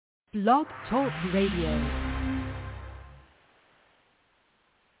Blog Talk Radio.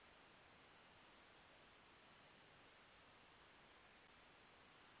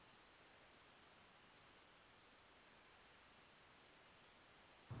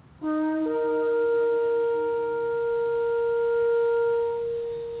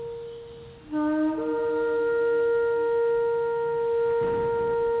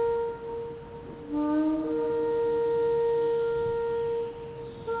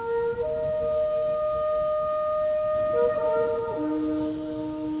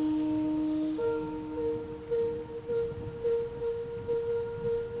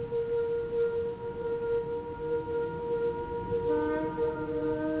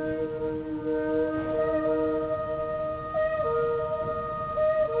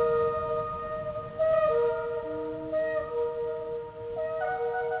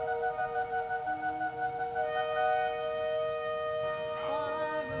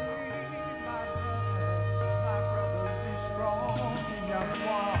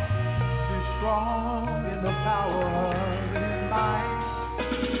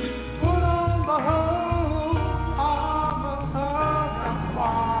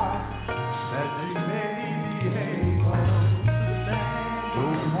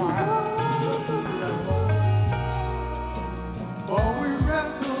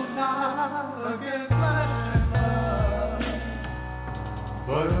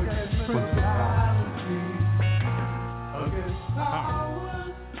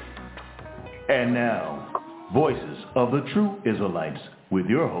 And now, Voices of the True Israelites, with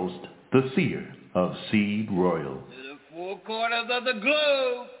your host, the Seer of Seed Royal. To the four corners of the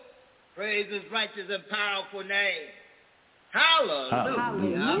globe, praise his righteous and powerful name.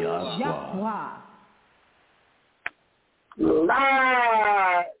 Hallelujah. Yahweh.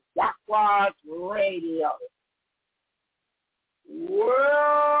 Live Yahweh's Radio.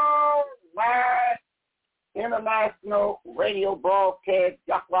 Worldwide international radio broadcast,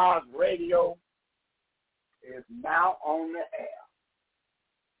 Yahweh's Radio, is now on the air.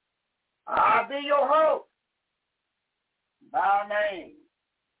 I'll be your host, by name,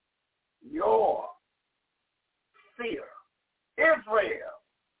 your seer, Israel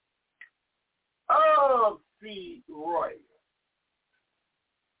of Seed Royal.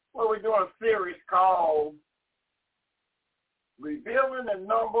 Well, we're doing a series called Revealing the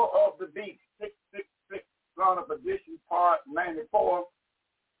Number of the Beast, 666, Son of Perdition, Part 94.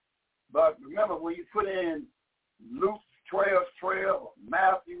 But remember, when you put in Luke 12:12,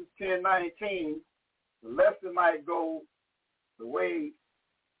 Matthew 10:19, the lesson might go the way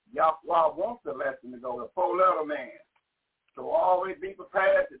Yahweh wants the lesson to go, the four-letter man. So always be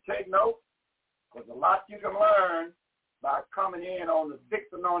prepared to take notes, because a lot you can learn by coming in on the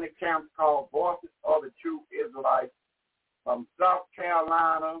 6th anointed camp called Voices of the True Israelites from South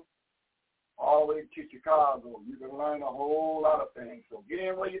Carolina all the way to Chicago. You can learn a whole lot of things. So get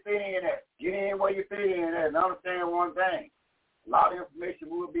in where you fit in at. Get in where you fit in at and understand one thing. A lot of information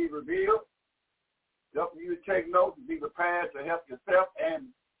will be revealed. It's up to you to take notes and be prepared to help yourself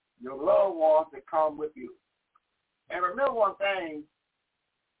and your loved ones that come with you. And remember one thing,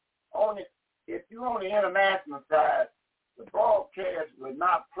 if you're on the international side, the broadcast will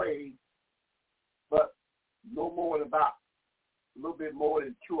not play but no more than about a little bit more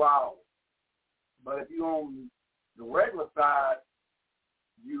than 2 hours. But if you're on the regular side,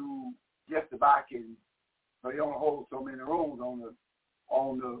 you just about can, so you don't hold so many rooms on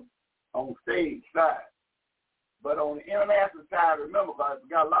the stage side. But on the international side, remember, guys, we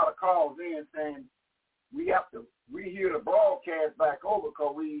got a lot of calls in saying we hear the broadcast back over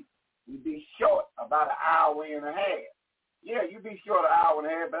because we be short about an hour and a half. Yeah, you be short an hour and a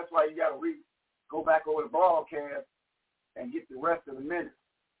half. That's why you got to go back over the broadcast and get the rest of the minutes.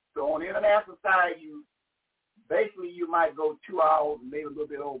 So on the international side, you might go 2 hours, maybe a little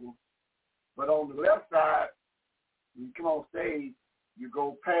bit over. But on the left side, when you come on stage, you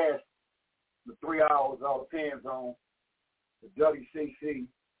go past the 3 hours. All depends on the WCC,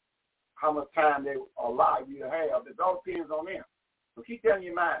 how much time they allow you to have. It all depends on them. So keep that in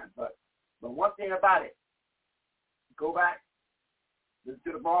your mind. But one thing about it, go back, listen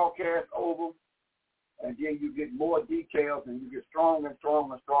to the broadcast over, and then you get more details and you get stronger and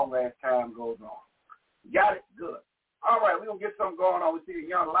stronger and stronger as time goes on. You got it? Good. All right, we're going to get something going on. We see a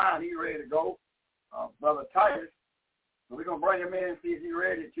young lion. He's ready to go, Brother Titus. So we're going to bring him in and see if he's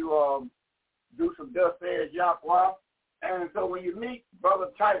ready to do some Thus Says Yahweh. And so when you meet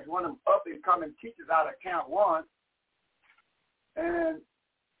Brother Titus, one of them up-and-coming teachers out of Camp 1, and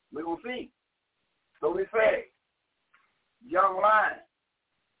we're going to see. So we say, young lion,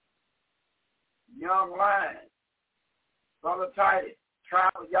 Brother Titus,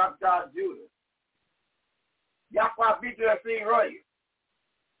 tribe of Yahweh Judah. Yahweh beat that thing right.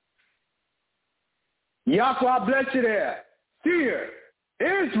 Yahweh bless you there. Seer,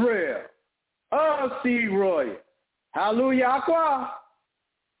 Israel, of Seed Royal. Hallelujah, Yahweh.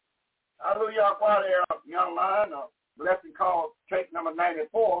 Hallelujah, Yahweh there, young man. A lesson called take number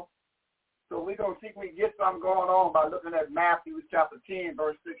 94. So we're going to see if we can get something going on by looking at Matthew chapter 10,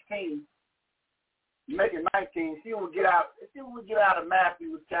 verse 16. Make it 19. See what we get out of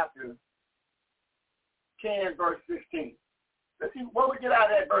Matthew chapter 10, verse 16. Let's see what we get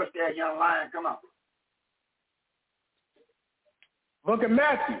out of that verse there, young lion. Come on. Book of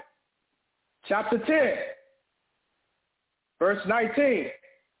Matthew, chapter 10, verse 19.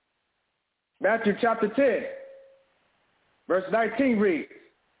 Matthew chapter 10, verse 19 reads,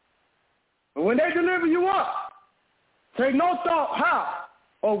 "But when they deliver you up, take no thought how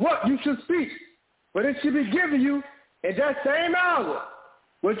or what you should speak, but it should be given you in that same hour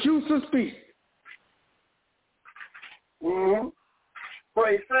what you should speak." Mm-hmm. So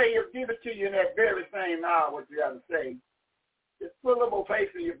he say he'll give it to you in that very same hour what you got to say. Just put a little more bass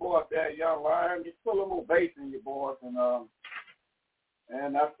in your voice there, young lion. Just put a little more bass in your voice, and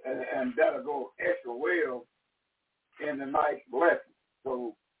that'll go extra well in the night's blessing.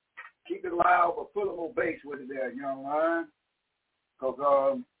 So keep it loud, but put a little bass with it there, young lion,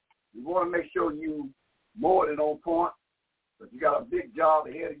 because you want to make sure you more than on point, but you got a big job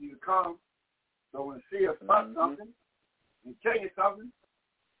ahead of you to come. So when you see us spot something, and tell you something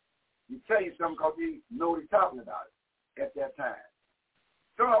because you know what he's talking about it at that time.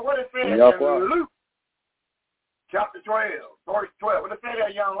 So what it says in Luke chapter 12, verse 12. What it say there,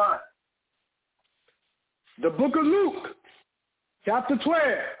 young lion? The book of Luke, chapter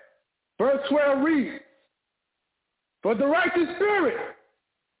 12, verse 12 reads, "For the righteous spirit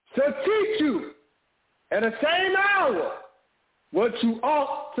shall teach you at the same hour what you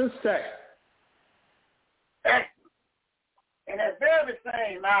ought to say." Excellent. In that very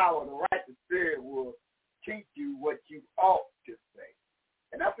same hour, the righteous spirit will teach you what you ought to say.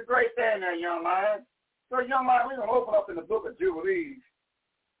 And that's a great thing there, young lion. So, young lion, we're going to open up in the book of Jubilees.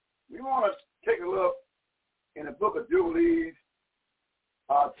 We want to take a look in the book of Jubilees.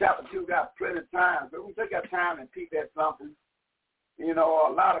 Chapter 2 got plenty of time. So we take our time and peek at something. You know,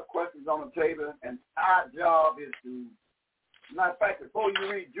 a lot of questions on the table, and our job is to, matter of fact, before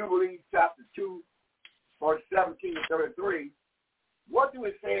you read Jubilees chapter 2, verse 17 to 33, what do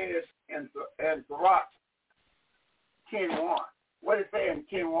it say in Sirach 10:1? What does it say in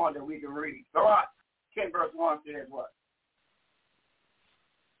 10:1 that we can read? Sirach 10 verse 1 says what?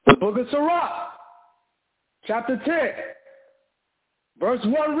 The book of Sirach, chapter 10, verse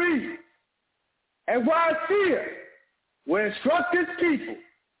 1 reads, "A wise seer will instruct his people,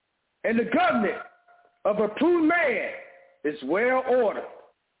 and the government of a prudent man is well ordered."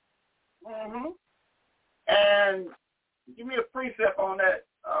 Mm-hmm. And give me a precept on that,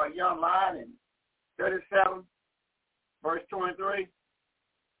 young lion, in 37, verse 23.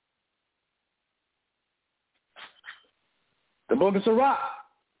 The book of Sirach,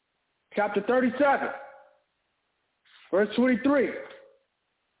 chapter 37, verse 23,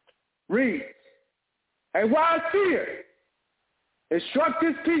 reads, "A wise seer instruct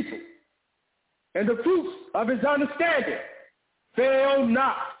his people, and the fruits of his understanding fail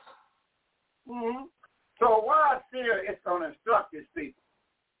not." Mm-hmm. So a wise seer is going to instruct his people.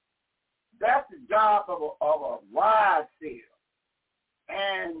 That's the job of a wise seer.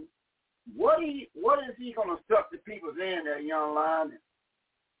 And what is he going to instruct the people in there, young lion?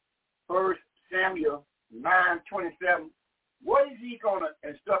 1 Samuel 9:27. What is he going to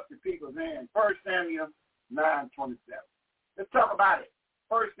instruct the people in? 1 Samuel 9:27. Let's talk about it.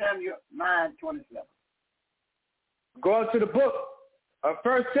 1 Samuel 9:27. Go to the book of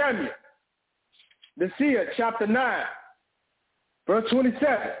 1 Samuel, the seer, chapter 9, verse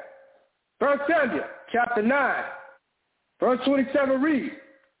 27. 1 Samuel, chapter 9, verse 27 reads,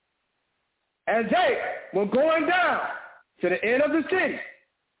 "As they were going down to the end of the city,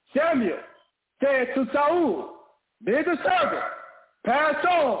 Samuel said to Saul, bid the servant pass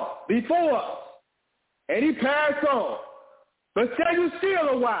on before us. And he passed on. But stay you still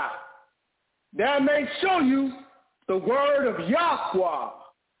a while, that I may show you the word of Yahweh."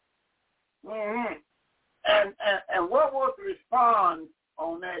 Mm-hmm. And what was the response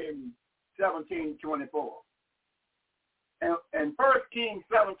on that in 17:24? And 1 Kings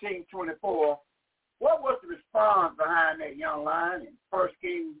 17:24, what was the response behind that, young lion, in 1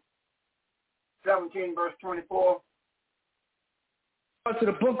 Kings 17, verse 24? Go to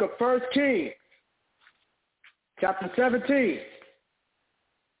the book of 1 Kings, chapter 17,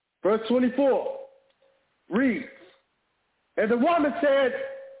 verse 24, reads, And the woman said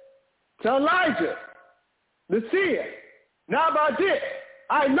to Elijah, the seer, now by this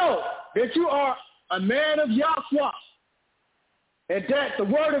I know that you are a man of Yahweh, and that the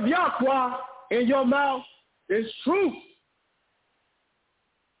word of Yahweh in your mouth is truth.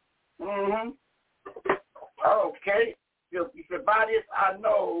 Mm-hmm. Okay. He said, by this I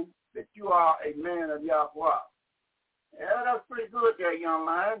know that you are a man of Yahweh. Yeah, that's pretty good there, young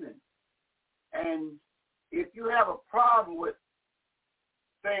man. And if you have a problem with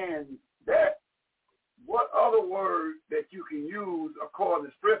saying that, what other words that you can use according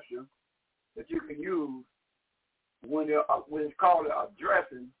to Scripture that you can use when it's called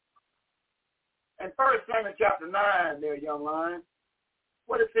addressing? And 1 Samuel chapter 9 there, young lion,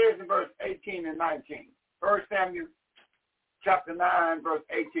 what it says in verse 18 and 19. 1 Samuel chapter 9, verse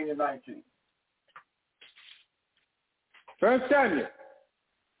 18 and 19. 1 Samuel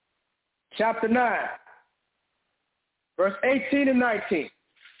chapter 9, verse 18 and 19.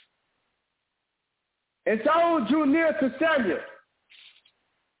 And Saul drew near to Samuel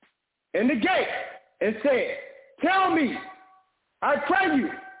in the gate and said, tell me, I pray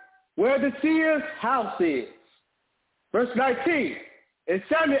you, where the seer's house is. Verse 19. And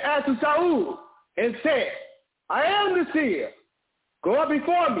Samuel answered Saul and said, I am the seer. Go up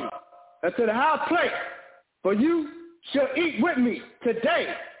before me unto the high place, for you shall eat with me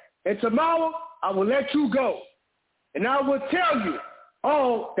today, and tomorrow I will let you go, and I will tell you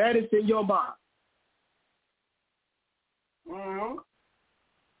all that is in your mind. Mm-hmm.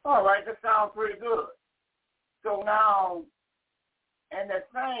 All right, that sounds pretty good. So now, in that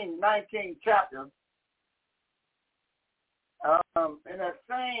same 19th chapter, in that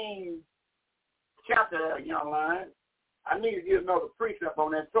same chapter, young lion, I need to give another precept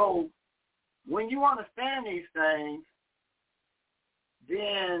on that. So when you understand these things,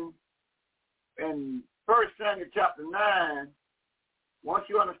 then in 1 Samuel chapter 9, once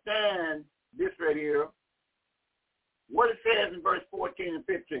you understand this right here, what it says in verse 14 and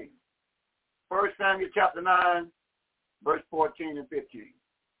 15. 1 Samuel chapter 9, verse 14 and 15.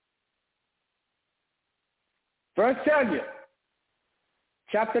 1 Samuel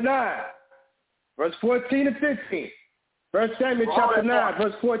chapter 9, verse 14 and 15. 1 Samuel chapter 9,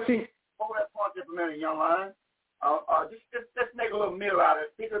 verse 14. Hold that point just a minute, young lion. Just make a little meal out of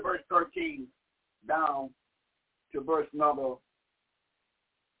it. Pick up verse 13 down to verse number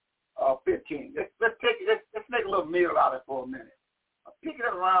 15. Let's make a little meal out of it for a minute. Pick it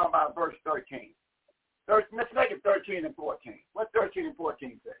up around about verse 13. Let's make it 13 and 14. What 13 and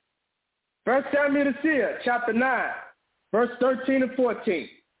 14 say? 1 Samuel the seer, chapter 9, verse 13 and 14.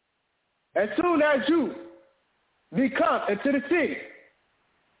 As soon as you become into the city,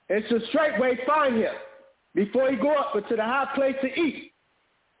 and shall straightway find him before he go up into the high place to eat.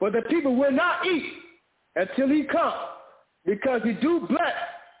 For the people will not eat until he come, because he do bless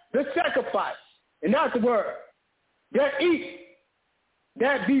the sacrifice. And afterward, that eat,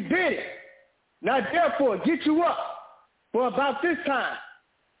 that be bidden. Now therefore get you up, for about this time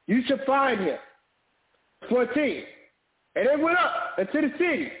you shall find him. 14. And they went up into the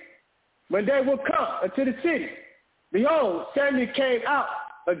city. When they will come into the city, behold, Samuel came out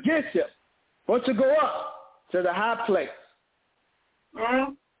against him, for to go up to the high place.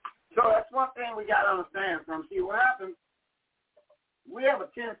 Mm-hmm. So that's one thing we got to understand. See, what happens, we have a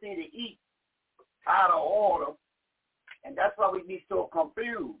tendency to eat out of order, and that's why we be so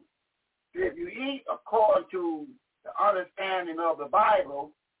confused. If you eat according to the understanding of the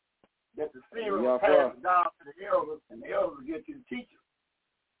Bible, that the cereal passes down to the elders, and the elders will get to the teacher.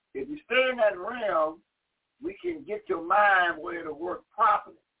 If you stay in that realm, we can get your mind where it'll work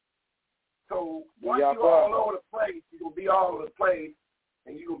properly. So once you're all over the place, you're going to be all over the place,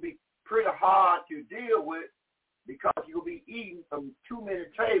 and you're going to be pretty hard to deal with because you're going to be eating from too many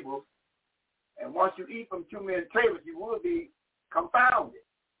tables. And once you eat from too many tables, you will be confounded.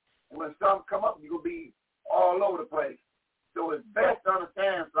 And when some come up, you're going to be all over the place. So it's best to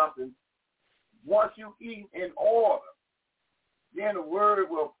understand something. Once you eat in order, then the word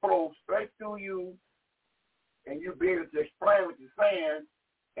will flow straight through you, and you'll be able to explain what you're saying,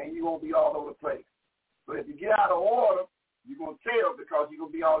 and you won't be all over the place. But if you get out of order, you're going to tell because you're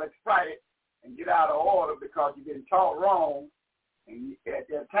going to be all excited and get out of order because you're getting taught wrong, and at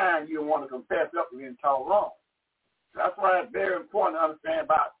that time you don't want to confess up to being taught wrong. That's why it's very important to understand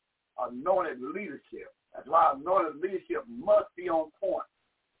about anointed leadership. That's why anointed leadership must be on point.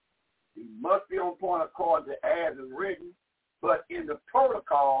 It must be on point according to as is written, but in the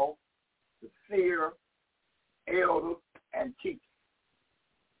protocol, the seer, elders, and teachers.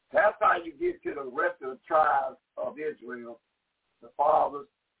 That's how you get to the rest of the tribes of Israel, the fathers,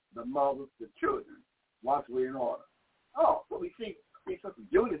 the mothers, the children, once we're in order. Oh, so we see Sister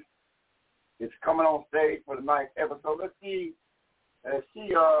Judith is coming on stage for the ninth episode. Let's see if she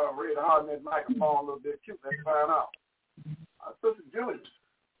read hard in that microphone a little bit too. Let's find out. Sister Judith,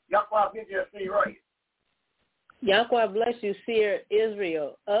 Yahweh get you see right. Yahweh bless you, Seer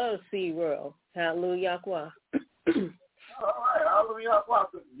Israel of Sea World. Hallelujah, Yahweh. All right, hallelujah,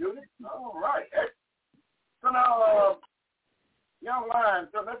 Sister Judith. All right. So now, young lion,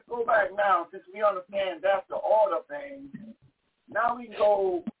 so let's go back now, since we understand that's the order of things. Now we can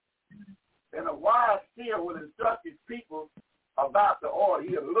go, and a wise seer will instruct his people about the order.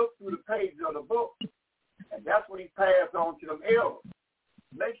 He'll look through the pages of the book, and that's what he passed on to them elders.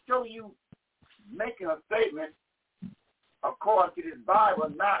 Make sure you making a statement according to this Bible,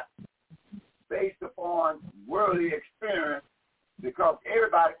 not based upon worldly experience, because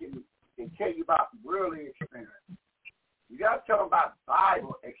everybody can tell you about worldly experience. You got to tell them about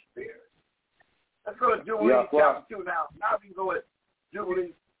Bible experience. Let's go to Jubilees chapter 2 now. Now we can go to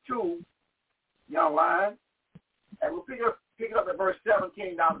Jubilees 2, young lion, and we'll pick it up at verse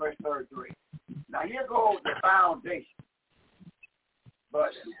 17 down to verse 33. Now here goes the foundation. But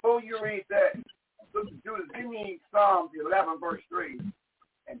before you read that, Sister Judith, give me Psalms 11 verse 3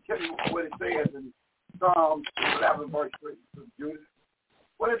 and tell me what it says in Psalms 11 verse 3. Sister Judith,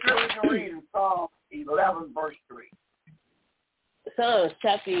 what it says we can read in Psalms 11 verse 3. Psalms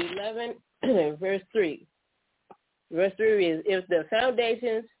chapter 11, verse 3. Verse 3 is, if the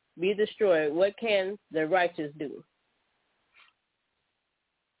foundations be destroyed, what can the righteous do?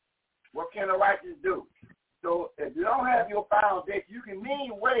 What can the righteous do? So if you don't have your foundation, you can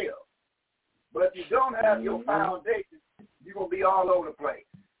mean well. But if you don't have your foundation, you're going to be all over the place.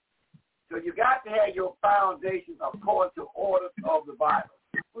 So you got to have your foundation according to orders of the Bible.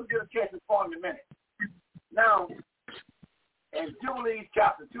 We'll get a chance to point in a minute. Now, in Jubilees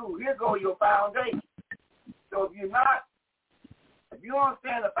chapter 2, here go your foundation. So if you don't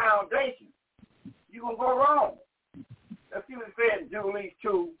understand the foundation, you're going to go wrong. Let's see what it says in Jubilees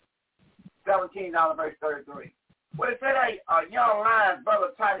 2, 17 down to verse 33. What it said, a young lion,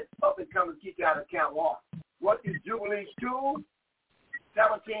 brother Titus, up and come and kick out of count 1. What is Jubilees 2,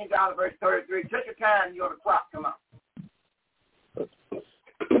 17 down to verse 33? Take your time, you're on the clock. Come on.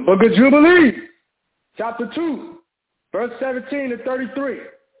 The book of Jubilees, chapter 2, verse 17 to 33.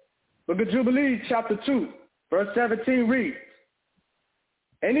 Book of Jubilees, chapter 2, verse 17 reads,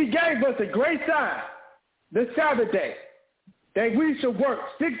 and he gave us a great sign, the Sabbath day, that we should work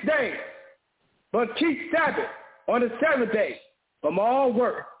 6 days, but keep Sabbath on the 7th day from all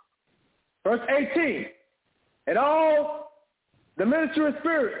work. Verse 18, and all the ministerial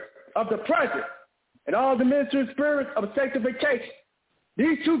spirits of the present and all the ministerial spirits of sanctification,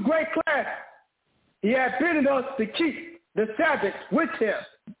 these two great classes, he had bidden us to keep the Sabbath with him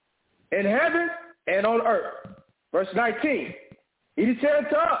in heaven and on earth. Verse 19, he said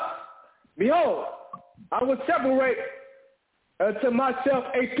to us, behold, I will separate unto myself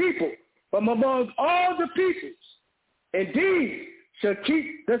a people from among all the peoples, and these shall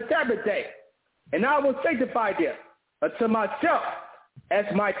keep the Sabbath day, and I will sanctify them unto myself as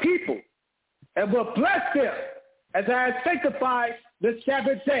my people, and will bless them as I have sanctified the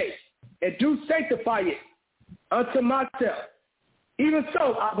Sabbath day, and do sanctify it unto myself. Even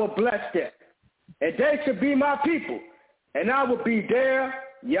so I will bless them, and they shall be my people, and I will be their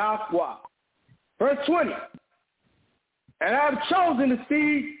Yahweh. Verse 20, and I have chosen the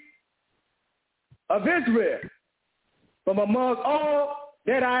seed of Israel from among all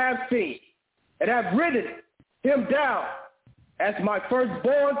that I have seen, and have written him down as my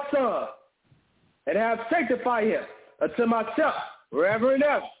firstborn son, and have sanctified him unto myself forever and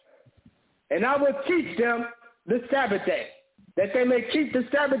ever. And I will teach them the Sabbath day, that they may keep the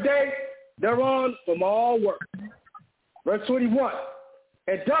Sabbath day thereon from all work. Verse 21,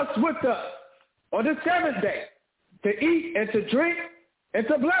 and thus with us on the 7th day, to eat and to drink and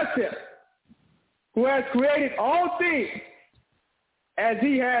to bless him, who has created all things as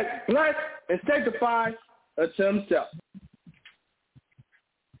he has blessed and sanctified unto himself.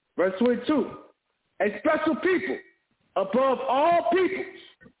 Verse 22, a special people above all peoples,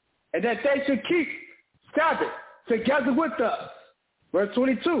 and that they should keep Sabbath together with us. Verse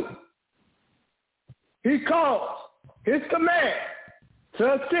 22, he calls his command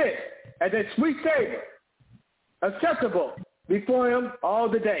to ascend as a sweet savor, acceptable before him all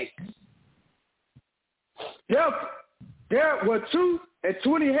the days. There were 22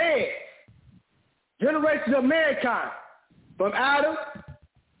 heads, generations of mankind, from Adam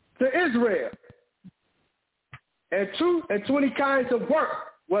to Israel, and 22 kinds of work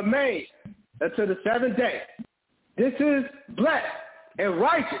were made until the 7th day. This is blessed and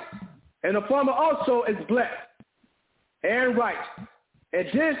righteous, and the former also is blessed. and righteous. And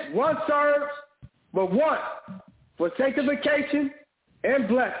this one serves but one for sanctification and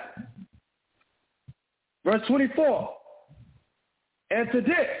blessing. Verse 24. And to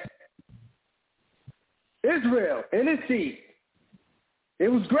this, Israel and his seed, it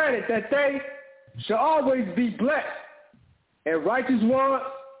was granted that they shall always be blessed and righteous ones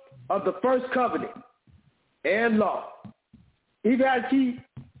of the first covenant and law, even as he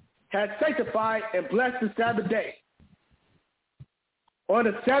had sanctified and blessed the Sabbath day. On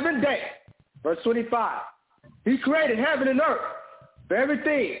the seventh day, verse 25, he created heaven and earth for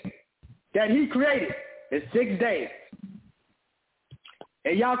everything that he created in 6 days.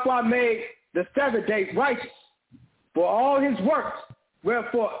 And Yahweh made the seventh day righteous for all his works.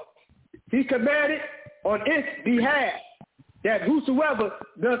 Wherefore, he commanded on its behalf that whosoever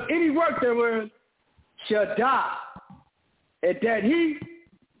does any work therein shall die, and that he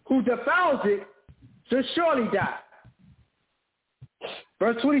who defiles it shall surely die.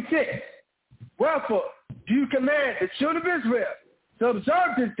 Verse 26, wherefore do you command the children of Israel to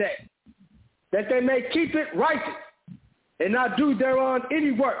observe this day, that they may keep it righteous, and not do thereon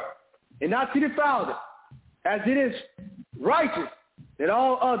any work, and not to defile it, as it is righteous in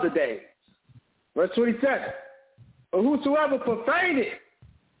all other days. Verse 27, but whosoever profane it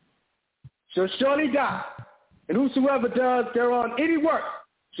shall surely die, and whosoever does thereon any work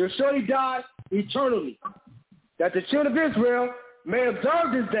shall surely die eternally, that the children of Israel may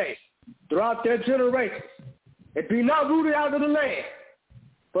observe this day throughout their generations, and be not rooted out of the land,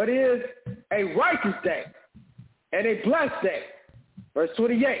 but is a righteous day and a blessed day. Verse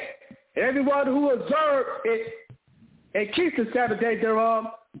 28, and everyone who observes it and keeps the Sabbath day thereof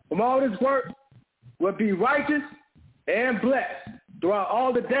from all his work will be righteous and blessed throughout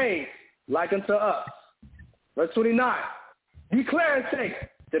all the days like unto us. Verse 29, declare and say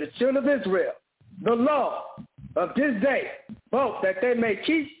to the children of Israel the law of this day, both that they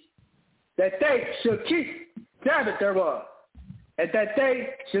should keep Sabbath thereof, and that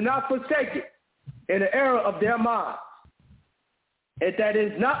they should not forsake it in the error of their minds, and that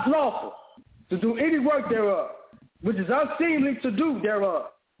it is not lawful to do any work thereof, which is unseemly to do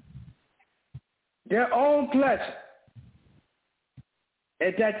thereof, their own pleasure,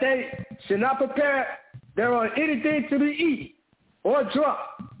 and that they should not prepare thereon anything to be eaten or drunk,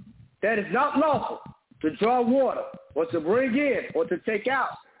 that is not lawful to draw water, or to bring in, or to take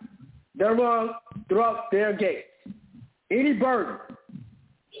out thereon throughout their gates any burden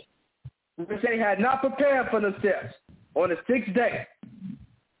which they had not prepared for themselves on the 6th day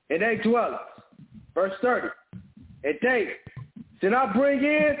in their dwellings. Verse 30, and they should not bring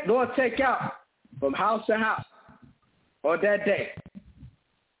in nor take out from house to house on that day.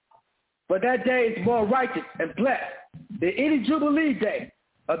 For that day is more righteous and blessed than any Jubilee day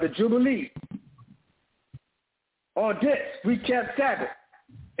of the Jubilee. On this we kept Sabbath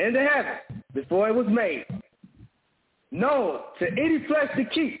in the heaven before it was made, known to any flesh to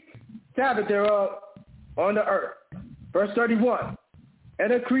keep Sabbath thereof on the earth. Verse 31,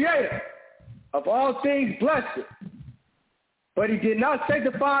 and the Creator of all things blessed it, but he did not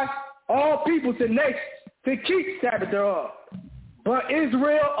sanctify all peoples and nations to keep Sabbath thereof, but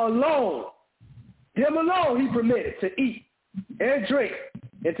Israel alone. Them alone he permitted to eat and drink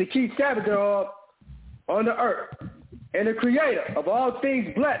and to keep Sabbath thereof on the earth. And the Creator of all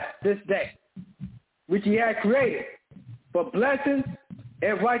things blessed this day, which he had created, for blessings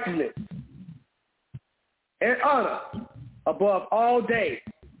and righteousness and honor above all days.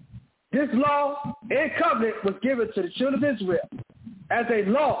 This law and covenant was given to the children of Israel as a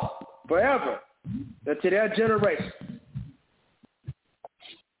law forever unto their generation.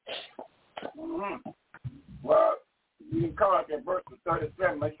 Mm-hmm. Well, you can call out that verse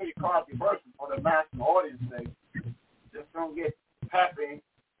 37. Make sure you call out the verses for the national audience sake. Just don't get happy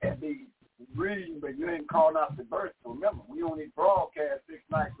and be reading, but you ain't calling out the verse. So remember, we only broadcast 6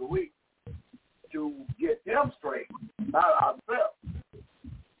 nights a week to get them straight, not ourselves.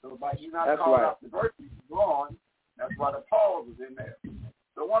 So by you not calling out the verse, you go on. That's why the pause is in there.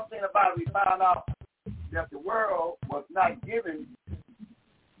 So one thing about it, we found out that the world was not given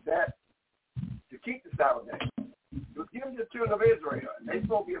that to keep the Sabbath day. It was given to the children of Israel, and they're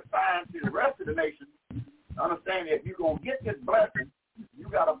supposed to be assigned to the rest of the nation. Understand that if you're going to get this blessing, you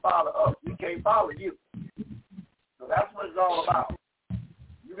got to follow us. We can't follow you. So that's what it's all about.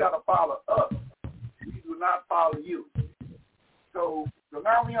 You got to follow us. We do not follow you. So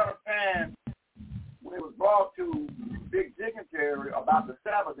now we understand when it was brought to big dignitary about the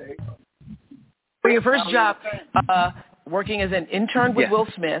Sabbath day. For your first job, working as an intern with Will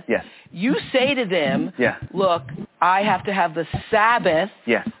Smith. Yes. You say to them, Yeah. look, I have to have the Sabbath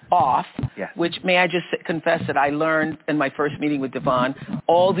off, which may I just confess that I learned in my first meeting with Devon.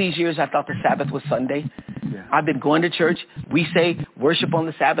 All these years I thought the Sabbath was Sunday. Yeah. I've been going to church. We say worship on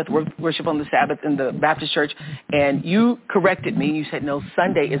the Sabbath, worship on the Sabbath in the Baptist church. And you corrected me. You said, no,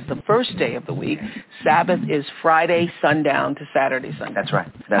 Sunday is the first day of the week. Sabbath is Friday sundown to Saturday sundown. That's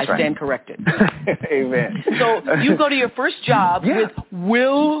right. That's right. I stand corrected. Amen. So you go to your first job with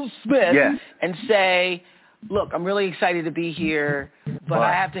Will Smith and say, look, I'm really excited to be here, but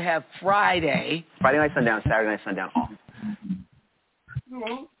I have to have Friday night sundown, Saturday night sundown off.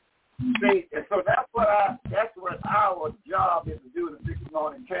 Mm-hmm. See, so that's what our job is to do in the 6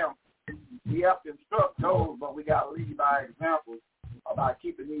 morning camp. We have to instruct those, but we got to lead by example about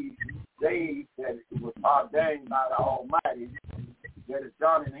keeping these days that it was ordained by the Almighty, that is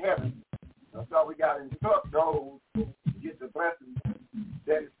done in heaven. So we got to instruct those to get the blessing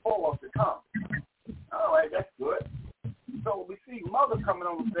that is for us to come. All right, that's good. So we see Mother coming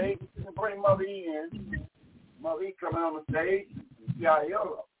on the stage. We can bring Mother E in. Mother E coming on the stage.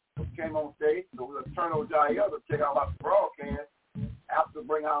 Jael came on stage, so we'll turn over Jael to check out the broadcast after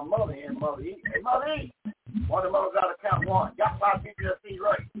bring our Mother in, Mother E. Hey, Mother E, one of the mothers out of count one. Got 5 people that see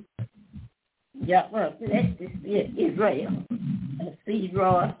right. Yeah, well, let's just be Israel. See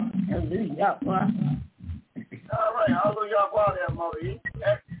Roy. Hallelujah. All right, hallelujah there, Mother E.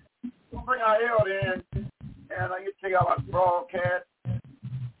 We'll bring our elder in, and you check out our broadcast.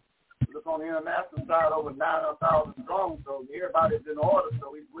 Look on the international side, over 900,000 strong, so everybody's in order, so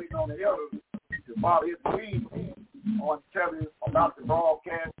we're waiting on the elders to follow his lead on telling about the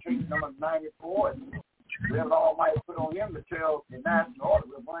broadcast, case number 94. We have it all might put on him to tell the national order.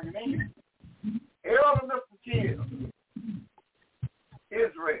 We'll bring him in. Elder Mr. Kidd,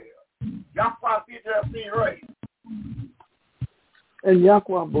 Israel, Yahweh Peter Ray. And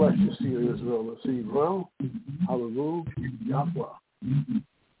Yahweh bless you, see Israel, see well. Hallelujah, Yahweh.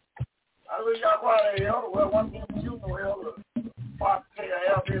 Hallelujah, Yahweh, Elder. Well, one thing you know, Elder, Father say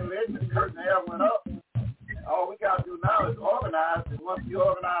I have been lit, the curtain air went up. All we got to do now is organize, and once you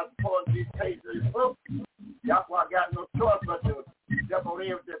organize according to these pages of this book, Yahweh got no choice but to step on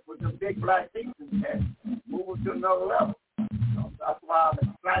in with the big black things and move them to another level. So that's why I'm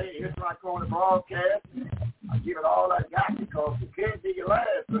excited. Here's my corner broadcast. I give it all I got because you can't be your last,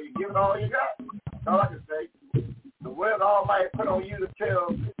 so you give it all you got. That's all I can say. The word Almighty put on you to tell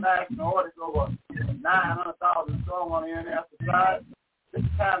the national audience over 900,000 strong on the international side. This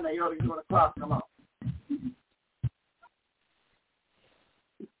time they ought to do the clock come out.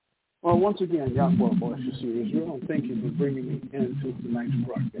 Well, once again, Yahweh bless you, see Israel, and thank you for bringing me into tonight's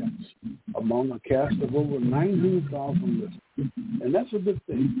broadcast among a cast of over 900,000 listeners. And that's a good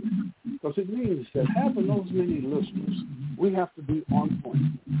thing, because it means that having those many listeners, we have to be on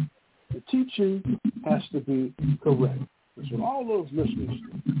point. The teaching has to be correct. Because with all those listeners,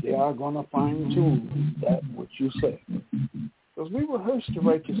 they are going to fine-tune that which you say. Because we rehearse the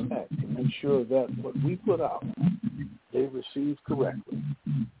righteous act to make sure that what we put out, they receive correctly.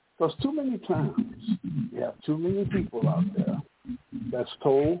 Because too many times, you have too many people out there that's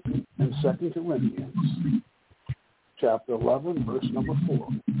told in 2 Corinthians, chapter 11, verse number 4.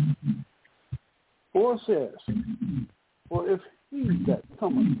 4 says, for if he that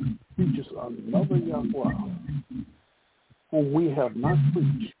cometh preaches another Yahweh, whom we have not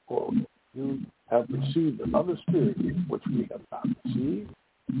preached, or you have received another spirit which we have not received,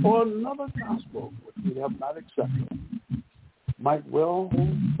 or another gospel which we have not accepted, might well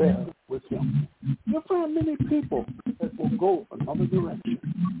bear with him. You'll find many people that will go another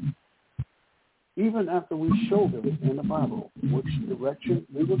direction, even after we show them in the Bible which direction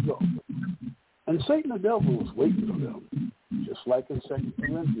we will go. And Satan the devil is waiting for them, just like in 2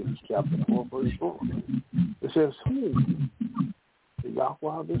 Corinthians chapter 4, verse 4. It says, whom the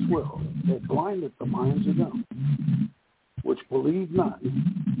Yahweh of this world that blinded the minds of them, which believe not,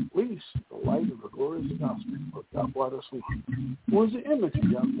 least the light of the glorious gospel of Yahweh the Son, who is the image of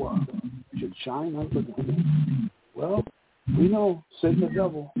Yahweh, should shine unto them. Well, we know Satan the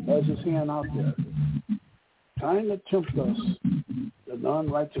devil has his hand out there, trying to tempt us the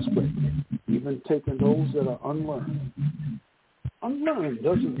non-righteous way, even taking those that are unlearned. Unlearned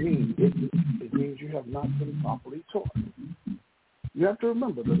doesn't mean ignorant. It means you have not been properly taught. You have to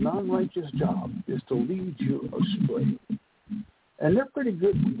remember the non-righteous job is to lead you astray. And they're pretty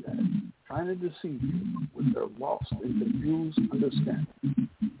good with that, trying to deceive you with their lost and confused understanding.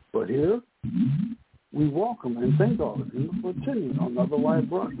 But here, we welcome and thank all of you for attending another live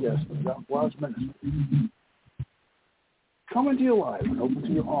broadcast of Yahweh's ministry. Coming to you live and open to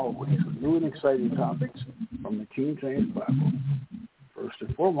you always with new and exciting topics, from the King James Bible. First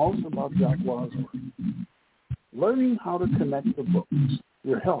and foremost, about Yahweh's Word. Learning how to connect the books,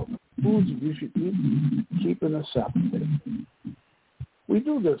 your health, foods you should eat, keeping a Sabbath day. We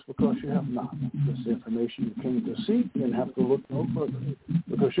do this because you have not. This is the information you came to seek and have to look no further,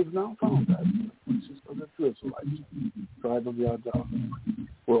 because you've now found that in the places of the true Israelites, tribe of Yahweh.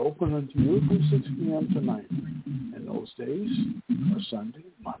 We're open unto you from 6 p.m. to 9 p.m. And those days are Sunday,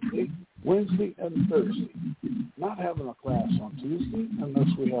 Monday, Wednesday, and Thursday. Not having a class on Tuesday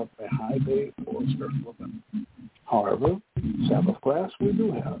unless we have a high day or a special event. However, Sabbath class we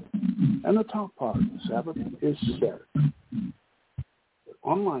do have. And the top part of the Sabbath is Saturday. The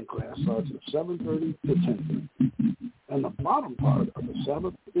online class starts at 7:30 to 10:30. And the bottom part of the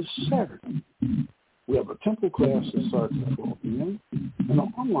Sabbath is Saturday. We have a temple class that starts at 12 p.m. and an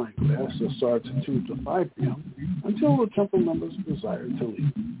online class that starts at 2 to 5 p.m. until the temple members desire to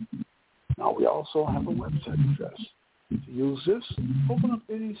leave. Now, we also have a website address. To use this, open up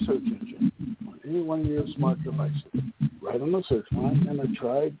any search engine on any one of your smart devices. Right on the search line and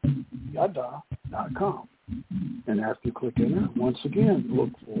try tribeyada.com. And after you click enter, once again, look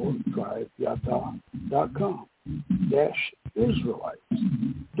for tribeyada.com -Israelites.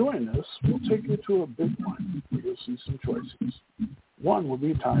 Doing this will take you to a big one where you'll see some choices. One will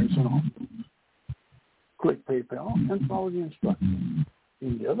be tithes and offerings. Click PayPal and follow the instructions.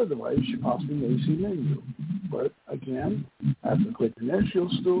 In the other device, you possibly may see menu. But again, after clicking this, you'll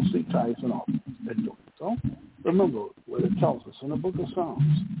still see tithes and offerings. And doing so, remember what it tells us in the book of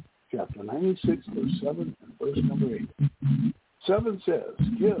Psalms, chapter 96, verse 7 and verse number 8. 7 says,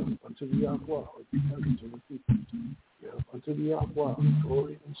 give unto the Yahweh, unto the people. Give unto the Yahweh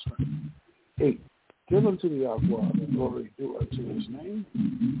glory and strength. 8. Give unto the Yahweh the glory due unto his name.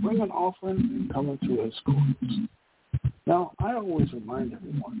 Bring an offering and come into his courts. Now, I always remind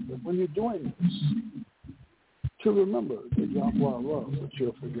everyone that when you're doing this, to remember that Yahweh loves that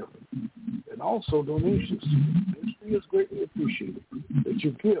you're forgiven. And also donations to the ministry is greatly appreciated. That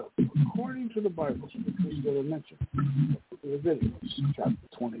you give according to the Bible scriptures that are mentioned in Leviticus chapter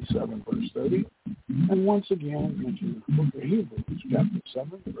 27, verse 30. And once again mentioned in the book of Hebrews chapter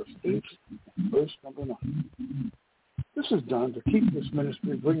 7, verse 8, and verse number 9. This is done to keep this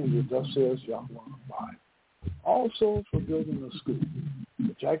ministry bringing you thus says Yahweh alive. Also for building a school,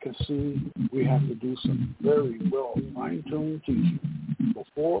 which I can see we have to do some very well fine-tuned teaching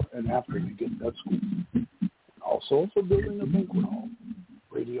before and after we get that school. And also for building a banquet hall,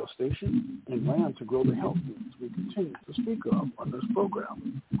 radio station, and land to grow the health needs we continue to speak of on this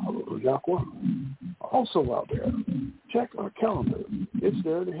program. Hallelujah. Also out there, check our calendar. It's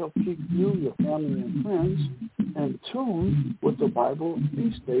there to help keep you, your family, and friends in tune with the Bible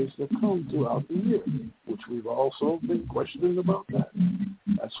feast days that come throughout the year, which we've also been questioning about that.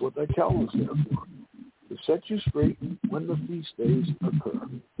 That's what that calendar's there for, to set you straight when the feast days occur.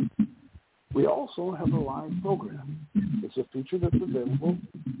 We also have a live program. It's a feature that's available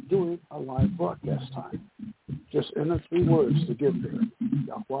during a live broadcast time. Just enter 3 words to get there.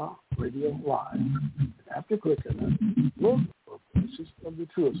 Yahweh Radio Live. And after clicking it, look for Voices of the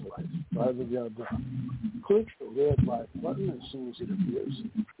True Israelites, Tribe of Yahweh. Click the red live button as soon as it appears.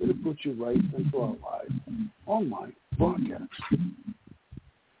 It'll put you right into our live online broadcast.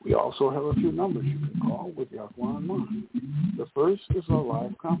 We also have a few numbers you can call with Yahweh in mind. The first is our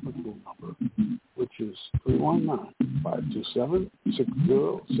live conference room number, which is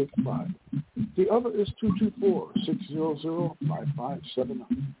 319-527-6065. The other is 224-600-5579.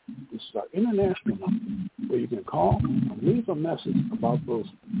 This is our international number, where you can call and leave a message about those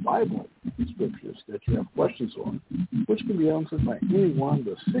Bible scriptures that you have questions on, which can be answered by any one of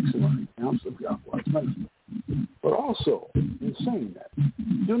the 6 accounts of Yahweh's ministry. But also, in saying that,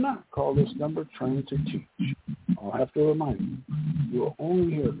 do not call this number trying to teach. I'll have to remind you, you are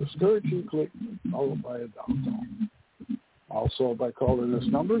only here to discouraging click followed by a dollar tone. Also, by calling this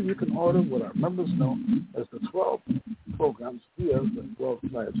number, you can order what our members know as the 12 programs via the 12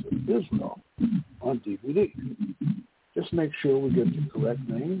 Tribes of Israel on DVD. Just make sure we get the correct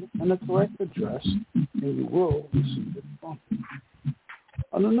name and the correct address, and you will receive it promptly.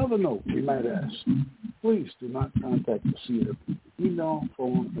 On another note, we might ask, please do not contact the seer email,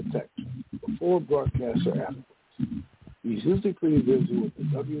 phone, or text before broadcast or afterwards. He's usually pretty busy with the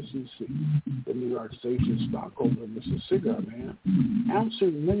WCC, the New York Station stockholder, Mr. Cigar Man,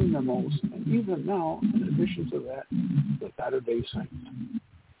 answering many memos, and even now, in addition to that, the Saturday Saints.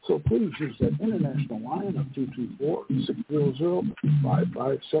 So please use that international line of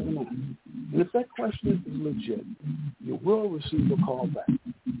 224-600-5579. And if that question is legit, you will receive a call back,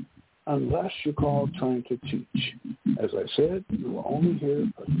 unless you call trying to teach. As I said, you are only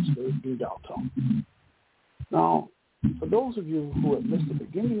here for the discouraging doubt tone. Now, for those of you who have missed the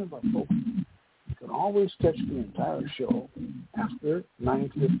beginning of our program, you can always catch the entire show after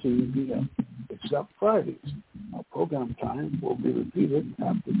 9:15 p.m., except Fridays. Our program time will be repeated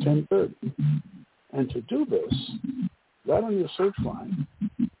after 10:30. And to do this, right on your search line,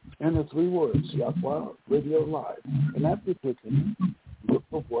 enter 3 words, Yahweh Radio Live, and after clicking, look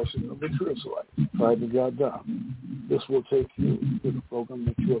for Voices of the True Israelites, Tribe of Yada. This will take you to the program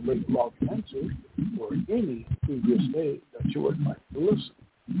that you are logged into or any previous day that you would like to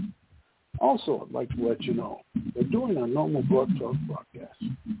listen. Also, I'd like to let you know that during our normal broadcast,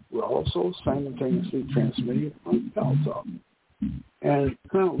 we're also simultaneously transmitting on Pal Talk. And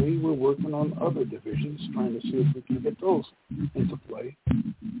currently, we're working on other divisions, trying to see if we can get those into play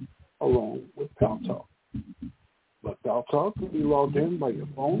along with Pal Talk. But Pal Talk can be logged in by your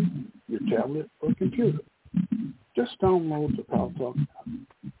phone, your tablet, or computer. Just download the Pal Talk app.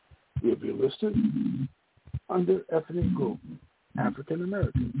 You'll be listed under ethnic group, African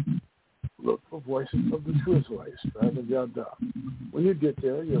American. Look for Voices of the True Israelites, Tribe of Yada. When you get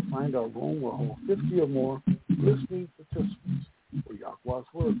there, you'll find our room will hold 50 or more listening participants, where Yahweh's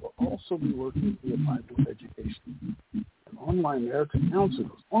Word will also be working via Bible education. And online there to answer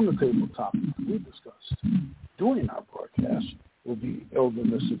those on the table topics we discussed during our broadcast will be Elder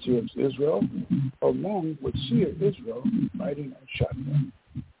Mr. Tibbs Israel, along with Seer Israel, writing and shotgun.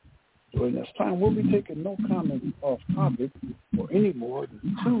 During this time, we'll be taking no comment off topic or any more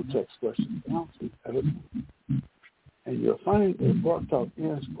than 2 text questions answered at a time. And you'll find if Broad Talk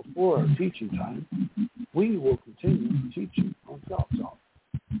ends before our teaching time, we will continue teaching on Talk Talk.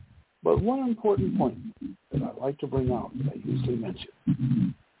 But one important point that I'd like to bring out that I usually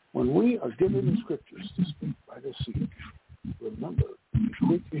mention, when we are given the scriptures to speak by the seer, remember, be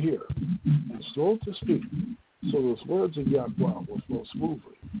quick to hear and slow to speak, so those words of Yahweh will flow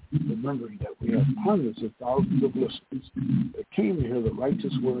smoothly, remembering that we have hundreds of thousands of listeners that came to hear the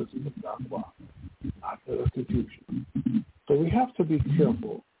righteous words of Yahweh, not the confusion. So we have to be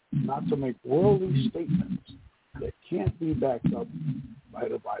careful not to make worldly statements that can't be backed up by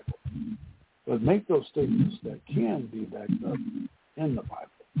the Bible, but make those statements that can be backed up in the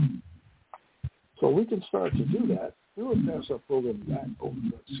Bible. So we can start to do that. We will pass our program back over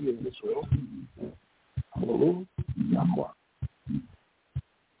to Seer Israel. Hallelujah, Yahweh.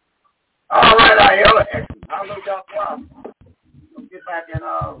 All right, I yell at hallelujah, Yahweh. We'll get back and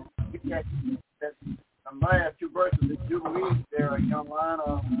get that last 2 verses of Jubilee there, young line.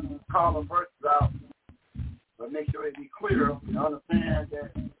 Call the verses out, but make sure they be clear and understand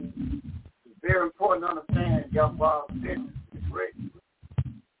that it's very important to understand Yahweh's vision is written.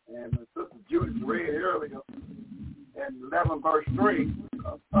 And Sister Judith read earlier in 11 verse 3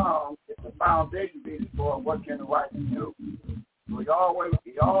 of Psalm, it's the foundation piece for what can the righteous do. So you always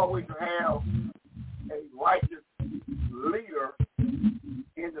have a righteous leader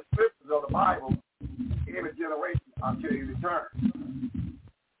in the scriptures of the Bible every generation until he returns.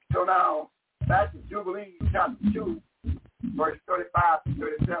 So now, back to Jubilee chapter 2, verse 35 to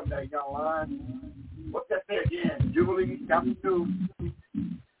 37, that young line. What's that say again? Jubilee chapter 2,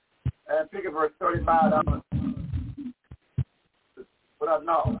 and pick up verse 35 down.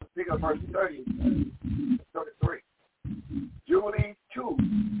 No, pick up verse 30, 33. Jubilee 2,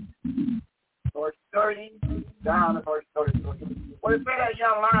 verse 30 down to verse 33. What is that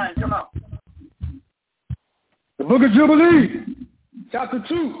young line? Come on. The book of Jubilee, chapter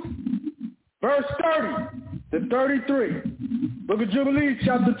 2, verse 30 to 33. Book of Jubilee,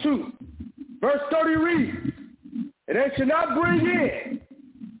 chapter 2, verse 30 reads, "And they shall not bring in,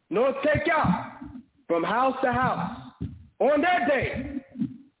 nor take out from house to house on that day,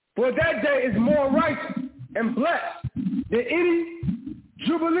 for that day is more righteous and blessed than any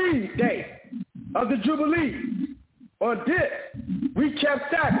Jubilee day of the Jubilee. On this we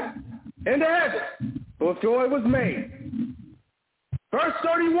kept Sabbath in the heavens before it was made." Verse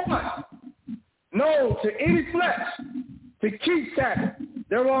 31, "No to any flesh to keep Sabbath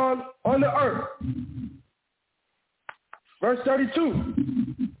thereon on the earth." Verse 32,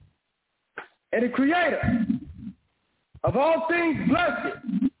 "And the Creator of all things blessed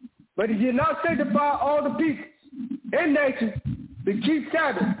it, but he did not sanctify all the peoples and nations to keep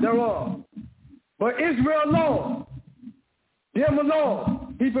Sabbath thereon. But Israel alone, them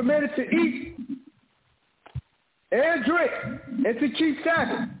alone, he permitted to eat and drink and to keep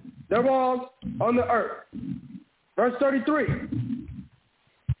Sabbath thereon on the earth." Verse 33,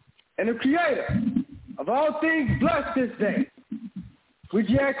 "And the Creator of all things blessed this day, which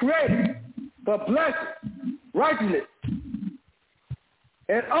he had created for blessing, righteousness,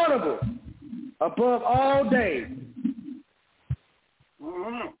 and honorable above all days."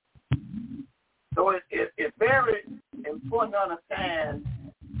 Mm-hmm. So it's important to understand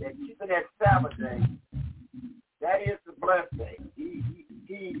that keeping that Sabbath day, that is the blessed day. He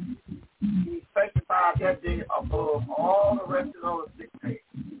specified that day above all the rest of those 6 days.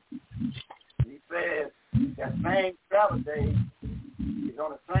 He says that same Sabbath day is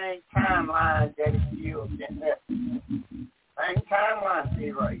on the same timeline that it is in heaven. Same timeline,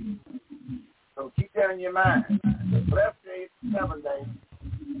 see right here. So keep that in your mind. The blessed day is 7 days.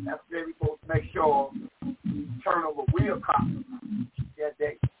 That's where we're supposed to make sure turnover will come that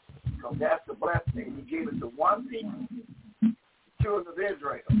day. So that's the blessed day. He gave it to one people, the children of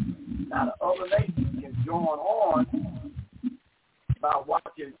Israel. Now the other nations can join on by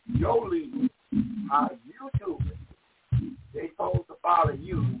watching your lead, how you do it. They're supposed to follow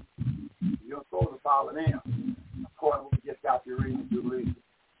you. You're supposed to follow them. According to what we just got to read to believe.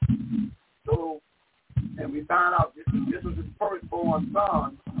 So, and we found out this was his firstborn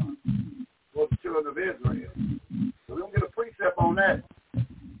son for the children of Israel. So we're going to get a precept on that.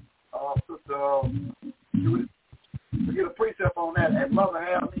 Sister Judith, we get a precept on that. And Mother,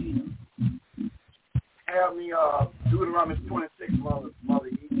 have me Deuteronomy 26, Mother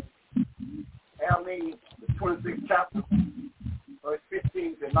E. Have me the 26th chapter, verse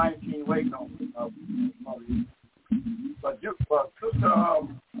 15 to 19, waiting on Mother E. But Sister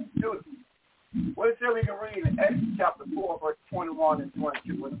Judith, what it says we can read in Exodus chapter 4, verse 21 and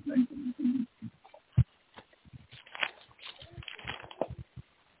 22. What does it say?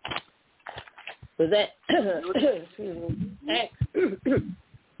 Was that, excuse me,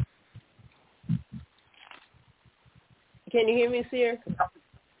 Can you hear me, Seer?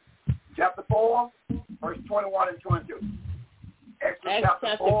 Chapter 4, verse 21 and 22. Exodus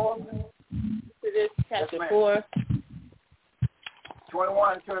chapter 4. Exodus chapter 4.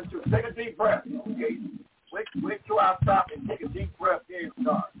 21 and 22. Take a deep breath, okay? Wait till I stop and take a deep breath. There you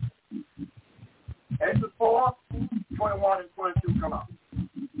start. Exodus 4, 21 and 22, come on.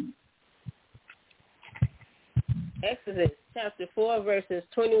 Exodus chapter 4, verses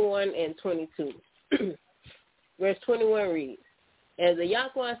 21 and 22. Verse 21 reads, And the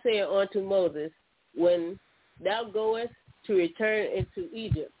Yahweh said unto Moses, When thou goest to return into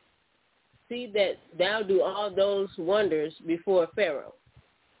Egypt, see that thou do all those wonders before Pharaoh,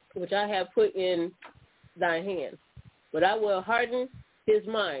 which I have put in thy hand. But I will harden his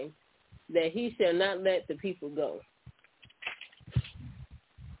mind, that he shall not let the people go.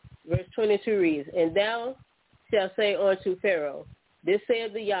 Verse 22 reads, And thou shalt say unto Pharaoh, This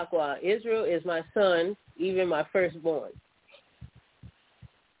saith the Yahweh, Israel is my son, even my firstborn.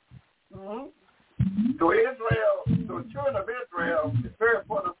 Mm-hmm. So the children of Israel, it's very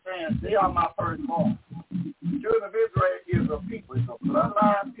important to understand, they are my firstborn. The children of Israel is a people, it's a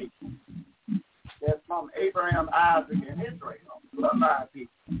bloodline people. That's from Abraham, Isaac, and Israel, bloodline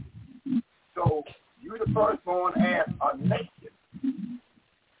people. So you're the firstborn as a nation. You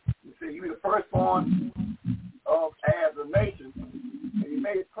see, you're the firstborn as a nation. And he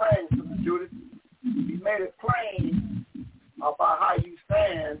made it plain, Sister Judith. He made it plain about how you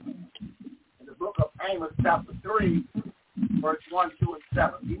stand in the book of Amos, chapter 3, verse 1, 2, and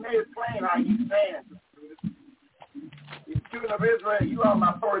 7. He made it plain how you stand, Sister Judith. The children of Israel, you are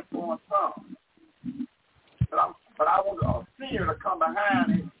my firstborn son. But I want a seer to come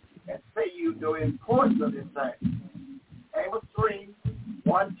behind it and say you the importance of this thing. Amos 3,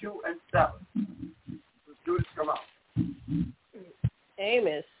 1, 2, and 7. Sister Judith, come on.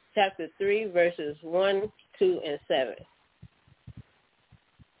 Amos chapter 3, verses 1, 2, and 7.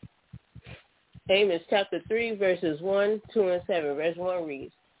 Amos chapter 3, verses 1, 2, and 7. Verse 1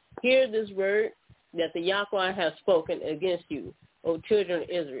 reads, Hear this word that the Yahweh has spoken against you, O children of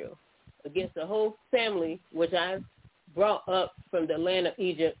Israel, against the whole family which I brought up from the land of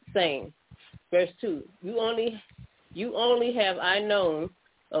Egypt, saying, verse 2, You only have I known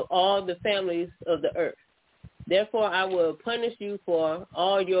of all the families of the earth. Therefore I will punish you for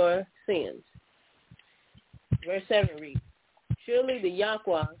all your sins. Verse 7 reads, Surely the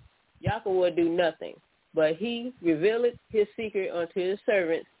Yahweh will do nothing, but he revealeth his secret unto his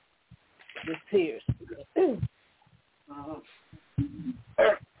servants, the seers.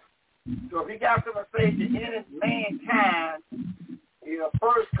 So if he got to say to any mankind, he'll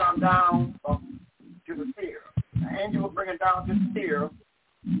first come down to the seer. The angel will bring it down to the seer.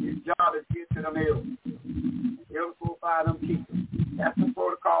 His job is to get to them elders. Elders will find them keepers. That's the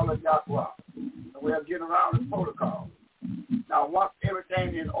protocol of Yahweh. So we're getting around this protocol. Now, once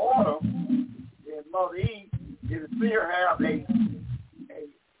everything is in order, then Mother Eve, the seer have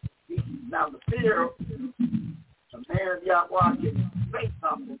now the seer, the man of Yahweh can say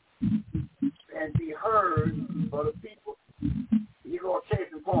something and be heard for the people. You go a case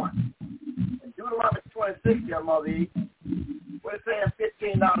in point. In Deuteronomy 26, Mother Eve, what it says,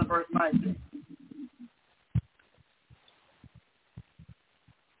 15 down to verse 19.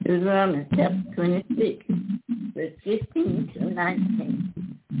 Deuteronomy chapter 26, verse 15 to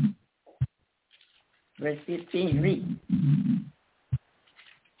 19. Verse 15 reads,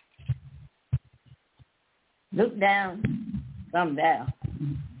 look down from thou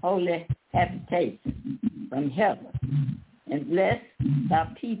holy habitation from heaven, and bless thy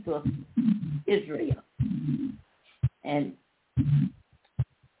people Israel, and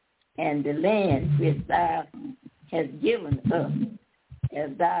the land which thou hast given us, as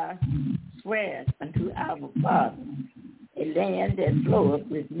thou swearest unto our fathers, a land that floweth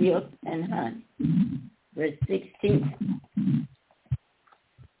with milk and honey. Verse 16.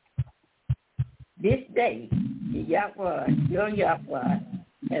 This day the Yahweh, your Yahweh,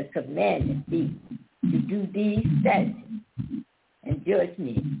 has commanded thee to do these statutes and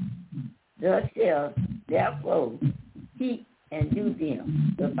judgments. Thus shalt therefore keep and do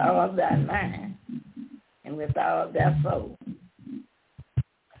them with all thy mind and with all thy soul.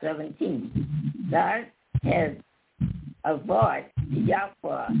 17. Thou hast avoid the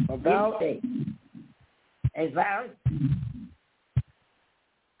Yahweh this day.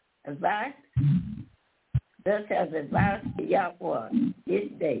 Thus has avowed the Yahweh this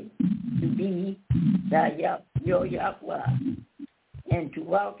day to be your Yahweh, and to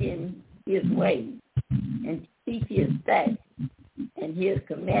walk in his ways, and to keep his statutes and his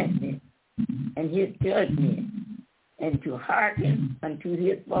commandments and his judgments, and to hearken unto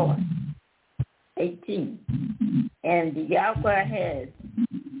his voice. 18. And the Yahweh has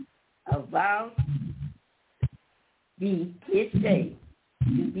avowed thee this day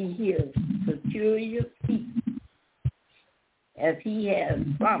to be his peculiar people, as he has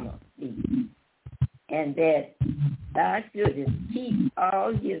promised thee, and that thou shouldest keep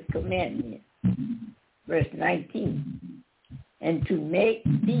all his commandments. Verse 19. And to make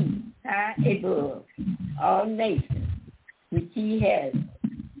thee high above all nations, which he has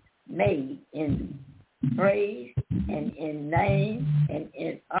made in praise and in name and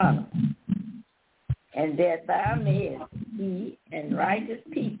in honor, and that thou mayest be an righteous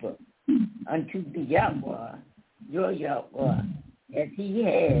people unto the Yahweh, your Yahweh, as he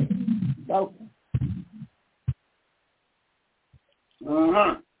has spoken.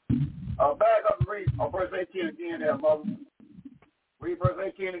 Back up and read verse 18 again there, Mother. Read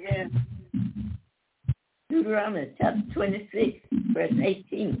verse 18 again. Deuteronomy chapter 26, verse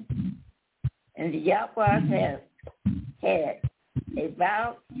 18. And the Yahweh has had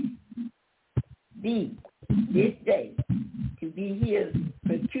avowed thee this day to be his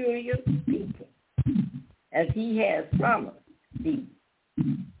peculiar people, as he has promised thee,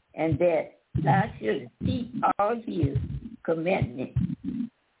 and that thou shouldest keep all his commandments.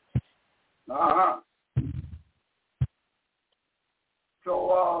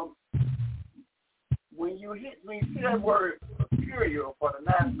 So when you see that word peculiar for the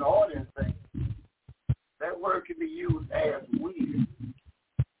national audience thing, that word can be used as weird.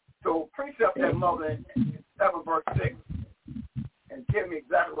 So precept that, Mother, in 7 verse 6, and tell me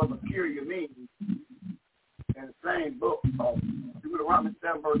exactly what peculiar means in the same book of Deuteronomy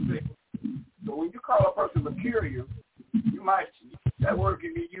 7 verse 6. So when you call a person peculiar, that word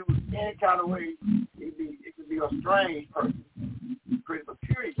can be used any kind of way. It could be a strange person, pretty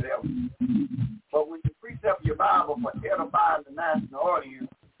peculiar to them. But when you precept your Bible for edifying the national audience,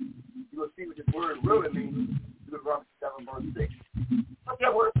 you will see what this word really means. Deuteronomy 7 verse 6. What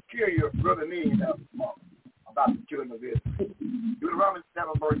that word peculiar really means about the children of Israel. Deuteronomy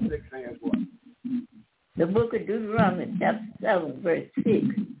 7 verse 6 says what? The book of Deuteronomy chapter 7 verse 6.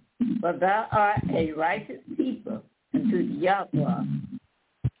 For thou art a righteous people unto the Yahweh,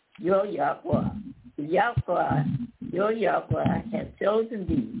 your Yahweh. The Yahweh, your Yahweh, has chosen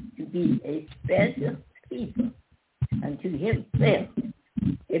thee to be a special people unto himself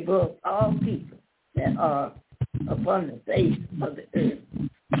above all people that are upon the face of the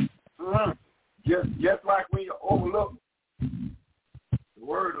earth. Just like when you overlook the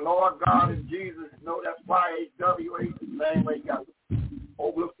word Lord God and Jesus, you know that's YHWH, the same way you got to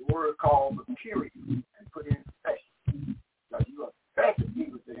overlook the word called peculiar and put in special. Because you are special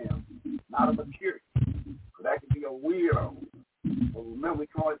people to him, not a peculiar. So that could be a weirdo. But remember, we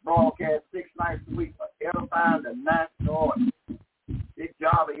can only broadcast 6 nights a week for edifying the national audience. Big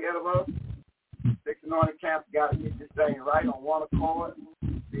job ahead of us. 6 anointing camps got to get this thing right on one accord.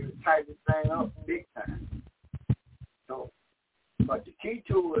 Be able to tighten this thing up big time. So, but the key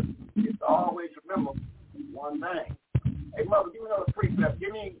to it is to always remember one thing. Hey, Mother, give me another precept.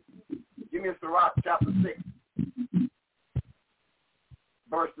 Give me Sirach chapter 6,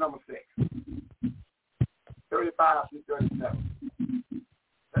 verse number 6, 35 through 37.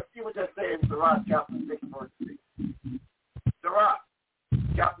 see what that says in Sirach chapter 6, verse 6. Sirach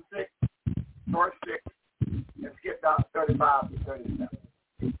chapter 6, verse 6, and skip down 35 to 37.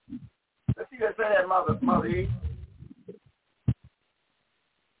 Let's see what that says, Mother E.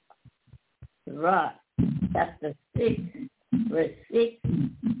 Sirach chapter 6, verse 6,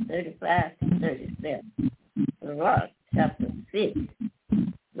 35 to 37. Sirach chapter 6,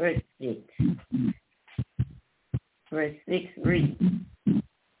 verse 6. Verse 6 reads,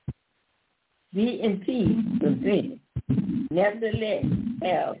 be in peace with me. Nevertheless,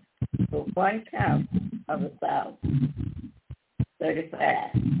 have for one count of 1,000.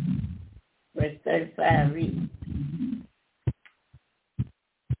 35. Verse 35 reads,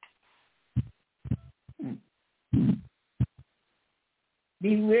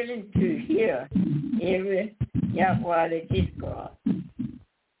 be willing to hear every Yahweh discourse,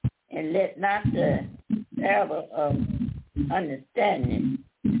 and let not the parable of understanding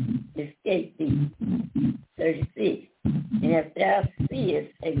escape thee. 36. And if thou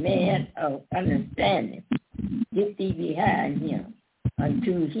seest a man of understanding, get thee behind him,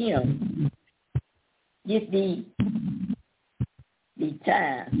 unto him, get thee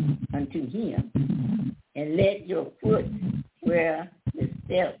time unto him, and let your foot wear the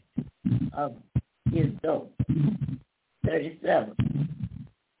steps of his door. 37.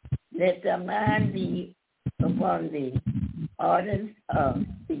 Let thy mind be upon the ordinance of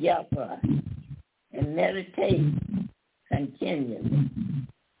the Yahweh, and meditate continually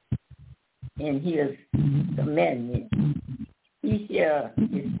in his commandments. He shall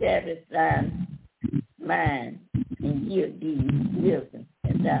establish thy mind and give thee wisdom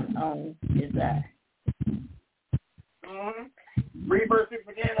and thine own desire. Read verse 6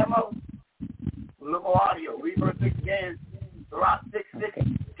 again, Emma. A little more audio. Read verse 6 again. Sirach 6, 6. Okay.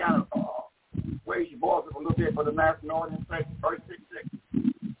 Kind of raise your voice up a little bit for the national audience. Verse 6, 6.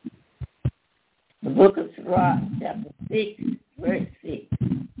 The book of Sirach, chapter 6, verse 6.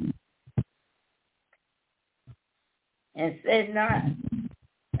 And say not,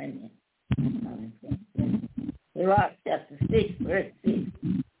 Sirach, chapter 6, verse 6.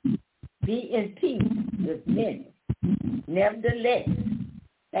 Be in peace with many. Nevertheless,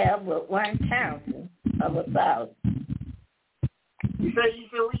 have but one counsel of 1,000. You say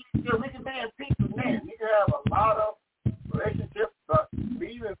we can be in peace with men. We can have a lot of relationships, but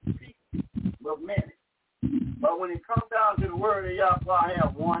be in peace with many. But when it comes down to the word of Yahweh, I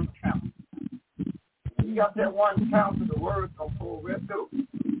have one counsel. You got that one counsel, the word's going to pull right through.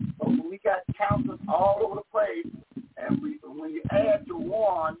 But when we got counsels all over the place, and when you add to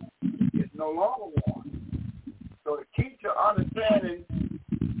one, it's no longer one. So to teach your understanding,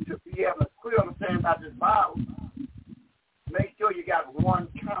 to be able to clearly understand about this Bible, make sure you got one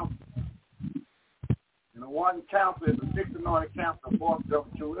counsel. And the one counsel is the sixth anointed counsel of both of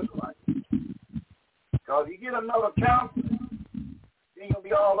the true Israelites. Because you get another counsel, then you're going to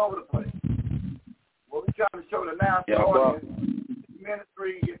be all over the place. What we're trying to show the national audience, the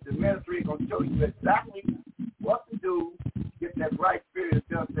ministry is going to show you exactly what to do to get that right spirit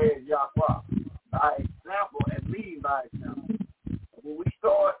that just says Yahweh. By example and leading by example. When we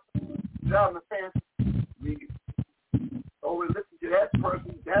start selling the fence, we listen to that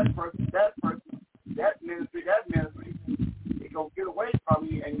person, that ministry, it's going to get away from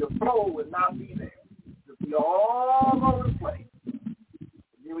you, and your flow will not be there. It'll be all over the place.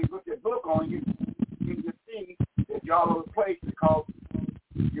 And then we put that book on you, you can see that you're all over the place because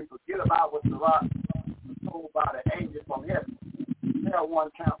you forget about what the rock was told by the angels from heaven. You have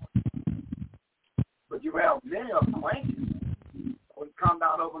one counselor. But you have many of them angels. When you come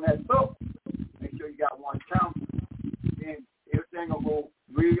down over that book, make sure you got one counselor. Then everything will go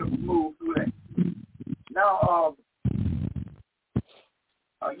real smooth through that. Now,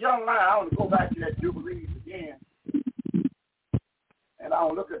 a young man, I want to go back to that Jubilees again. And I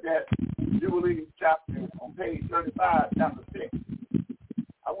want to look at that Jubilees chapter on page 35, chapter 6.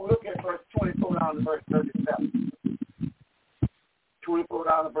 I want to look at verse 24 down to verse 37. 24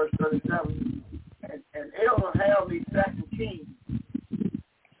 down to verse 37. And Elder held me 2 Kings,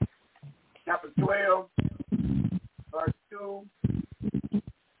 chapter 12, verse 2,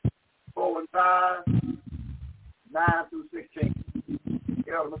 4 and 5, 9 through 16.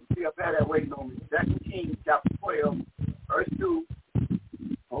 Elder, let's see up there that waiting on me. 2 Kings, chapter 12, verse 2,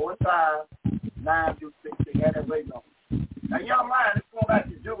 4 and 5, 9 through 16. Had that waiting on me. Now, young man, let's go back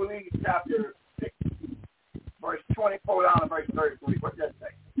to Jubilees, chapter 6, verse 24 down to verse 33. What's that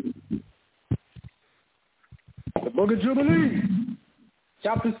say? The book of Jubilees,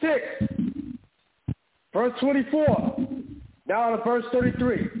 chapter 6, verse 24, down to verse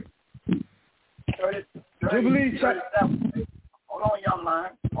 33. Jubilees chapter... Hold on, young man.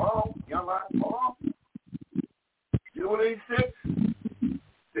 young man, hold on. Jubilee 6,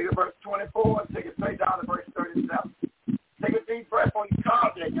 take it verse 24 and take it straight down to verse 37. Take a deep breath on your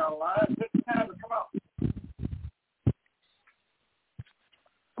card there, young man. Take the time to come out.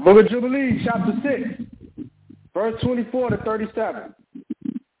 Book of Jubilee, chapter 6, verse 24 to 37.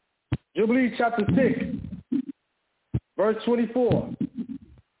 Jubilee, chapter 6, verse 24.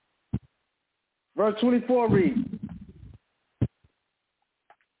 Verse 24 reads,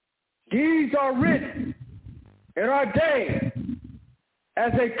 these are written and ordained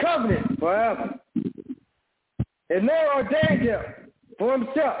as a covenant forever. And Lord ordained them for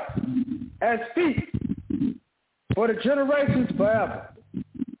himself as feet for the generations forever.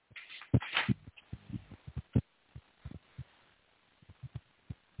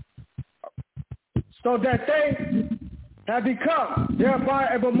 So that they have become thereby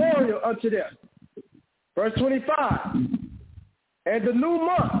a memorial unto them. Verse 25, and the new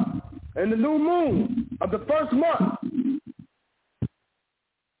month and the new moon of the first month,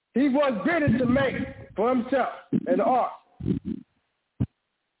 he was bidden to make for himself an ark.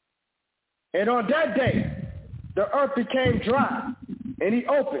 And on that day, the earth became dry, and he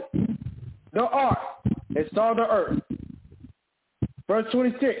opened the ark and saw the earth. Verse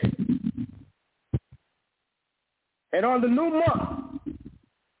 26, and on the new month,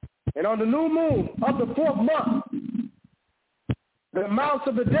 and on the new moon of the fourth month, the mouths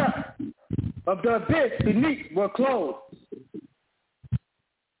of the depth of the abyss beneath were closed.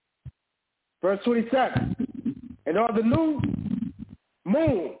 Verse 27, and on the new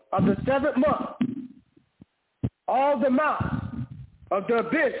moon of the seventh month, all the mouths of the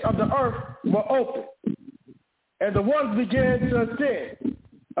abyss of the earth were opened, and the waters began to ascend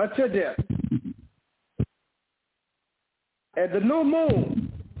unto them. And the new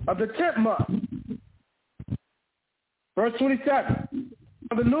moon of the 10th month, verse 27,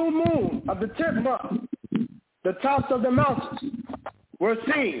 on the new moon of the 10th month, the tops of the mountains were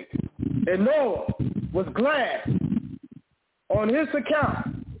seen, and Noah was glad. On his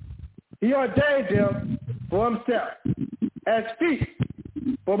account, he ordained them for himself as feet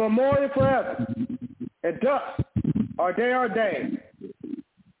for memorial forever, and thus are they ordained.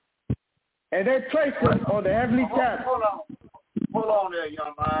 And they placed them on the heavenly tablet. Hold on there,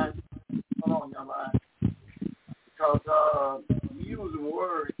 young man. Hold on, young man. Because you using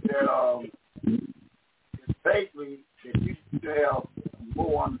words that basically that you should have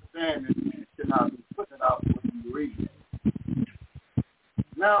more understanding. You should not be putting it out when you read it.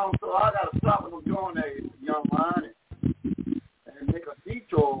 Now, so I got to stop what I'm doing there, young man, and make a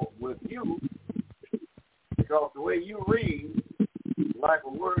detour with you, because the way you read, like a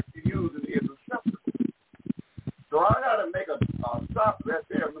word you're using, is acceptable. So I got to make a stop right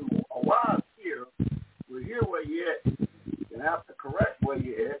there. A wise here will hear where you're at and have to correct where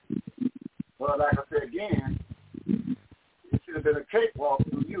you're at. But like I said again, it should have been a cakewalk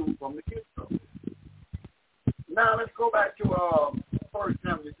for you from the get-go. Now let's go back to 1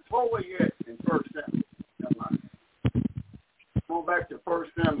 Samuel. Before where you're at in 1 Samuel. Go back to 1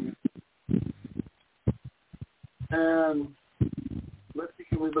 Samuel. And let's see,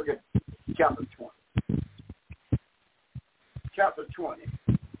 can we look at chapter 20. Chapter 20.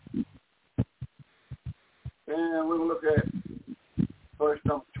 And we'll look at verse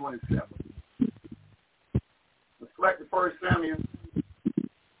number 27. Let's go back to 1 Samuel,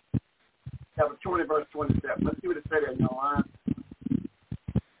 chapter 20, verse 27. Let's see what it says there in your line.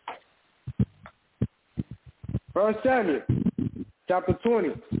 1 Samuel, chapter 20,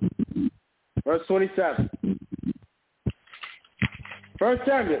 verse 27. 1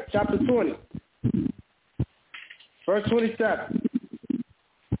 Samuel, chapter 20, verse 27.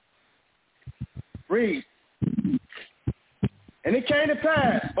 Read. And it came to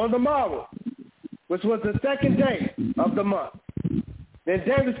pass on the morrow, which was the second day of the month, then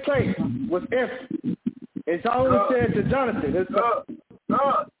David's place was empty. And Saul said to Jonathan, his son,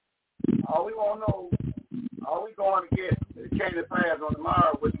 all we want to know, all we going to get, it came to pass on the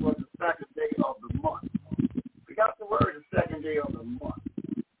morrow, which was the second day of the month. We got the word the second day of the month.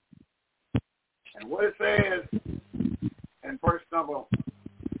 And what it says in verse number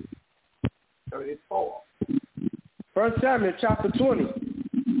 34. 1 Samuel chapter 20,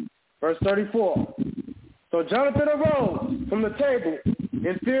 verse 34. So Jonathan arose from the table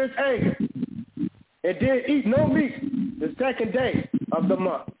in fierce anger and did eat no meat the second day of the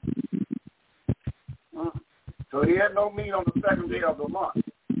month. So he had no meat on the second day of the month.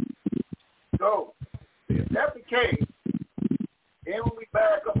 So if that's the case, then when we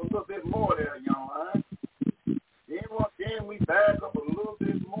back up a little bit more there, young man, then we back up a little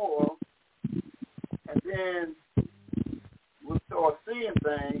bit more, and then we'll start seeing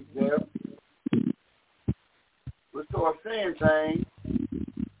saying things there. We'll start saying things,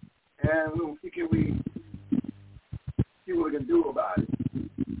 and we'll see what we can do about it.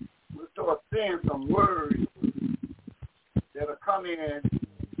 We'll start saying some words that'll come in,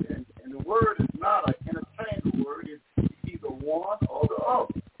 and the word is not an interchangeable word. It's either one or the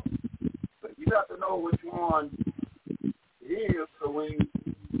other. But you have to know which one it is. So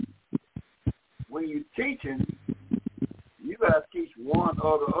when you're teaching, you got to teach one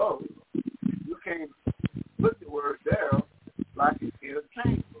or the other. You can't put the word there like it's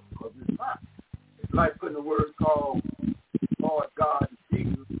interchangeable, because it's not. It's like putting the word called Lord God and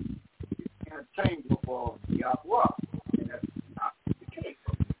Jesus. It's interchangeable for Yahweh, and that's not the case.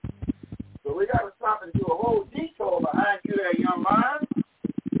 So we got to stop and do a whole detour behind you there, young man.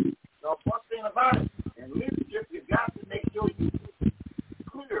 So one thing about it, in leadership, you got to make sure you're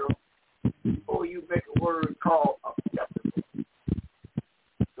clear before you make a word called acceptable.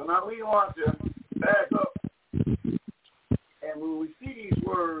 So now we want to back up, and when we see these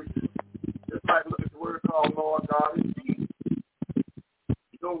words, just like look at the word called Lord God and Jesus.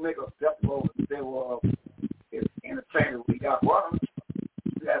 You don't make acceptable and say, well, it's interchangeable. We got one.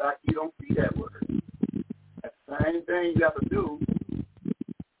 That you don't see that word. That's the same thing you have to do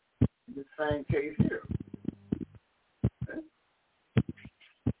in the same case here. Okay?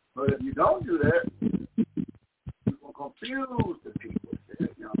 But if you don't do that, you're going to confuse the people,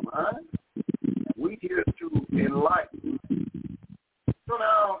 young man. And we here to enlighten. So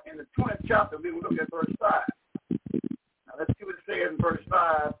now, in the 20th chapter, we will look at verse 5. Now, let's see what it says in verse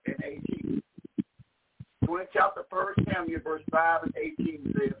 5 and 18. 20th chapter, 1 Samuel, verse 5 and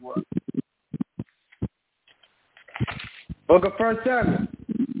 18 says what? Book of 1 Samuel,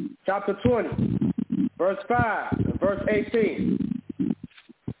 chapter 20, verse 5 and verse 18.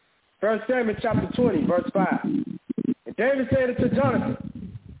 1 Samuel, chapter 20, verse 5. And David said unto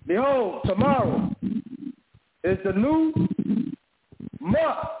Jonathan, behold, tomorrow is the new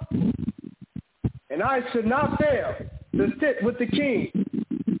month, and I should not fail to sit with the king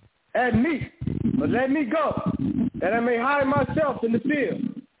at meat, but let me go, that I may hide myself in the field,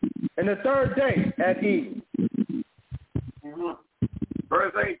 and the third day at evening.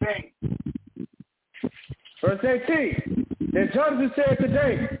 Verse 18. Verse 18. Then Jonathan said to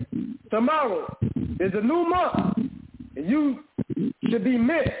David, tomorrow is a new month, and you should be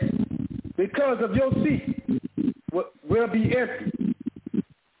missed, because of your seat will be empty.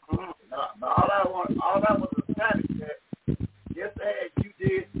 All that was a static that just as you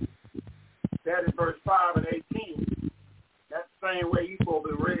did that in verse 5 and 18, that's the same way you're supposed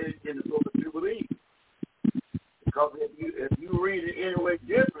to read it in the book of Jubilee. Because if you read it any way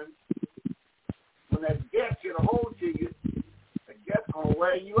different, when that guest get a hold to you, the guest going to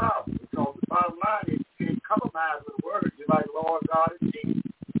wear you out. Because the bottom line is you can't compromise with the word, just like Lord God and Jesus.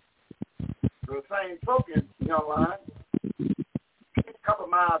 So the same token, young man, you can't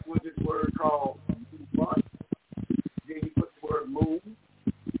compromise with this word called month. Then you put the word moon,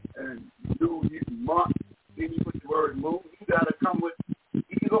 and new month. Then you put the word moon. You got to come with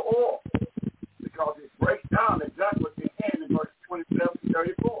either or, because it breaks down exactly what you're saying in verse 27 to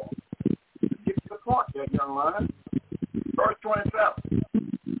 34. To get to the point there, young man. Verse 27.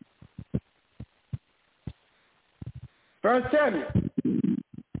 1 Samuel,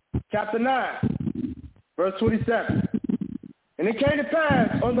 chapter 9, verse 27. And it came to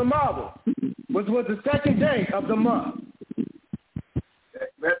pass on the morrow, which was the second day of the month.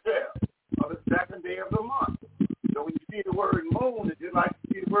 Right there, on the second day of the month. So when you see the word moon, it's just like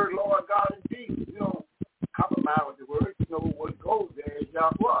you see the word Lord God and Jesus. You don't compromise with the word. You know what goes there is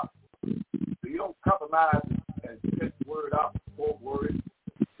Yahweh. So you don't compromise and set the word out, both words,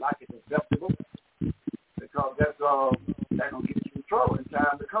 like it's acceptable, because that's going to get you in trouble in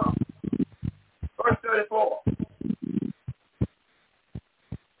time to come. Verse 34.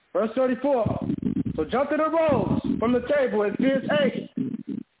 Verse 34. So Jonathan arose from the table in fierce haste,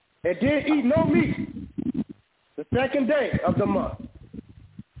 and did eat no meat the second day of the month.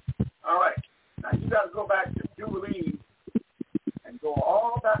 All right. Now you got to go back to Jubilee and go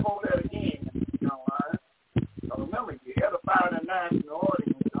all back over there again, you know, right? So remember, you edify the national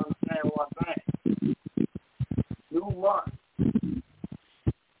audience to understand what I'm saying. New month.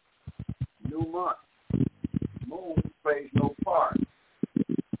 New month. Moon plays no part.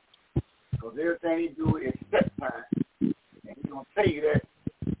 Because everything he do is set time. And he's going to tell you that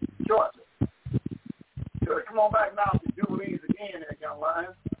shortly. So come on back now to Jubilees again, there, young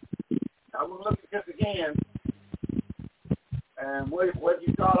lion. Now we'll look at this again. And what did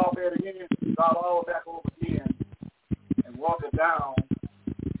you start off at again?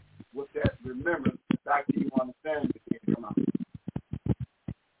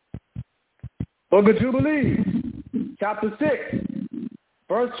 Book of Jubilees, chapter 6,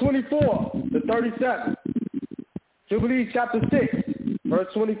 verse 24 to 37. Jubilees chapter 6, verse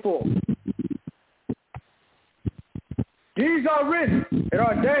 24. These are written and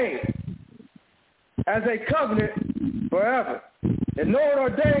ordained as a covenant forever. And Lord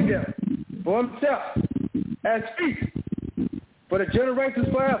ordained them for himself as feasts for the generations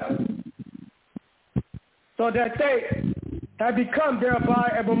forever, so that they have become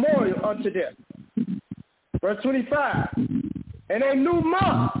thereby a memorial unto them. Verse 25. In a new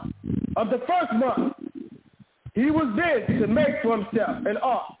month of the first month, he was bid to make for himself an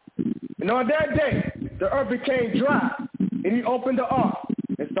ark. And on that day, the earth became dry, and he opened the ark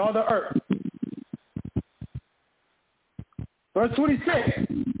and saw the earth. Verse 26.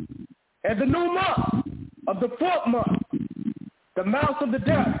 In the new month of the fourth month, the mouths of the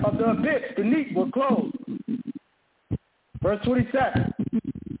depth of the abyss beneath were closed. Verse 27.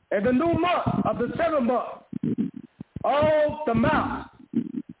 In the new month of the seventh month, all the mouths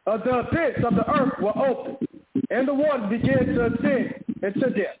of the abyss of the earth were opened, and the waters began to ascend into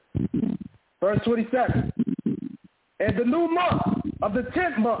depth. Verse 27. In the new month of the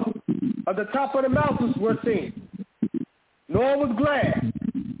 10th month, of the top of the mountains were seen. Noah was glad.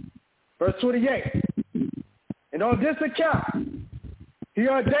 Verse 28. And on this account, he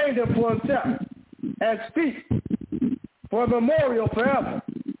ordained them for himself as feasts for a memorial forever,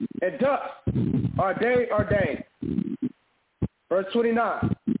 and thus are they ordained. Verse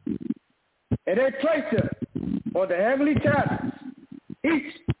 29. And they placed them on the heavenly tablets.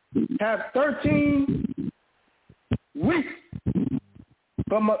 Each have 13 weeks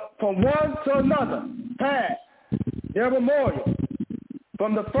from one to another past their memorial,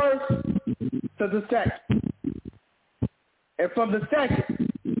 from the first to the second, and from the second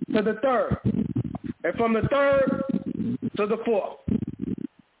to the third, and from the third to the fourth.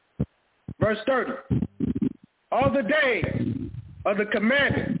 Verse 30. All the days of the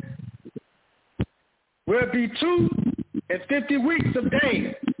commandment will be 250 weeks of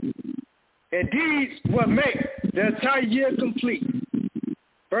days, and these will make the entire year complete.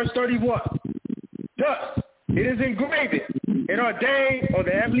 Verse 31. Thus it is engraved and ordained on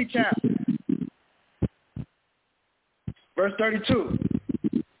the heavenly tablet. Verse 32.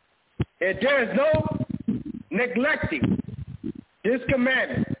 And there is no neglecting this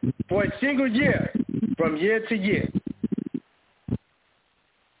commandment for a single year from year to year.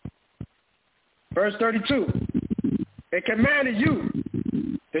 Verse 32. It commanded you,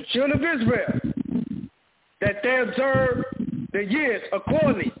 the children of Israel, that they observe the years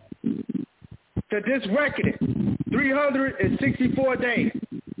accordingly to this reckoning, 364 days.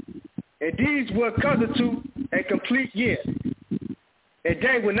 And these will constitute a complete year. And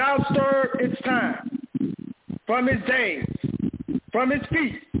they will now serve its time, from its days, from its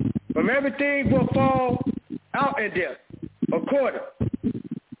feet, from everything will fall out in them, according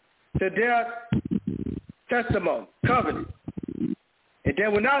to their testimony, covenant. And they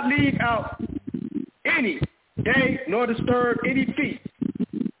will not leave out any day nor disturb any feast.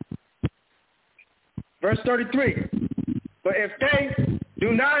 Verse 33. But if they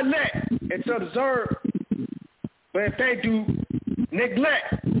do not neglect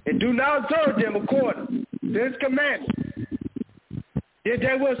and do not observe them according to his commandment, then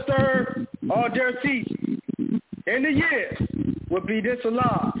they will serve all their seasons. And the years will be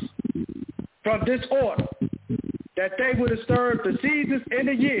disallowed from this order, that they will disturb the seasons and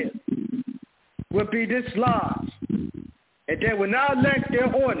the years will be dislodged, and they will not neglect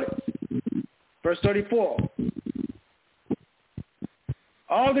their ordinance. Verse 34.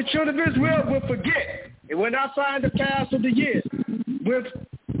 All the children of Israel will forget and will not find the paths of the years,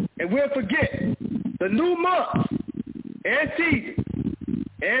 and will forget the new months and seasons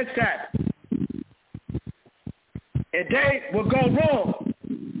and Sabbath. And they will go wrong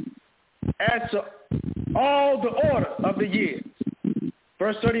as to all the order of the years.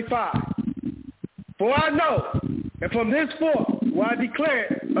 Verse 35. For I know, and from this forth will I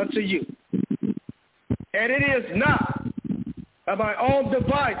declare unto you, and it is not of my own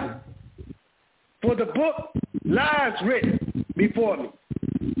devising, for the book lies written before me,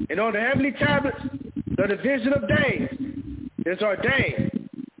 and on the heavenly tablets the division of days is ordained,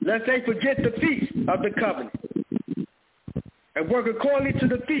 lest they forget the feast of the covenant, and work according to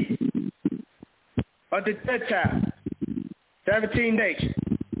the feast of the Gentiles, 17 nations,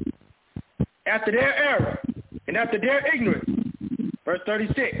 after their error and after their ignorance. Verse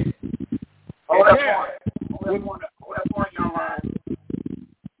 36. Hold that point, young man.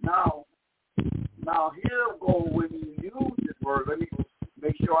 Now here go when you use this word. Let me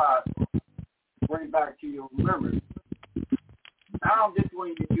make sure I bring back to your memory. now this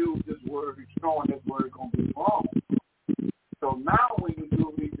when you use this word, it's showing this word is going to be wrong. So now when you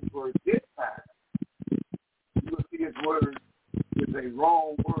do read this word this time, you will see this word is a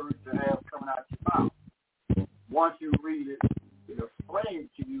wrong word to have coming out your mouth. Once you read it, it explains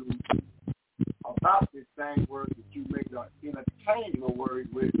to you about this same word that you make an interchangeable word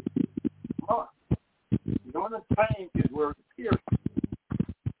with month. You don't interchange this word period.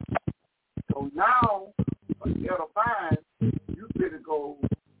 So now, instead of fine, you better go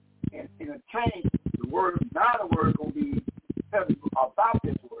and interchange the word. Now the word going to be telling you about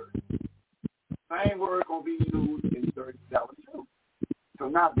this word. Same word going to be used in 37:2. So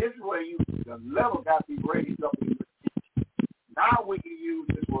now this is where the level got to be raised up in your speech. Now when you use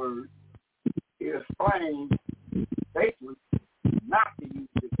this word, it explains basically not to use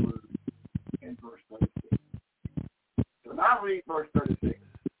this word in verse 36. So now read verse 36.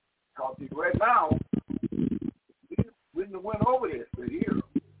 Because right now, we went over this for here.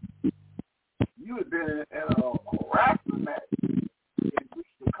 You have been in a harassment match in weeks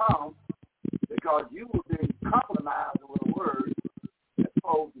to come because you have been compromising with a word that's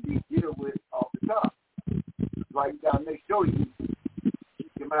supposed to be dealt with off the top. Like you got to make sure you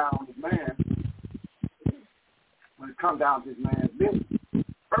keep your mind on this man when it comes down to this man's business.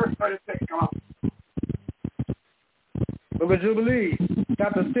 Verse 36, come on. Book of Jubilees,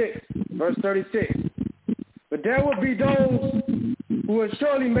 chapter 6, verse 36. But there will be those who will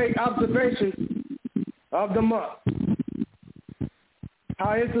surely make observations of the month,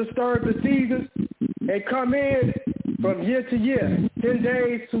 how it disturbs the seasons and come in from year to year, 10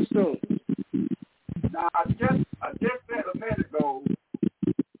 days too soon. Now, I just said a minute ago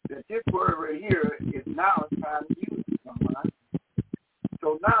that this word right here is now it's time to use it, someone.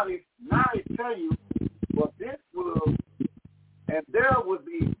 So now they tell you, well, this will, and there will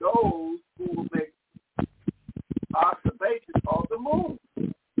be those who will make observations of the moon.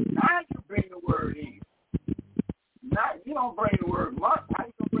 Now you bring the word in. Now you don't bring the word month. How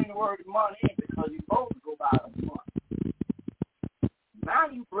you gonna bring the word month in? Because you're supposed to go by the month. Now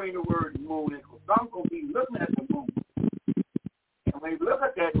you bring the word moon in, because some gonna be looking at the moon. And when you look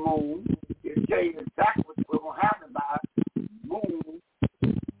at that moon, it tells you exactly what's gonna happen by moon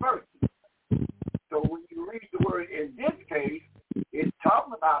first. So when you read the word in this case, it's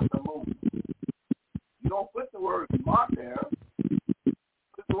talking about the moon. You don't put the word month there.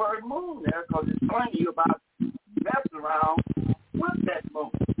 Put the word moon there because it's telling you about messing around with that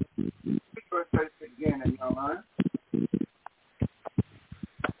moon. Verse 36 again, in your mind.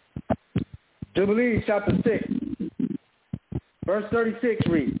 Jubilees chapter 6, verse 36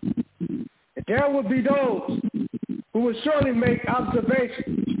 reads, and there will be those who will surely make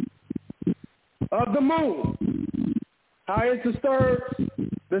observations of the moon, how it disturbs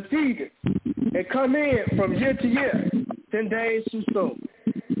the seasons, and come in from year to year, 10 days too soon.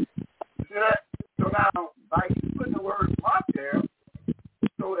 See that? So now, by you putting the word month there,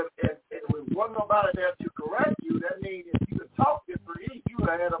 so if wasn't nobody there to correct you, that means if you could talk differently, you would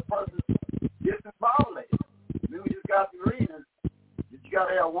have had a person disembowelated. Then we just got to read that you got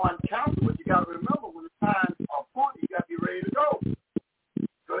to have one counsel, but you got to remember when the time are appointed, you got to be ready to go.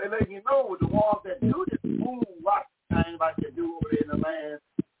 So they let you know with the ones that do this moon watch thing like they do over there in the land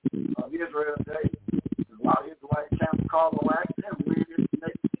of Israel today. A lot of Israelite council call them accident, read this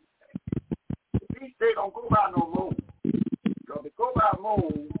next feast. The feast day don't go by no moon. So if they go by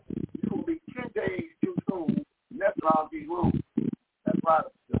moon, it's going to be 10 days too soon, and that's around these moons. That's why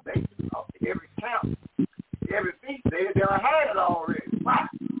the basis of every camp, every feast day, they done had it already. Why?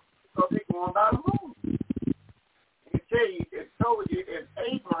 Because they're going by the moon. And it tell you, it told you in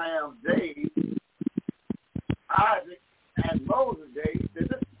Abraham's days, Isaac and Moses' days,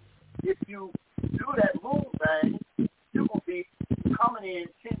 that if you do that moon thing, you're going to be coming in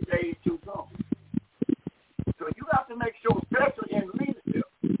 10 days too soon. So you got to make sure, especially in leadership,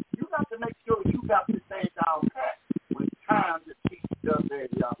 you got to make sure you got this thing down pat when it's time to teach does there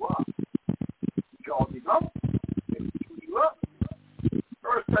Yahweh. Because you don't, they chew you up.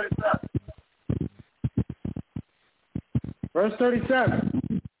 Verse 37. Verse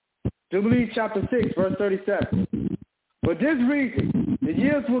 37. Jubilees chapter 6, verse 37. For this reason, the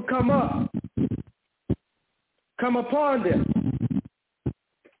years will come upon them,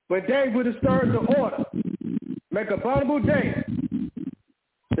 when they will disturb the order, make abominable day,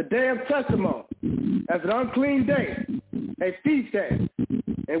 the day of testimony, as an unclean day, a feast day,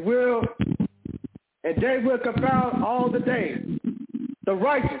 and they will confound all the days, the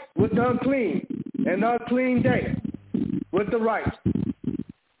righteous with the unclean, and the unclean day with the righteous.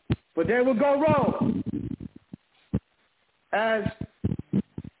 For they will go wrong as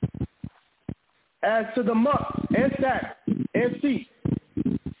to the month and Sabbath and feast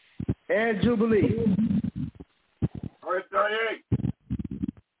and jubilee. Verse 38.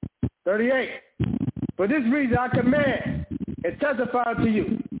 38. For this reason I command and testify to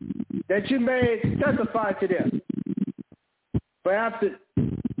you, that you may testify to them. For after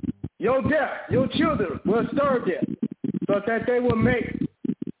your death, your children will serve them, so that they will make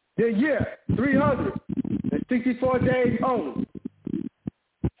the year 364 days only.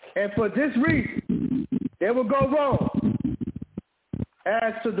 And for this reason, they will go wrong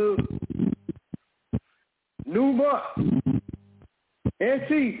as to the new month and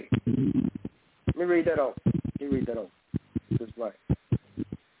season. Let me read that on. This is right.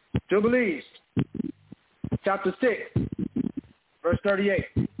 Jubilees, chapter 6, verse 38.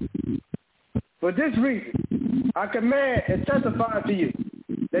 For this reason, I command and testify to you,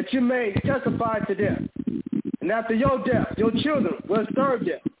 that you may testify to them. And after your death, your children will serve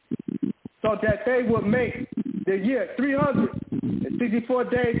them, so that they will make the year 364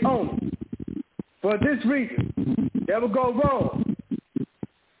 days only. For this reason, they will go wrong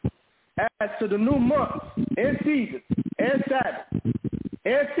as to the new month and season and Sabbath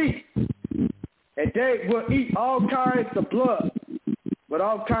and feast. And they will eat all kinds of blood with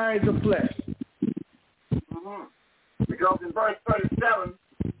all kinds of flesh. Mm-hmm. Because in verse 37,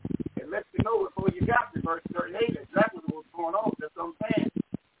 it lets you know before you got to verse 38 exactly what's going on. That's what I'm saying.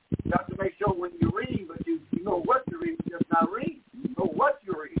 You have to make sure when you read, but you know what you read, you just not read. You know what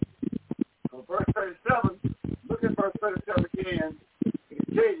you read. So verse 37, look at verse 37 again. It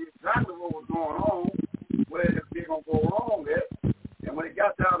tells you exactly what was going on, where they're going to go wrong at. And when it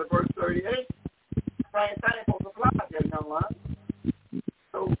got down to verse 38, same thing for supply that young line.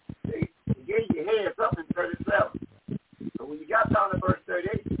 So they gave you heads up in 37. So when you got down to verse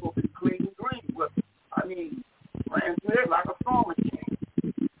 38, you're supposed to be clean and green. But, I mean, ran through it like a storm machine.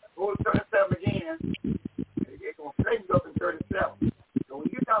 Go to 37 again, they're going to straighten you up in 37. So when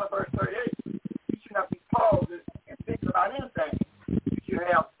you get down to verse 38, you should not be pausing and thinking about anything. You should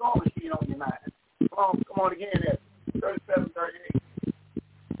have storm machine on your mind. Come on again at 37, 38.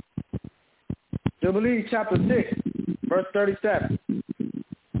 Jubilee chapter 6, verse 37.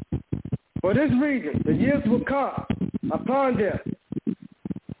 For this reason, the years will come upon them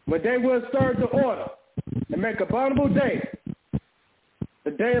when they will serve the order and make abominable days,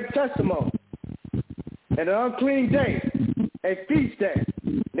 the day of testimony, and the unclean day, a feast day.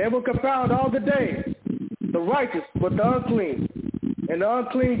 They will confound all the days, the righteous with the unclean, and the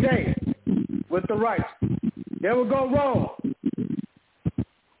unclean days with the righteous. They will go wrong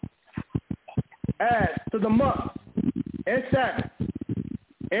as to the month and Sabbath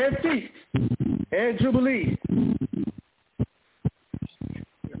and feast and jubilee.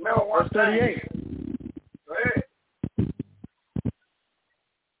 Verse 38. Go ahead.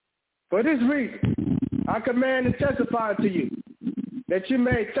 For this reason, I command and testify to you, that you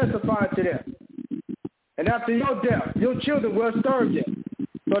may testify to them. And after your death, your children will serve them,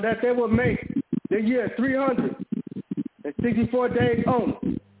 so that they will make the year 364 days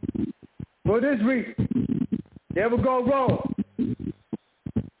only. For this reason, they will go wrong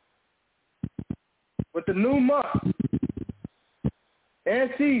with the new month and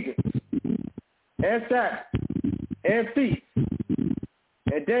season and Sabbath and feast,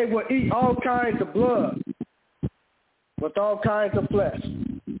 and they will eat all kinds of blood with all kinds of flesh.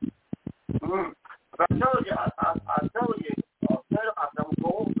 Mm-hmm. I told you, I'm going to go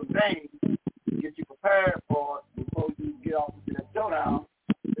over some things to get you prepared for it before you get off into that showdown.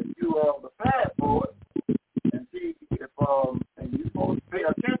 If you are prepared for it, and see if and you're supposed to pay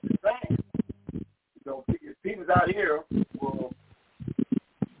attention to things. So people out here will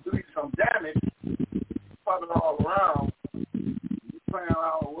do you some damage, probably all around. You're playing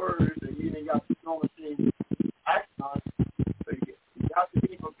around with words, and you ain't got the snow machine action on it. So you got to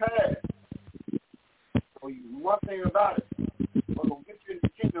be prepared. So one thing about it, what's going to get you in the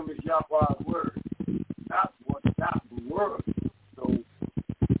kingdom is Yahweh's word, not the word. So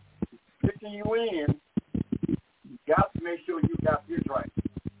picking you in, you got to make sure you got this right.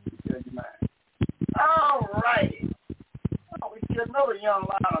 You tell your mind. All righty. We see another young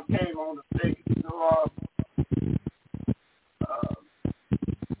lion came on the stage. So,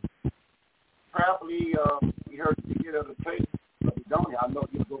 probably we heard the beginning of the tape, but we don't. I know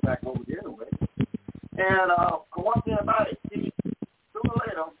you'll go back over there anyway. And one thing about it, see, sooner or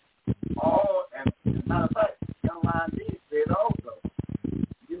later, and matter of fact, young lion did say it also.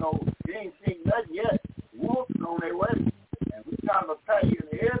 You know, they ain't seen nothing yet. Wolves are on their way, and we kind of prepare you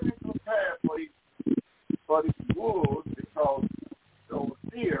in everything prepared for these wolves, because those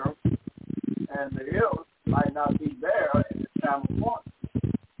fear and the ills might not be there at this time of morning.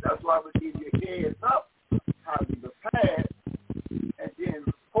 That's why we give you a heads up how to be prepared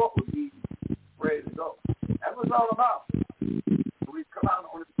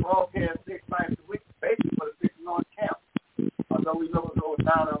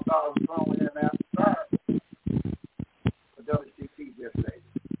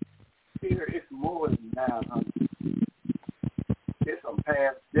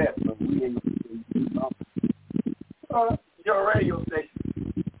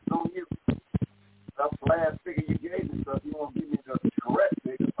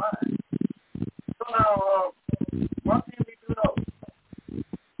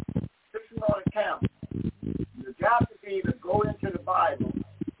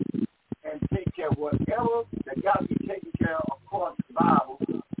got to be taken care of according to the Bible,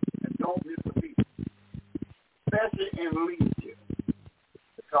 and don't miss a beat, especially in leadership.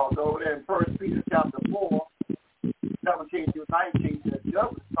 Because over there in 1 Peter chapter 4, 17 through 19, says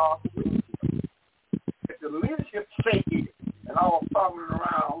justice costs leadership. If the leadership shaky and all fumbling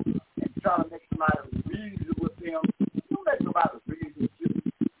around and trying to make somebody reason with them, don't make nobody reason with you.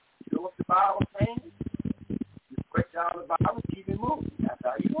 You know what the Bible saying? You break down the Bible, keep it moving. That's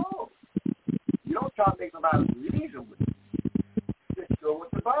how you move. You don't try to make nobody reason with you. Just go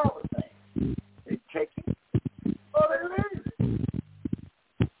with the Bible saying. They take it or they leave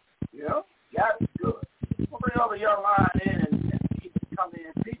it. You know? That's good. We'll bring all the young line in and keep it coming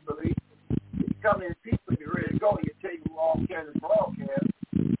in peacefully. If you come in peacefully, you're ready to go. You take you all carry the broadcast.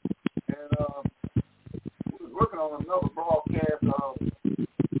 And we was working on another broadcast of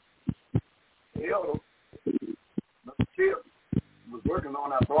the elder. Mr. Chip was working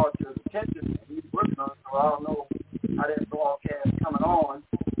on our broadcast attention, and he's working on it, so I don't know how that broadcast is coming on.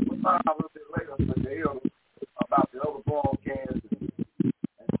 We'll find out a little bit later with the elder about the other broadcast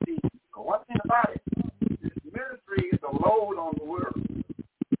and see. But one thing about it, this ministry is a load on the world.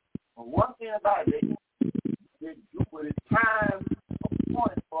 But one thing about it, they do with it time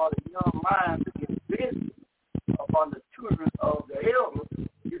appointed for the young minds to get busy upon the children of the elders.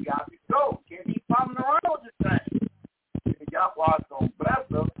 You got to go. Can't be fumbling around with this thing. Yahweh's going to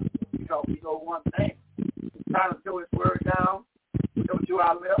bless us because we know one thing. It's time to throw his word down. Whatever to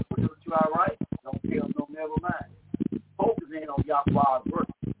our left, whatever to our right, don't tell no never mind. Focus in on Yahweh's word.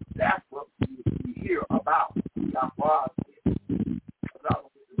 That's what we hear about Yahweh's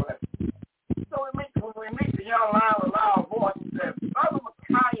word. So when we meet the young line with loud voice, he said, Brother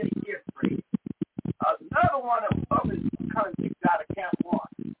Micaiah Israel, another one of others coming kicked out of Camp 1.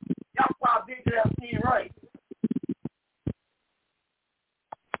 Yahweh did that thing right.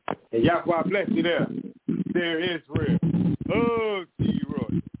 And Yahweh bless you there. There is real. Oh, T.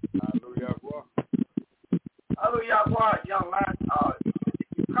 Roy. Hallelujah, Yahweh. Hallelujah, Yahweh, young man.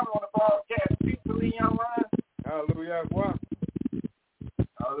 You come on the broadcast peacefully, young man. Hallelujah, Yahweh.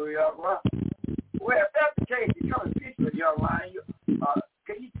 Hallelujah, Yahweh. Well, if that's the case, you come peacefully, young man.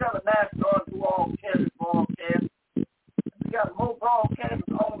 Can you tell the master who all carry the broadcast? We got more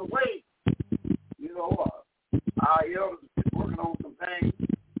broadcasts on the way. You know, our elders is working on some things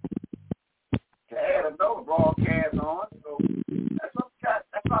to add another broadcast on. So that's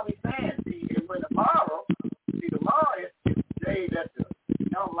what we're saying. See, and when tomorrow is the day that the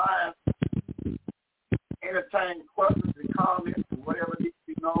young lions entertain questions and comments and whatever needs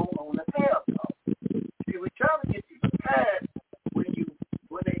to be known on the tab. See, we try to get you prepared when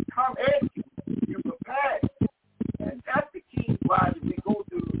they come at you, you're prepared. And that's the key why we go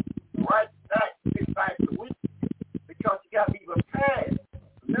through the right back 6 nights a week, because you got to be prepared.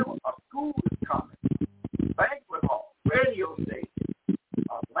 Remember, a school is coming, banquet hall, radio station,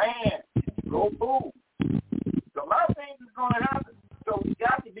 land, go boom. So a lot of things is going to happen. So you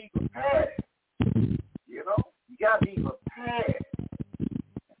got to be prepared. You know, you got to be prepared.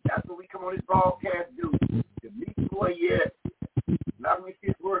 And that's what we come on this broadcast to do. To meet you where you're at. Now we see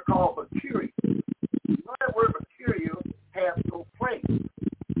this word called material. You know that word material has no place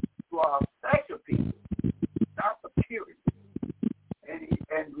to our special people, not material.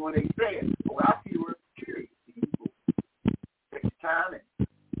 And when they say it, I see the word material. You take your time and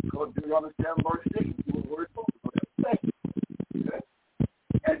go to Deuteronomy 7 verse 6, do the word for it. Okay?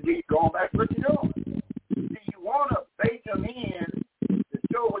 And then you going back to what you're doing. See, you want to bait them in to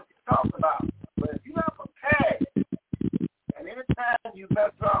show what you're talking about. But if you're not prepared, and anytime you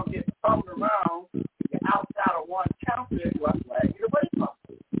mess around and get thumbed around, you're outside of one counsel, you have to flag you away from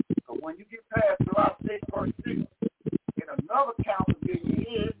it. So when you get past Deuteronomy 6 verse 6, in another counsel in your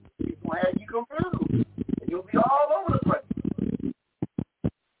ear, it's going to have you confused. And you'll be all over the place.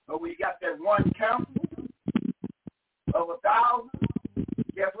 So when you got that one counsel of 1,000,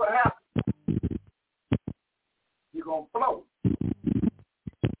 guess what happens? You're going to float.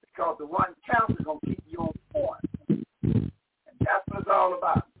 Because the one counsel is going to keep you on point. And that's what it's all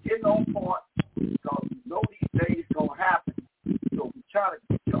about. Getting on point, because you know these days it's going to happen. So we try to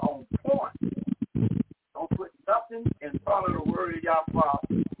get you on point. Don't put nothing in front of the word of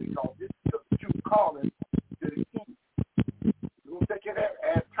Yahweh, because this is the true calling to the king. We're going to take it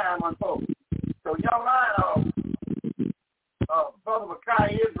as time unfolds. So young line, Brother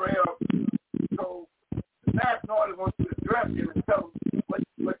Micaiah Israel, so the master order wants you to address him and tell him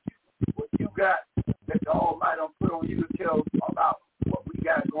what you got that the Almighty don't put on you to tell about what we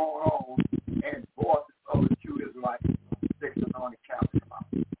got going on and voices of the true Israelites, 6 anointed counsel come out.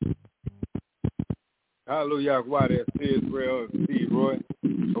 Hallelujah, Yahweh, that's Israel and Steve Roy.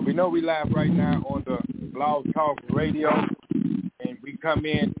 So we know we live right now on the Blog Talk Radio, and we come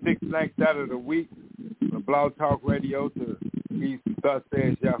in 6 nights out of the week for Blog Talk Radio to be Thus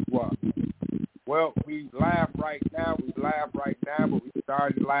Says Yahweh. Well, we live right now, but we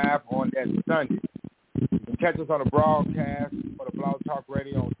started live on that Sunday. You can catch us on the broadcast for the Blog Talk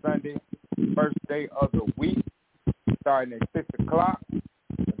Radio on Sunday, first day of the week, starting at 6 o'clock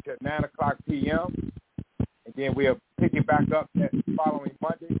until 9 o'clock p.m. And then we'll pick it back up that following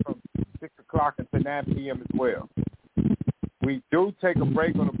Monday from 6 o'clock until 9 p.m. as well. We do take a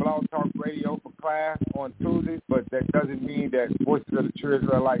break on the Blog Talk Radio for class on Tuesdays, but that doesn't mean that Voices of the True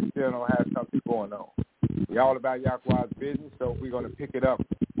Israelites still don't have something going on. We're all about Yahweh's business, so we're going to pick it up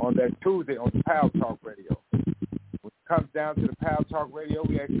on that Tuesday on the Pal Talk Radio. When it comes down to the Pal Talk Radio,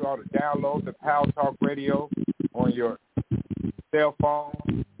 we ask you all to download the Pal Talk Radio on your cell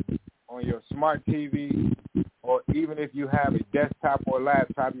phone, on your smart TV, or even if you have a desktop or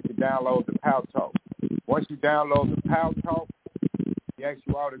laptop, you can download the Pal Talk. Once you download the Pal Talk, we ask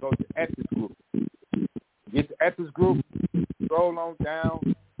you all to go to Ethos Group. Get to Ethos Group, scroll on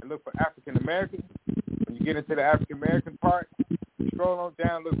down, and look for African Americans. When you get into the African American part, scroll on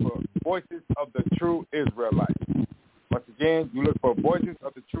down, look for Voices of the True Israelites. Once again, you look for Voices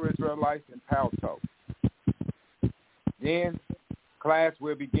of the True Israelites in Pal Talk. Then class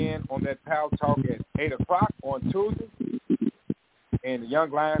will begin on that Pal Talk at 8 o'clock on Tuesday, and the young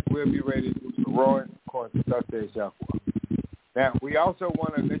lions will be ready to do the roaring, of course, Thus Says Yahweh. Now, we also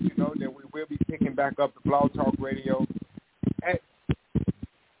want to let you know that we will be picking back up the Blog Talk Radio at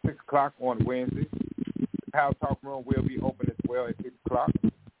 6 o'clock on Wednesday. The Pal Talk room will be open as well at 6 o'clock.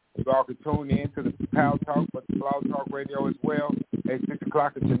 You all can tune in to the Pal Talk, but the Blog Talk Radio as well at 6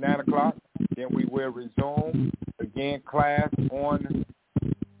 o'clock until 9 o'clock. Then we will resume again class on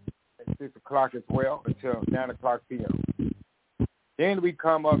at 6 o'clock as well until 9 o'clock p.m. Then we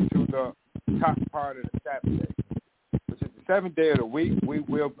come up to the top part of the Sabbath day, which is the 7th day of the week. We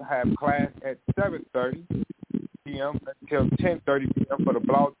will have class at 7:30 p.m. until 10:30 p.m. for the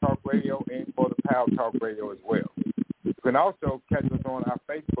Blog Talk Radio and for the Pal Talk Radio as well. You can also catch us on our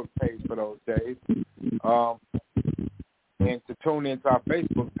Facebook page for those days. And to tune into our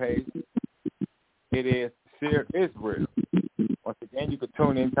Facebook page, it is Seer Israel. Once again, you can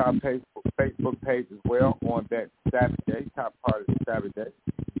tune into our Facebook page as well on that Sabbath day, top part of the Sabbath day.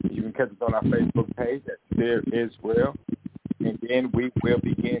 You can catch us on our Facebook page at Seer Israel. And then we will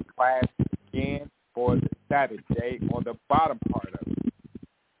begin class again for the Sabbath day on the bottom part of it.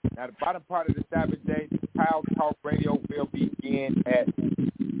 Now, the bottom part of the Sabbath day, the Pal Talk Radio will begin at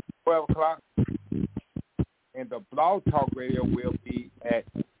 12 o'clock. And the Blog Talk Radio will be at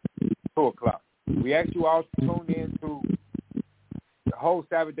 2 o'clock. We ask you all to tune in to the whole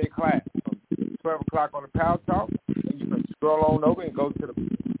Sabbath day class from 12 o'clock on the Pal Talk. And you can scroll on over and go to the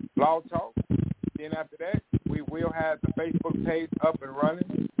Blog Talk. Then after that, we will have the Facebook page up and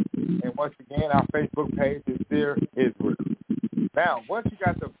running. And once again, our Facebook page is Seer Israel. Now, once you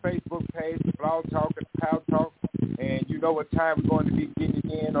got the Facebook page, the Blog Talk, and the Pal Talk, and you know what time we're going to be getting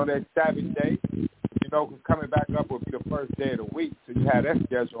in on that Sabbath day, you know coming back up will be the first day of the week, so you have that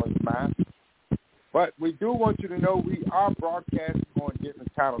schedule on your mind. But we do want you to know we are broadcasting on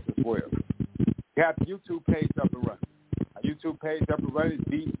different channels as well. We have the YouTube page up and running. Our YouTube page up and running is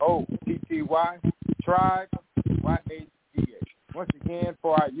B-O-T-T-Y, Tribe, Y-H-D-A. Once again,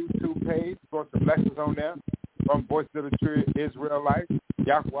 for our YouTube page, for some lessons on there from Voices of the True Israelites,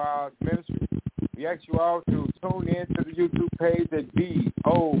 Yahweh's Ministry. We ask you all to tune in to the YouTube page at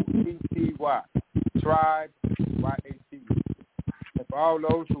B-O-T-T-Y, Tribe, Y-H-D-A. And for all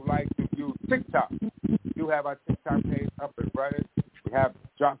those who like to use TikTok, we do have our TikTok page up and running. We have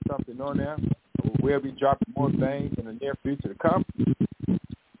dropped something on there. We will be dropping more things in the near future to come.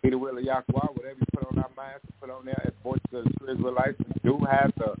 Be the will of Yahweh, whatever you put on our minds, to put on there as Voices of the True Israelites. We do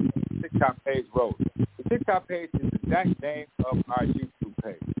have the TikTok page rolling. The TikTok page is the exact name of our YouTube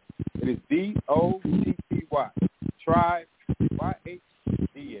page. It is D-O-T-T-Y, Tribe,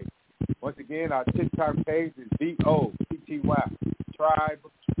 Y-H-D-A. Once again, our TikTok page is D-O-T-T-Y, Tribe,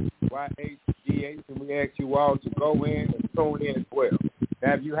 Y-H-D-A. And we ask you all to go in and tune in as well.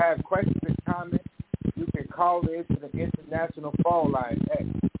 Now, if you have questions and comments, you can call into the international phone line at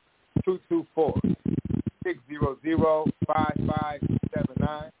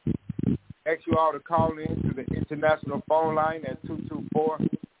 224-600-5579. Ask you all to call in to the international phone line at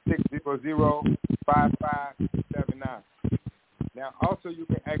 224-600-5579. Now, also, you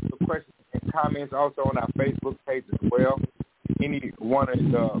can ask the questions and comments also on our Facebook page as well. Any one of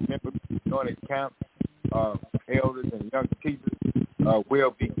the members on the camp, elders and young teachers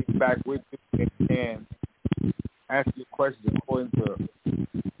will be back with you and ask you questions according to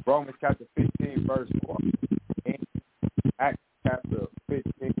Romans chapter 15, verse 4, and Acts chapter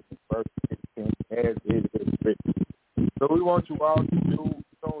 15, verse 16, as it is written. So we want you all to tune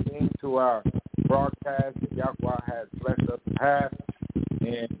into our broadcast that Yahweh has blessed us to have.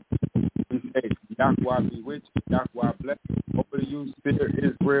 And we say, Yahweh be with you, Yahweh bless you. Over to you, Spirit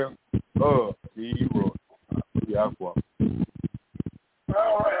Israel of the Roy. Yahweh.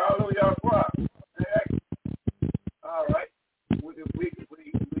 All right, hallelujah, Yahweh. All right,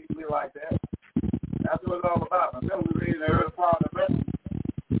 we like that. That's what it's all about. Until we read the early part of the lesson,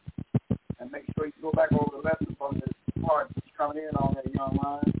 and make sure you go back over the lesson from this part that's coming in on that young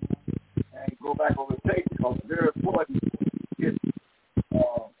line, and go back over the tape because it's very important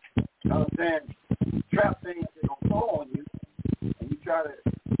to understand trap things that don't fall on you, and you try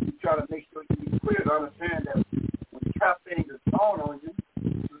to make sure you be clear to understand that when trap things is thrown on you,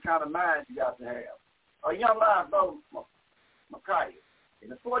 the kind of mind you got to have. A young line, brother Micaiah, in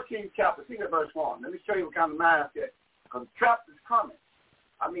the 14th chapter, see that verse 1. Let me show you what kind of mindset, because the trap is coming.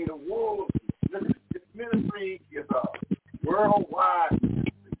 I mean, the world, this ministry is a worldwide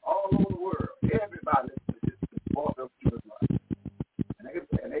ministry, all over the world. Everybody is part of Jesus' life.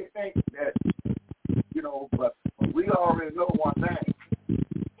 And they think that, but we already know one thing.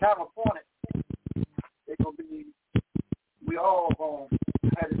 Time appointed, it's going to be, we all going to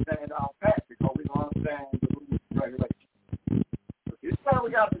have this thing down pat because we don't understand the rules and regulations. This time we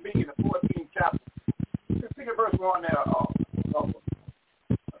got to be in the 14th chapter. Let's think of verse 1 there,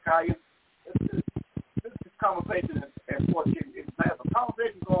 Micaiah. This conversation at 14. There's a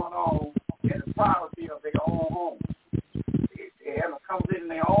conversation going on in the privacy of their own home. They have a conversation in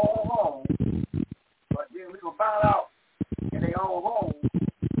their own home, but then we're going to find out in their own home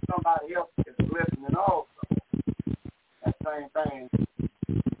somebody else is listening also. That same thing,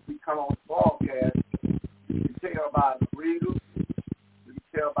 we come on the broadcast, you can tell by the readers, you can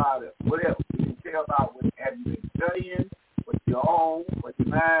tell by the whatever, you can tell by what have you been studying, what your own, what your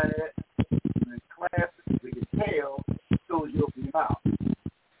mind is, in classes, we can tell as soon as you open your mouth.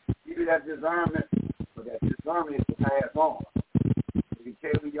 Give you that discernment, but that discernment is to pass on. You can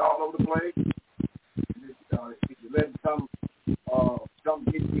tell when you're all over the place, if you're letting something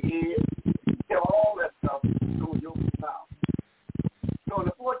get in your head, you can tell all that stuff as soon as you open your mouth. So in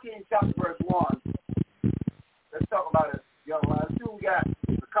the 14th chapter, verse 1, let's talk about it, young man. Let's see what we got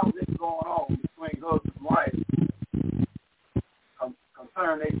the conversation going on between husband and wife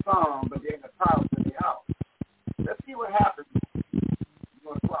concerning their son, but they're in the house in their house. Let's see what happens. You're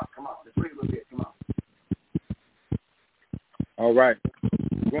going to clock. Come on. Let's read a little bit. Come on. All right.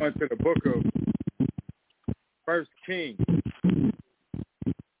 Going to the book of 1 Kings.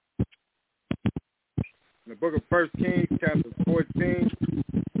 The book of 1 Kings, chapter 14,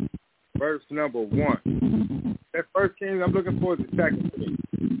 verse number 1. That 1 Kings, I'm looking forward to the 2nd Kings.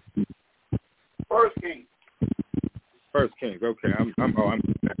 1 Kings. 1 Kings, okay. I'm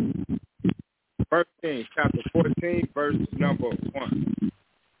 1 Kings, chapter 14, verse number 1.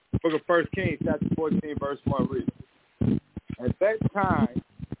 Book of 1 Kings, chapter 14, verse 1 reads. At that time,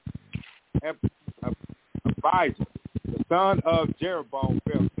 Abijah, the son of Jeroboam,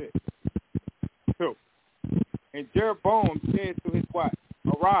 fell sick. 2. And Jeroboam said to his wife,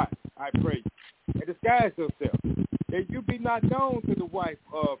 Arise, I pray you, and disguise yourself, that you be not known to the wife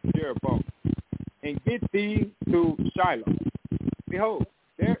of Jeroboam, and get thee to Shiloh. Behold,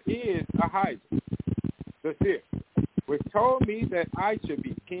 there is Ahijah, the seer, which told me that I should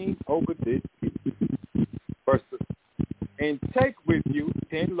be king over this people. Verse 2. And take with you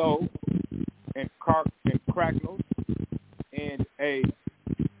 10 loaves and cracknels and a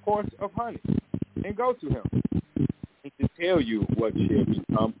quart of honey, and go to him, and to tell you what shall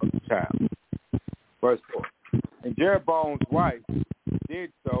become of the child. Verse 4. And Jeroboam's wife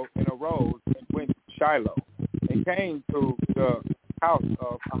did so, and arose and went to Shiloh, and came to the house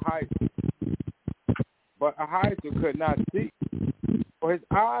of Ahijah. But Ahijah could not see, for his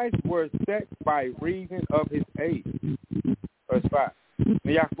eyes were set by reason of his age. Verse 5. And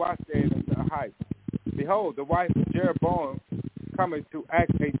Yahweh said unto Ahijah, Behold, the wife of Jeroboam cometh to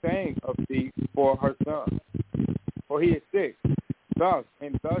ask a thing of thee for her son, for he is sick. Thus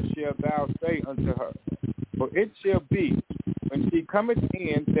and thus shalt thou say unto her, for it shall be, when she cometh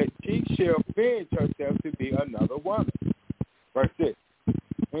in, that she shall finish herself to be another woman. Verse 6.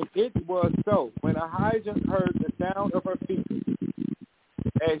 And it was so, when Ahijah heard the sound of her feet,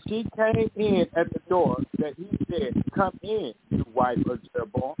 as she came in at the door, that he said, Come in, you wife of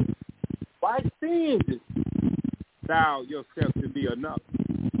Jeroboam. Why sinnest thou yourself to be another?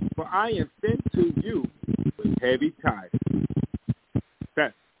 For I am sent to you with heavy tidings.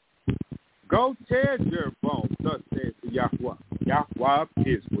 7. Go tell Jeroboam, thus says Yahweh, Yahweh of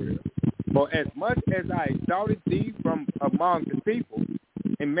Israel. For as much as I exalted thee from among the people,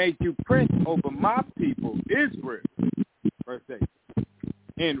 and made you prince over my people, Israel, verse 8,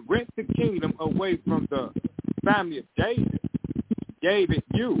 and rent the kingdom away from the family of David, gave it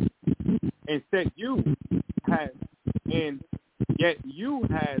you, and set you has, and yet you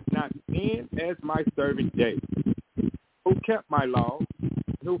has not sinned as my servant David, who kept my law,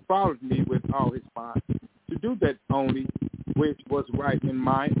 who followed me with all his mind, to do that only which was right in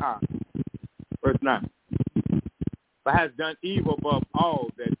my eyes. Verse 9. But has done evil above all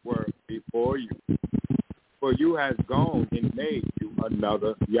that were before you. For you has gone and made you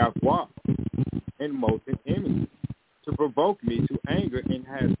another Yahweh, and molten image, to provoke me to anger, and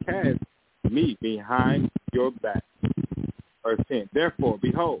has cast me behind your back. Verse 10. Therefore,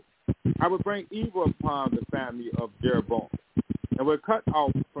 behold, I will bring evil upon the family of Jeroboam, and will cut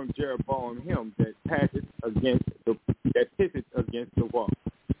off from Jeroboam him that passeth against the wall,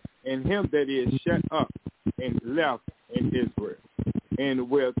 and him that is shut up and left in Israel, and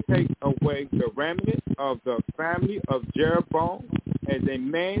will take away the remnant of the family of Jeroboam, as a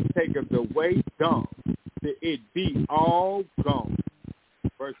man taketh away dung, that it be all gone.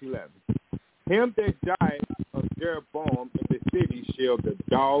 Verse 11. Him that died of Jeroboam in the city shall the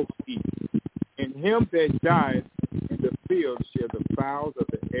dogs eat, and him that died in the field shall the fowls of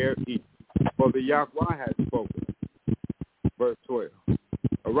the air eat, for the Yahweh has spoken. Verse 12.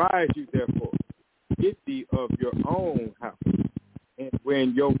 Arise you therefore, get thee of your own house, and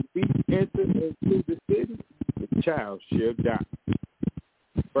when your feet enter into the city, the child shall die.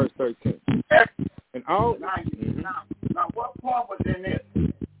 Verse 13. And all. Now, what part was in this?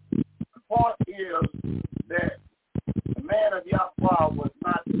 The part is that the man of Yahweh was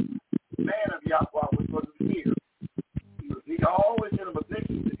not the man of Yahweh, which was a seer. He always in a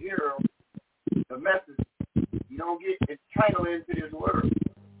position to hear the message. You don't get entangled into his word.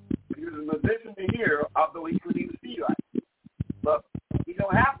 He was in a position to hear, although he couldn't even see right. But he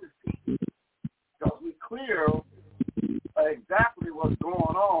don't have to see, because we clear exactly what's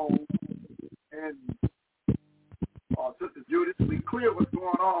going on. And Sister Judith, we clear what's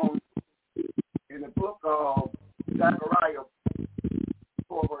going on in the book of Zechariah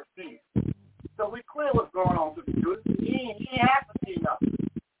 4 verse 10. So we clear what's going on, Sister Judith. He didn't have to see nothing.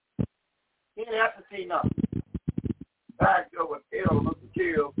 He didn't have to see nothing. Back there with Elder was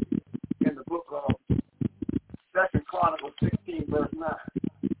killed in the book of 2 Chronicles 16 verse 9.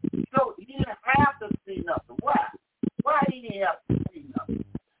 So he didn't have to see nothing. Why? Why did he have to see nothing?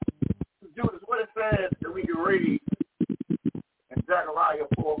 Judith, what it says that we can read in Zechariah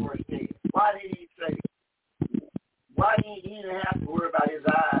 4 verse 10. Why did he say? Why he didn't have to worry about his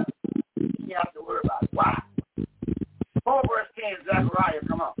eyes? He didn't have to worry about it. Why? 4 verse 10, Zechariah,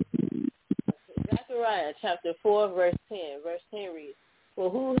 come on. Zechariah chapter 4 verse 10. Verse 10 reads, For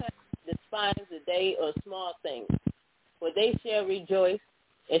who has despised the day of small things? For they shall rejoice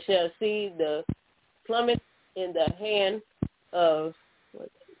and shall see the plummet in the hand of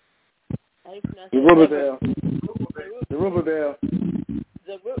Zerubbabel.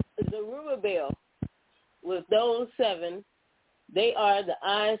 Zerubbabel. With those 7, they are the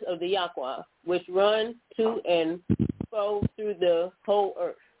eyes of the Yahweh, which run to and fro through the whole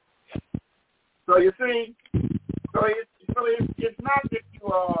earth. So you see, it's not that you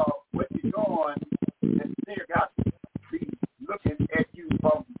are what you're doing, and still got to be looking at you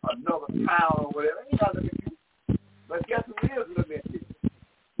from another town or whatever. He got to look at you. But guess who is looking at you?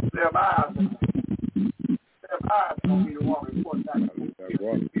 Their eyes. Their eyes going to be the one reporting back to you.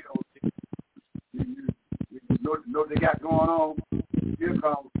 You know what they got going on? Here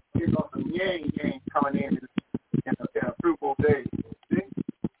comes some yang coming in a fruitful day. See?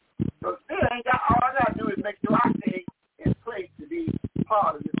 So still ain't got, all I got to do is make sure I stay in place to be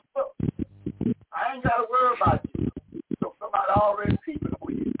part of this book. I ain't got to worry about you. So somebody already peeping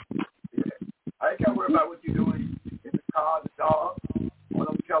on you. Yeah. I ain't got to worry about what you're doing in the car, the dog, on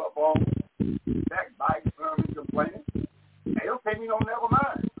them telephone, backbiting, firming, complaining. They don't pay me no never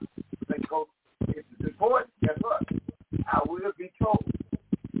mind. They go, if it's important, guess what? I will be told.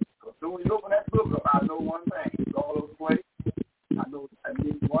 Because soon as you open that book up, I know one thing. It's all over the place. I know I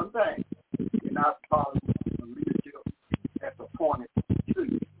need one thing. You're not following the leadership that's appointed to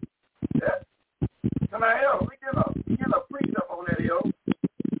you. Yeah? Come on, L. We get a precept on that, L.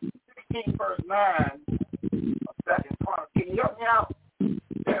 16 verse 9 of 2 Chronicles. Can you help me out?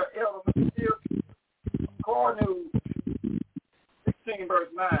 L, according to 16 verse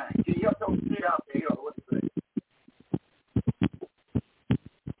 9. Can you help those sit out there, L? What do you say?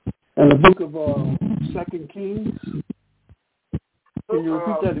 In the book of 2 Kings. Can you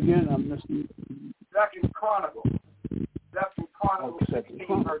repeat that again? I missed it. 2 Chronicles. 2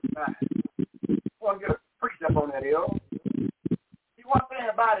 verse 9. I want to get a precept on that, yo. See, one thing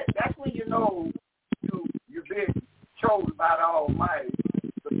about it, that's when you know you're being chosen by the Almighty.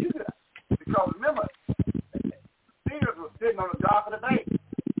 Because remember, Peter was sitting on the dock of the bay.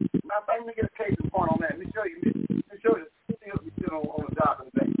 Now, let me get a case in point on that. Let me show you. Peter was sitting on the dock of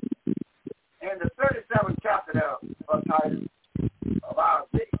the bay. And the 37th chapter there of Titus, of our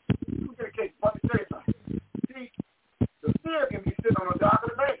day, let me get a case. Let me tell you something. See, the seer can be sitting on the dock of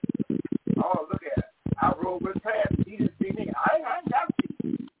the bay. Oh, look at it. I rode with past. He didn't see me. I ain't got to see.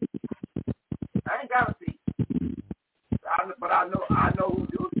 I ain't got to see. But I know who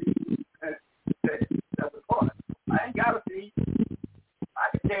do see. That's the point. I ain't got to see. I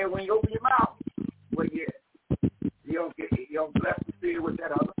can tell when you open your mouth. Well, yeah. You don't bless the spirit with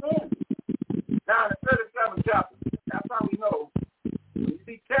that understanding. Now, in the 37th chapter, that's how we know. When you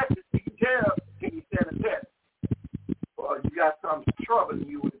be tested, you can tell, can you stand a test? Or you got some trouble in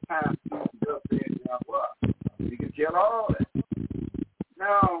you with the time you up there and what. You can tell all that.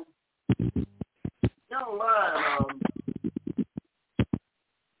 Now, young line,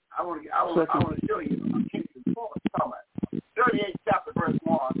 I want to show you. I'm getting to the point. 38th chapter, verse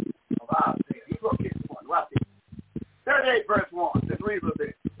 1 of Isaiah. You go get the point. Watch it. 38 verse 1. Let's read a little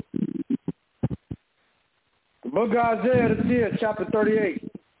bit. The book of Isaiah the seer, chapter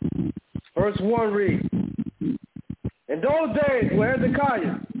 38, verse 1 reads, In those days were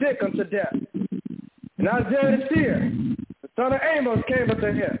Hezekiah sick unto death, and Isaiah the seer, the son of Amos, came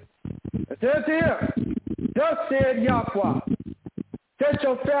unto him, and said to him, Thus said Yahweh, set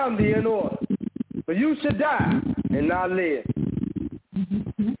your family in order, for you should die and not live.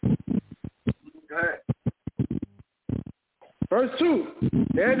 Verse 2,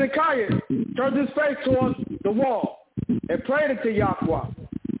 Hezekiah turned his face towards the wall and prayed unto Yahweh.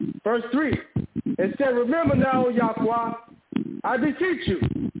 Verse 3, and said, Remember now, O Yahweh, I beseech you,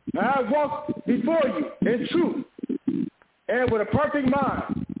 I have walked before you in truth and with a perfect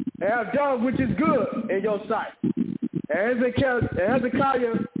mind, and have done which is good in your sight. And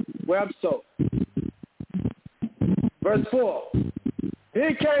Hezekiah wept so. Verse 4,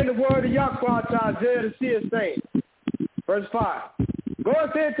 Then came the word of Yahweh to Isaiah the seer, saying, Verse 5, Go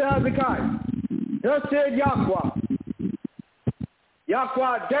and say to Hezekiah, Thus said Yahweh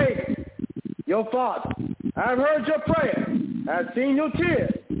David, your father, I have heard your prayer, I have seen your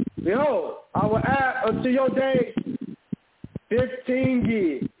tears. Behold, I will add unto your days 15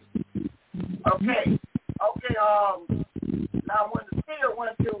 years. Okay. Now when the seer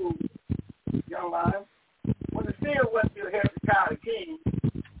went to, young lion, when the seer went to Hezekiah the king,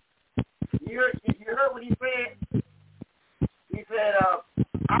 you heard what he said? He said,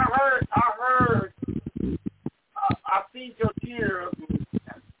 I see your tears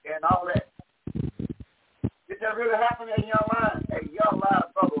and all that. Did that really happen at young lion? At young lion,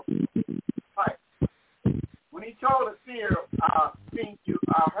 brother. Right. When he told the seer, I seen you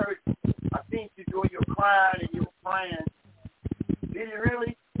doing your crying and your praying. Did he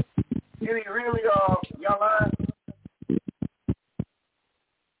really, young lion?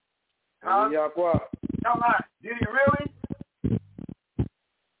 Young lion, did he really?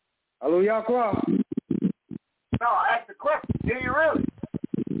 Hallelujah. No, I asked the question. Did he really?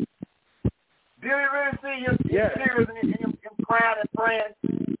 Did he really see your tears and him crying and praying?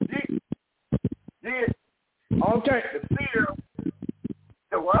 Did okay. The seer,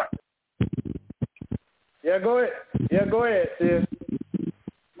 the what? Yeah, go ahead, seer.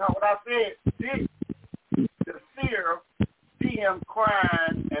 No, what I said, did the seer see him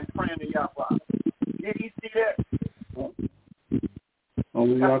crying and praying to Yahweh? Did he see that?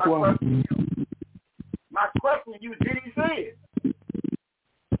 Only Yahweh. My question to you, did he see it?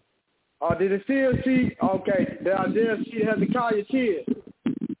 Did the seer see, did Isaiah see Hezekiah tears?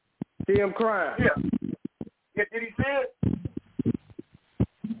 See him crying? Yeah, did he see it?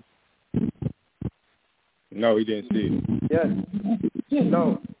 No, he didn't see it. Yes.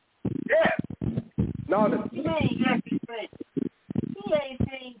 No. Yes. No. He ain't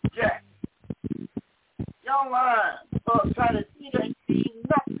seen Jack. Young lion, he ain't seen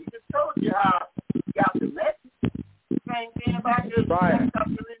nothing. He just told you how he got the message. Same thing about this chapter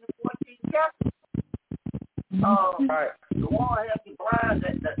in the 14th chapter. The one had the blind,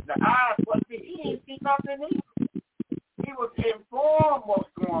 the eyes, he didn't see nothing either. He was informed what's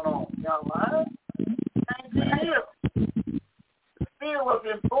going on, young lion. Same thing here. The seer was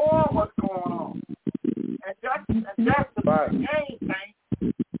informed what's going on. And that's the main thing.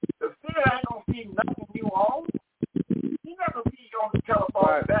 The seer ain't going to see nothing you own. He not going to see you on the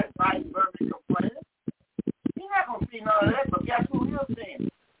telephone backbiting, verbally complaining. He not going to see none of that, but guess who he'll see?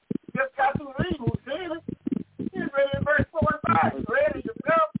 Just got to read who said it. He's ready in verse 4 and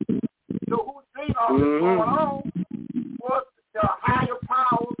all that's going on was the higher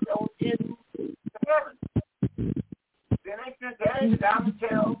powers that was in the heavens. Then they sent the angel down to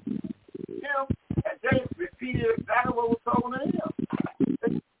tell him, and they repeated exactly what was told to him.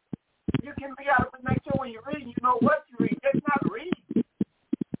 You can be able to make sure when you read, you know what you read. It's not reading.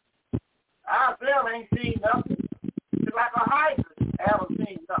 Isaiah ain't seen nothing. It's like a hybrid. Haven't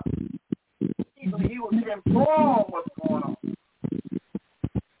seen nothing. He was informed what's going on.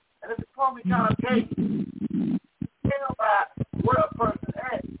 And it's before we kind of take by where a person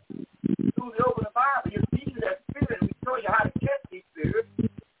at. Through the open Bible, you see that spirit, and we show you how to catch these spirits.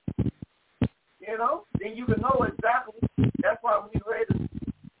 You know, then you can know exactly. That's why when you read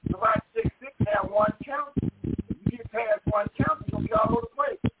the right 6:6 have one count. If you get past one count, you're gonna be all over the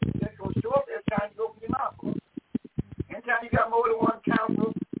place. It's gonna show up every time you open your mouth. Anytime you got more than one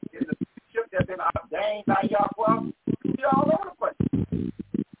counsel in the ship that's been ordained by Yahweh, you'll be all over the place.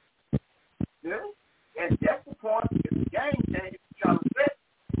 Yeah? And that's the point. It's a game changer. Trying to set,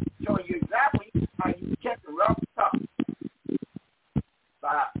 showing you exactly how you catch the rough top.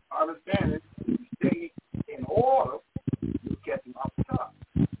 By understanding, you stay in order, you catch them off the top.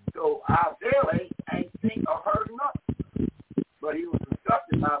 So Isaiah ain't seen or heard nothing, but he was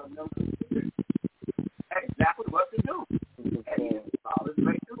instructed by the members of the Spirit exactly what to do, and he followed his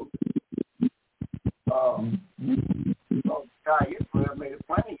way through. So Israel made it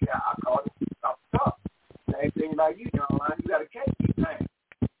plain. Yeah, I called it off the top. Same thing like you, John. You got to catch these things.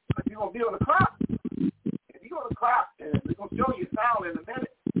 But you're gonna be on the crop. If you're on the crop, and we're gonna show you sound in a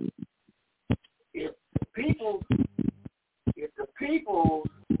minute. If the people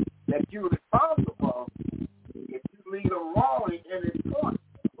that you're responsible for, if you lead them wrong in this point,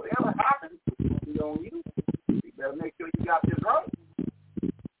 whatever happens, it's going to be on you. You better make sure you got this right.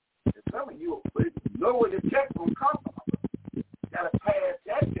 And some of you know where the check going to come from. You got to pass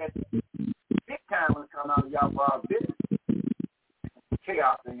that check big time when it comes out of y'all business.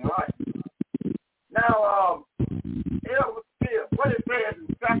 Chaos in your life. Now, what it says in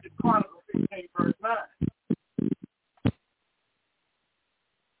 2 Chronicles 15, verse 9.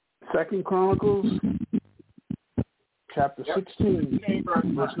 2 Chronicles chapter 16,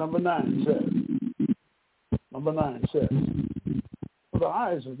 verse number 9 says, for the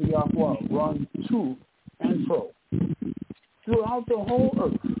eyes of the Yahweh run to and fro throughout the whole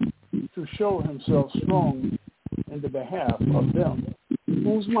earth to show himself strong in the behalf of them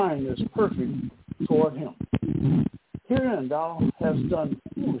whose mind is perfect toward him. Herein thou hast done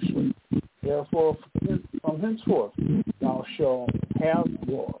foolishly, therefore from henceforth thou shalt have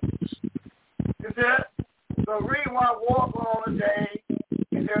wars. Is that? So read why war going on today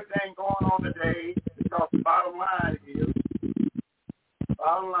and everything going on today, because the bottom line is,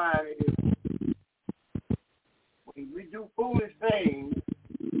 when we do foolish things,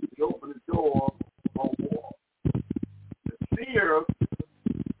 we open the door for war. The seer,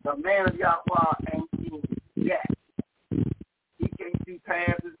 the man of Yahweh, ain't seen yet. He can't see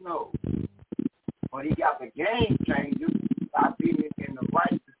past his nose. But he got the game changer by being in the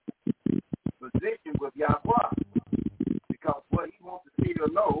right position with Yahweh. Because what he wants the seer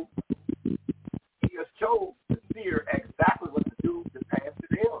to know, he has showed the seer exactly what to do to pass to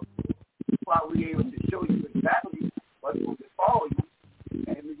the elders. That's why we're able to show you exactly what's going to befall you.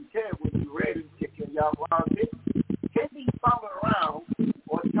 And we can tell when you're ready to kick your Yahweh business. You can't be fumbling around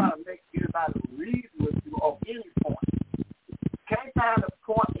or trying to make anybody reason with you on any point. You can't find a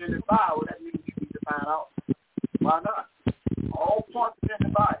point in the Bible. That means you need to find out. Why not? All points is in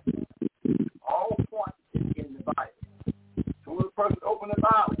the Bible. All points is in the Bible. So when a person opens the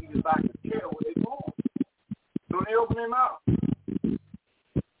Bible, you just like to tell what they're doing. So they open their mouth.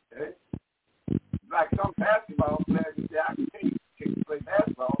 Okay? Like some basketball players, you say, I can tell you play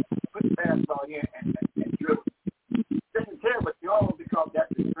basketball, put the basketball in and dribble. They can tell what you're on because that's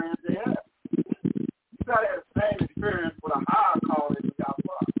the experience they have. You got to have the same experience with a higher calling than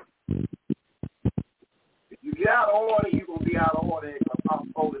Yahweh. If you get out of order, you're going to be out of order because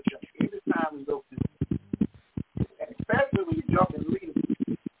I'm older than you. Every time we go to, especially when you jump in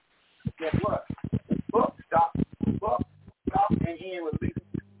leadership, guess what? The book stop, and end with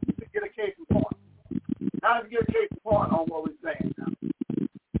leadership. You can get a case in point. Now, to get a case in point on what we're saying now.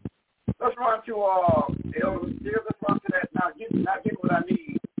 Let's run to let's run to that now. Give me what I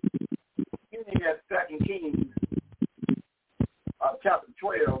need. Give me that 2 Kings, chapter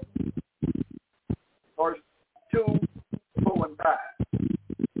 12, verse 2, 4, and 5.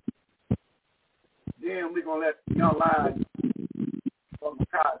 Then we're gonna let young line from the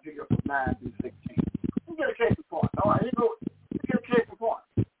college pick up from 9 through 16. We get a case in point. All right, here goes. We get a case in point.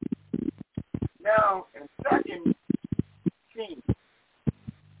 Now, in 2 Kings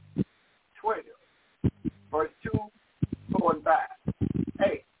 12,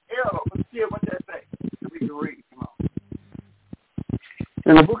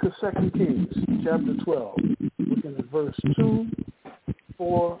 In the book of 2 Kings, chapter 12, looking at verse 2,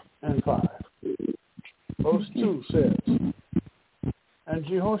 4, and 5. Verse 2 says, And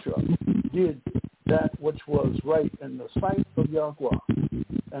Jehoshua did that which was right in the sight of Yahweh,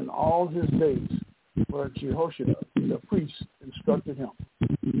 and all his days where Jehoshua the priest instructed him.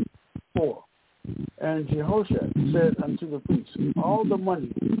 4. And Jehoshua said unto the priests, All the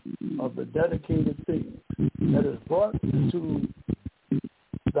money of the dedicated things that is brought into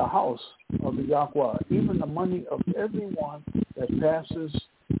the house of the Yahweh, even the money of everyone that passes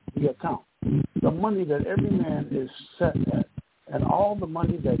the account, the money that every man is set at, and all the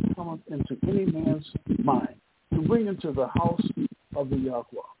money that cometh into any man's mind, to bring into the house of the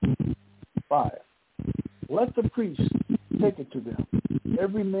Yahweh. 5. Let the priests take it to them,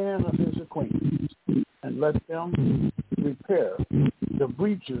 every man of his acquaintance, and let them repair the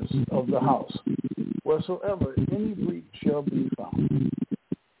breaches of the house, wheresoever any breach shall be found.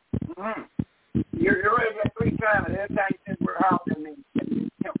 You're ready that 3 times, and every time you said word house, that means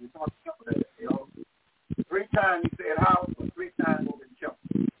temple. You talk temple, you know. 3 times you said house, and 3 times over the temple.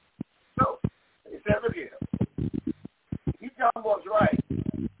 So, he said, look here. He done what's right.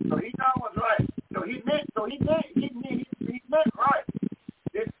 So he done what's right. So he meant right.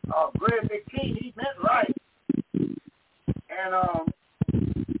 This great big king, he meant right. And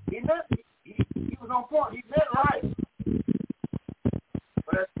he was on point. He meant right.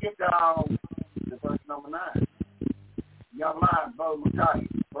 But let's get down to verse number 9. Young line, Brother Makai,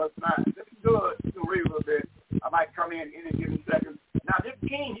 verse 9. This is good. You can read a little bit. I might come in any given second. Now, this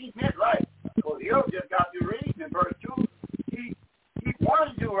king, he meant right. Because he'll just got to read in verse 2. He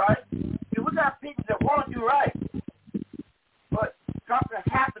wanted to do right. See, we got people that want to do right. But something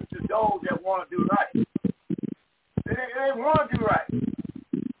happens to those that want to do right. They want to do right.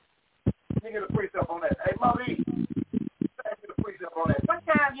 Let me get a precept on that. Hey, Mother E, let me get a precept on that.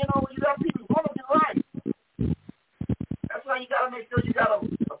 Sometimes, you got people who want to do right. That's why you got to make sure you got a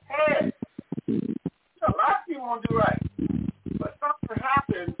path. A lot of people want to do right. But something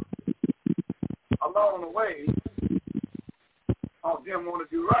happens along the way on them want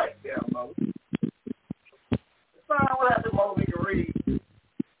to do right. Yeah, Mother. It's fine what happened, Mother, we can read.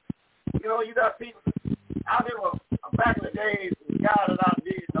 You got people out there back in the days, the guy that I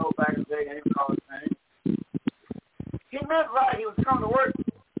did know back in the day, ain't called his name. He meant right. He was coming to work.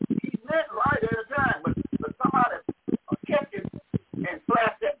 He meant right at the time, but somebody kept him and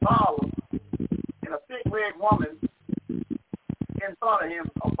flashed that bottle and a thick-legged woman in front of him,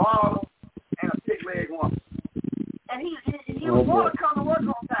 a bottle and a thick-legged woman. And he was going to come to work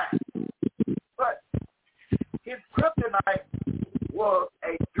on time. But his kryptonite was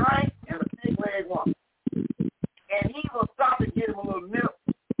a drink and a thick-legged woman. And he will stop and get him a little nip,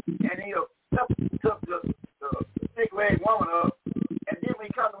 and he'll took the thick-legged woman up, and then when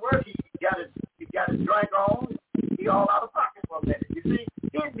he comes to work, he got his drink on, he all out of pocket for a minute. You see,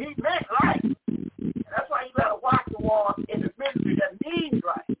 he meant right. And that's why you got to watch the one in the ministry that means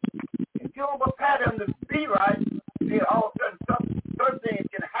right. If you don't prepare them to be right, then all of a sudden certain things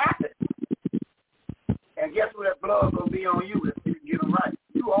can happen. And guess what? That blood will be on you if you can get them right.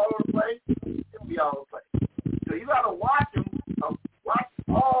 You all over the place, it'll be all over the place. So you got to watch them, watch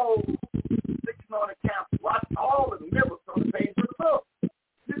all 6 on the count, watch all the nibbles on the page of the book.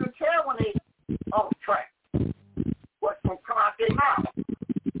 You can tell when they on track what's going to come out their mouth.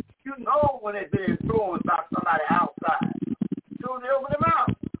 You know when they've been influenced by somebody outside. So they open their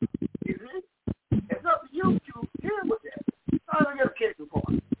mouth. You see? It's up to you to deal with that. I'm going to get a case in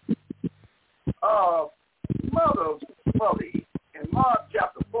point. Mother, in Mark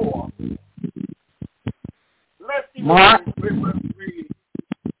chapter 4, let's see what we read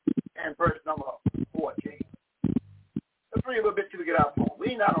in verse number 14. Let's read a little bit till we get our point.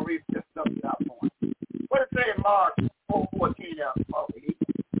 We not going to read this stuff to get our point. What does it say in Mark 4:14?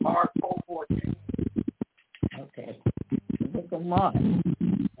 Mark 4:14. Okay. The book of Mark,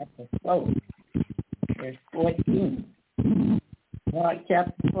 chapter 4, verse 14. Mark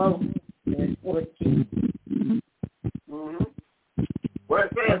chapter 4, verse 14. Mm-hmm. What does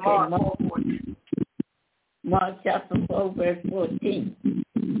it say in Mark 4:14? Mark chapter 4, verse 14.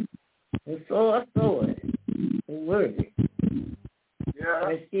 The sword, the word. Yeah.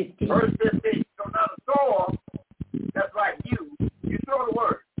 Verse 15. Verse 15. So now the sword, that's like you throw the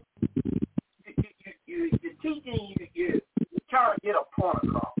word. You're teaching, you're trying to get a point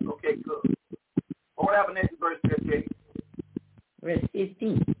across. Okay, good. What happened next to verse 15? Verse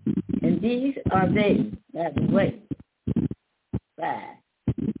 15. And these are they, by the way, 5,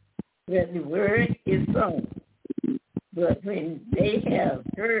 where the word is sown. But when they have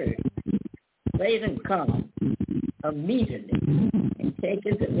heard, Satan come immediately, and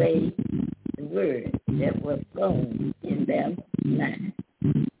taketh away the word that was sown in their mind.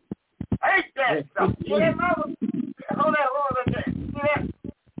 Ain't that something? Yeah, mother. Hold that. See that?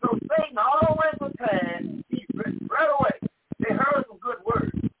 So Satan always prepared. He right away. They heard some good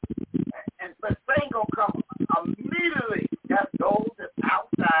words, but Satan gonna come immediately. That's those that's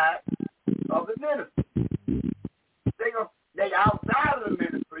outside of the ministry. They outside of the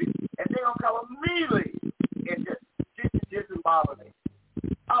ministry, and they gonna come immediately and just disembowel them.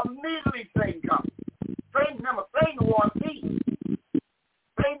 Immediately Satan comes. Satan wants peace.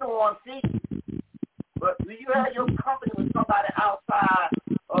 Satan wants peace. But when you have your company with somebody outside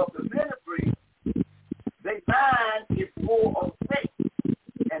of the ministry, they mind is full of Satan,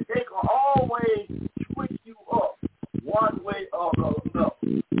 and they can always switch you up one way or another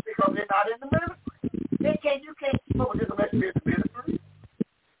because they're not in the ministry. You can't keep up with this unless you're in the ministry.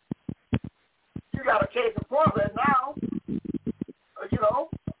 You got a case in point right now.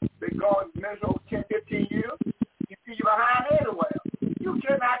 Been going to ministry over 10, 15 years. You see you behind everywhere. You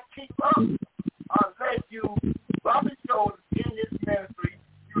cannot keep up unless you bump your shoulders in this ministry.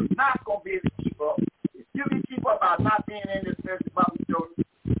 You're not going to be able to keep up. If you can keep up by not being in this ministry, bump your shoulders,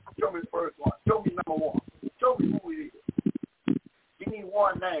 show me the first one. Show me number one. Show me who it is. Give me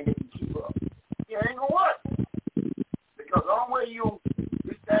one name that can keep up. It ain't going to work. Because the only way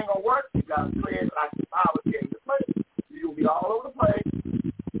this thing going to work, you got to play it like the Bible gave you to play. You'll be all over the place.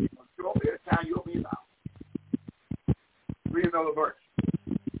 You're going to show up every time you'll be out. Read another verse.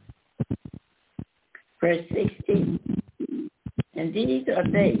 Verse 16. And these are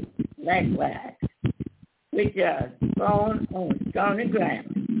they, likewise, which are sown on stony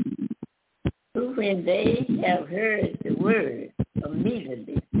ground, who when they have heard the word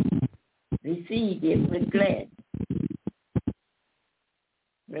immediately receive it with gladness.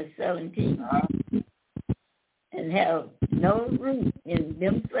 Verse 17. And have no root in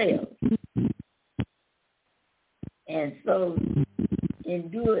themselves, and so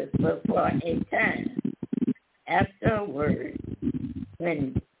endure it but for a time. Afterward,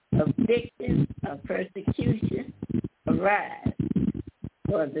 when affliction or persecution arise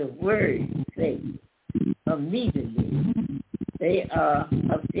for the word's sake, immediately they are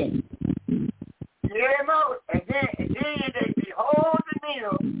offended. Yeah, no, and then they hold the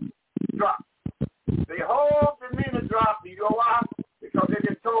meal drop. They hold the meal drop. You know why? Because they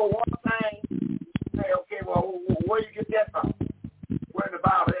just told one thing. You say, okay, well, where you get that from? Where in the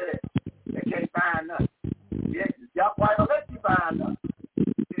Bible it is? They can't find nothing. Yeah, y'all quite don't let you find nothing.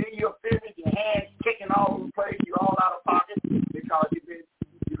 Then you're offended, your hands kicking all over the place, you're all out of pocket because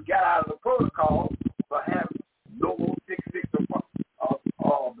you got out of the protocol for having no more 6-6 of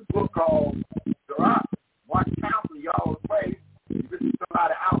the book called Torah. One counsel y'all in place. You visit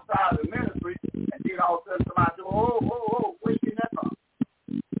somebody outside of the ministry, and then all of a sudden somebody says, oh, where you getting that from?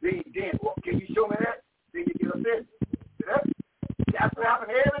 Then, well, can you show me that? Then you get offended. That's what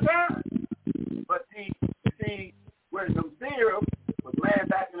happens every time. But see, when the seer was laying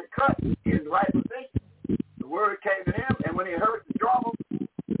back in the cut in the right position, the word came to him, and when he heard the drummer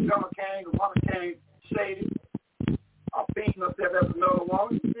came, the woman came shady, beating herself as another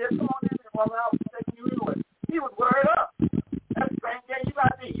woman. He said, come on in there, woman, I was taking you anyway. He was worried up. That's the same thing you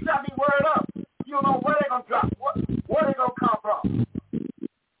got to be. You got to be worried up. You don't know where they're going to drop, where they're going to come from.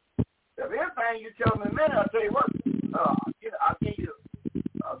 If anything you tell me in a minute, I'll tell you what, I'll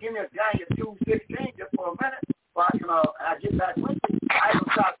give me a Daniel 2:16 just for a minute, so I get back with you. I ain't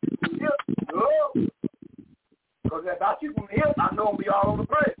gonna stop you from the hip. No. Because if I shoot from the hip, I know I'm gonna be all over the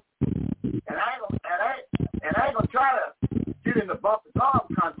place. And I ain't gonna try to get in the bump and arm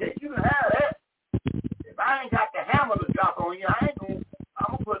contest. You can have that. If I ain't got the hammer to drop on you, I'm gonna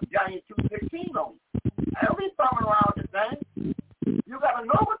put Daniel 2:16 on you. I don't be thumbing around this thing. You gotta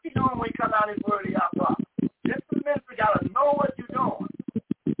know what you're doing when you come out this word of Yahweh. This ministry gotta know what you're doing.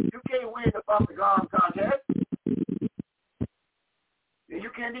 You can't win the bump and arm contest. And you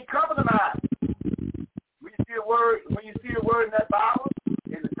can't be compromised. When you see the word in that Bible,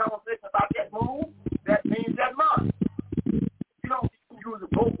 in the conversation about that move, that means that month. You don't use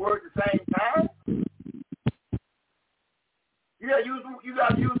both words at the same time. You gotta use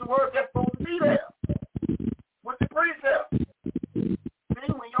the word that's supposed to be there. What's the precept? See,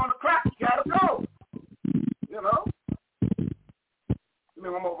 when you're on the crack, you gotta go. You know? Give me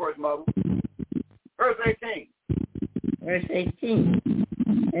one more verse, Mother. Verse 18. Verse 18.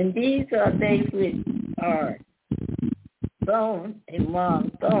 And these are they which are sown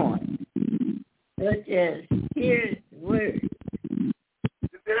among thorns, such as hear the word.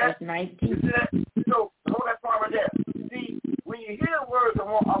 Verse 19. So, hold that part right there. See, when you hear words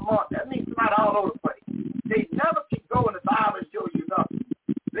among, that means somebody all over the place. They never keep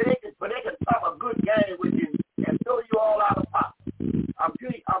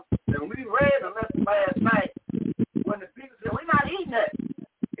when we read the lesson last night, when the people said, we're not eating that.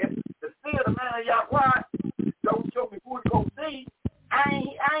 If the seer, the man of Yahweh, don't show me food to go see, I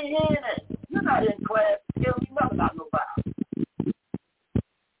ain't hearing that. You're not in class. Tell me nothing about no Bible.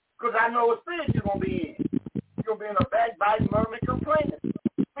 Because I know what spirit you're going to be in. You're going to be in a backbiting, murmuring, complaining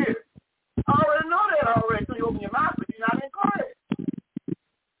spirit. I already know that already, so you open your mouth, but you're not in class.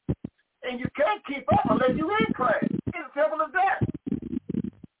 And you can't keep up unless you're in class. It's as simple as that.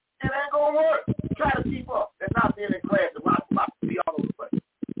 It ain't going to work. Try to keep up and not being in class and not to be all over the place.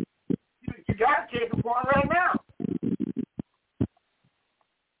 You got to take a point right now.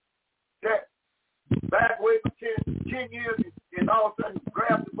 That back away for 10 years and all of a sudden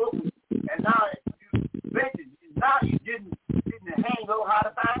grab the book and now you didn't hang over how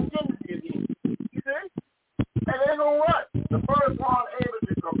to find Genesis again. You see? And it ain't gonna work. The first one able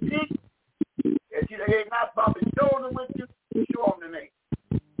to compete, if they not bumping shoulders with you, show them the name.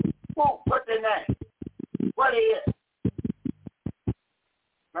 Whoa, what's their name? What is it?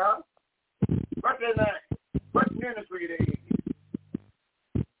 Huh? What's their name? What ministry they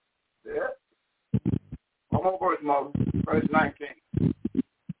in? Yeah. One more verse, Mother. Verse 19.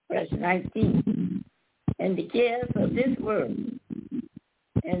 Verse 19. And the cares of this world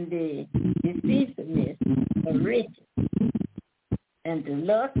and the deceitfulness of riches and the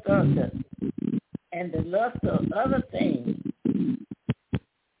lust of other things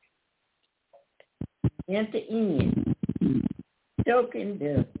enter in, choking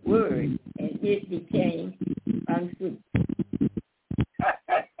the word, and it became unfruitful.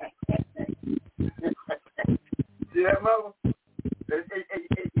 See that, Mother?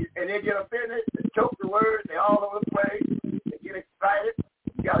 And they get offended, they choke the word, they all over the place, they get excited.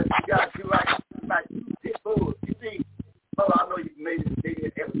 You gotta do like pit bulls. You see, Mother, I know you maybe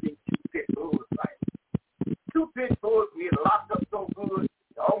ever seen 2 pit bulls, right? 2 pit bulls get locked up so good,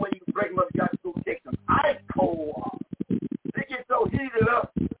 the only way you can break them up, you gotta go take some ice cold water. They get so heated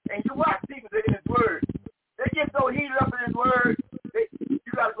up, and you watch people in his word. They get so heated up in his word,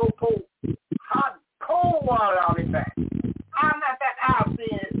 you gotta go pour hot, cold water on his back. I'm not that I've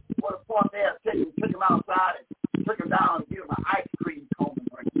seen it where the point there took him outside and took him down and give him an ice cream cone and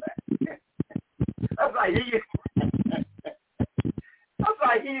bring him back. That's like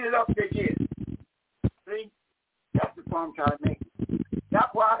heated up they get. See? That's the point I'm trying to make. That's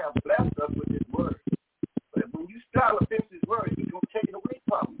why I have blessed us with his word. But when you start to finish his word, he's going to take it away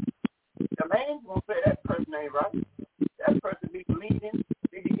from you. The man's going to say that person ain't right. That person be bleeding.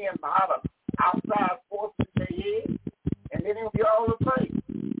 They begin to have outside forces in their head. And then it'll be all over the place.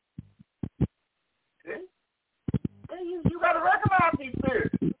 See? And you got to recognize these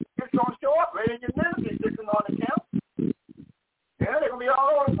spirits. It's going to show up right in your ministry, sitting on the count. Yeah, they're going to be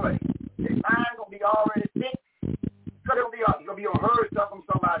all over the place. Their mind's going to be already thick. So you're going to be heard stuff from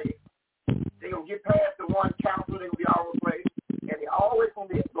somebody. They're going to get past the one counsel. They're going to be all over the place. And they're always going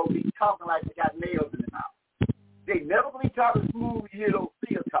to be talking like they got nails in their mouth. They never going to be talking smooth. You hear those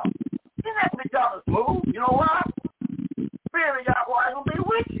seers talking. They're not going to be talking smooth. You know why? Spirit of Yahweh is going to be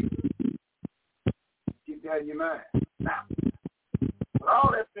with you. Keep that in your mind. Now, with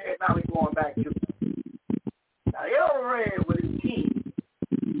all that said, now we're going back to now Elred with his king.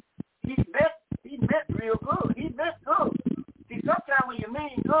 He meant real good. He meant good. See, sometimes when you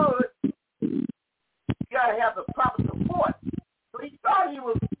mean good, you got to have the proper support. So he thought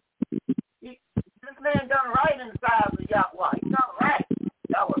this man done right in the eyes of Yahweh. He done right.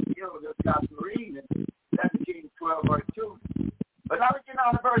 That was just got to read it. That's Kings 12, verse 2. But now we get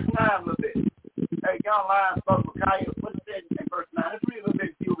on to verse 9 a little bit. Hey, young lions, Brother Micaiah, what's it in verse 9? Let's read a little bit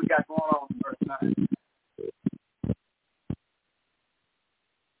and see what we got going on in verse 9.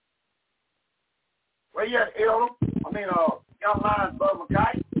 Where you at, Elder? Young lions, Brother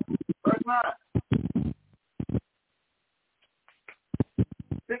Micaiah, verse 9.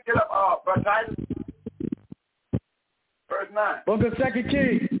 Pick it up, Brother Titus. Verse 9. Book of 2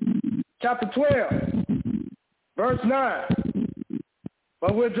 Kings, chapter 12, verse 9.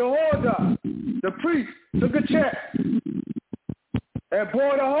 But when Jehoiada, the priest, took a check and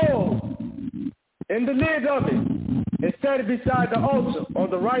bored a hole in the lid of it and set it beside the altar on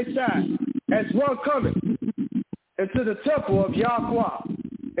the right side, as one coming into the temple of Yahweh.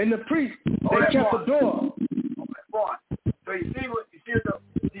 And the priest, they kept the door. So you see what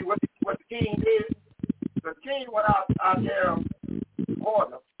the king did? The king went out there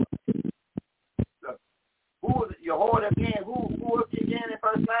order. Who was it? Jehoiada again? Who was it again in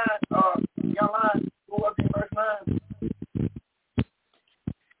verse 9? Young line, who was it in verse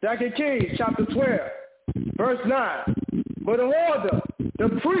 9? 2 Kings chapter 12, verse 9. But Jehoiada, the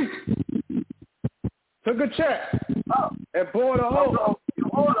priest, took a check and bored a hole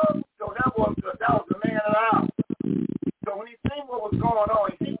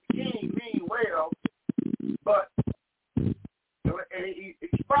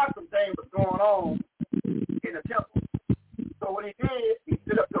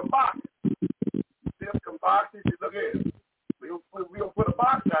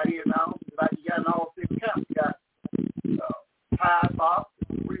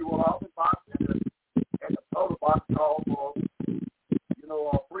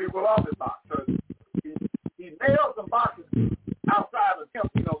people love his box. So he nailed some boxes outside the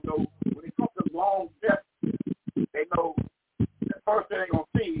temple, you know, so when they took them long steps, they know the first thing they're going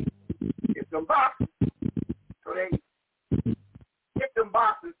to see is some boxes. So they hit them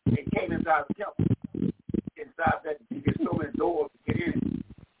boxes and came inside the temple. Inside that, you get so many doors to get in.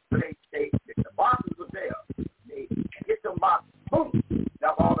 So the boxes were there. They hit them boxes, boom,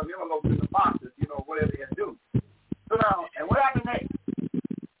 got all the envelopes in the boxes, you know, whatever they had to do. So now, and what happened next?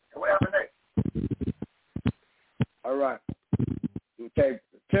 All right. Okay,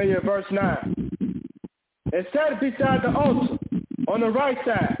 tell you verse 9. And sat beside the altar on the right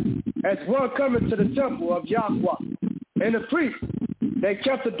side as one coming to the temple of Yahweh. And the priests, they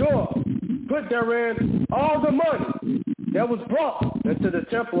kept the door, put therein all the money that was brought into the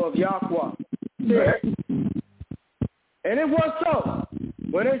temple of Yahweh. And it was so,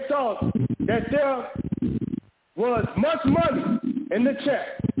 when they saw that there was much money in the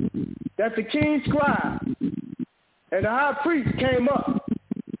chest, that the king's scribe and the high priest came up,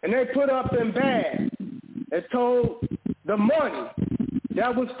 and they put up in bags and told the money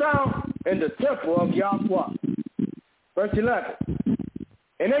that was found in the temple of Yahweh. Verse 11.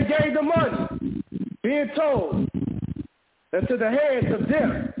 And they gave the money, being told, unto the heads of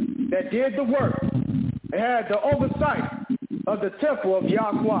them that did the work, and had the oversight of the temple of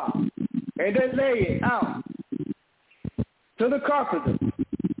Yahweh. And they laid it out to the carpenters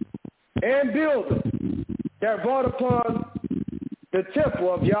and builders that wrought upon the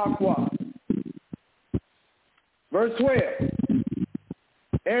temple of Yahweh. Verse 12.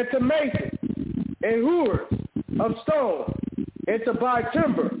 And to masons and hewers of stone, and to buy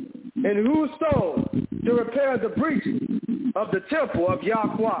timber and hew stone to repair the breaches of the temple of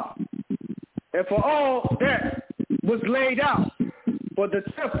Yahweh. And for all that was laid out for the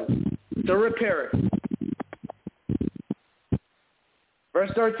temple to repair it.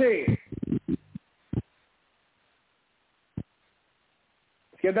 Verse 13.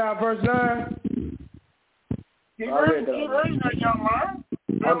 Get down verse 9. Keep reading that, young man.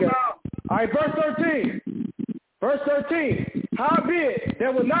 Okay. All right, verse 13. Verse 13. Howbeit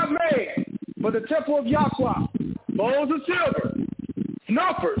there was not made for the temple of Yahweh bowls of silver,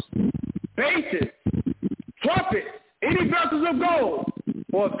 snuffers, basins, trumpets, any vessels of gold,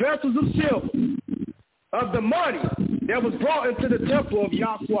 or vessels of silver, of the money that was brought into the temple of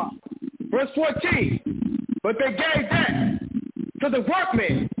Yahweh. Verse 14. But they gave that to the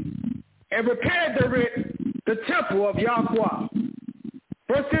workmen and repaired the temple of Yahweh.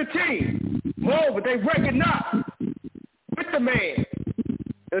 Verse 15. Moreover, they reckoned not with the man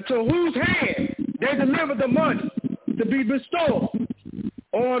into whose hand they delivered the money to be bestowed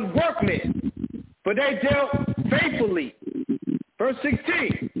on workmen, for they dealt faithfully. Verse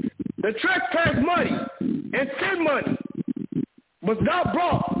 16. The trespass money and sin money was not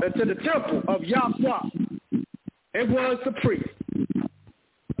brought into the temple of Yahweh. It was the priest.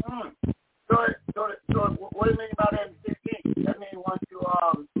 So what do you mean by that in 16? That means once you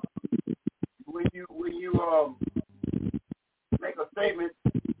make a statement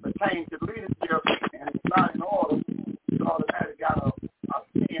pertaining to leadership and it's not in order, you automatically got a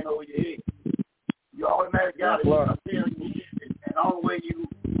sin over your head. You automatically got a sin over your head. And the only way you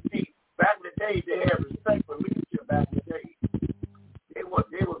see, back in the day, they had respect for leadership back in the day. They was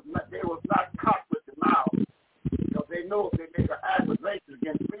not caught with the mouth. Because they know if they make an accusation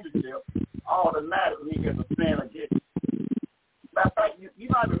against leadership, automatically there's a sin against it. Matter of fact, you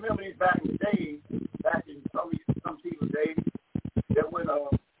might remember these back in the days, back in some people's days, that when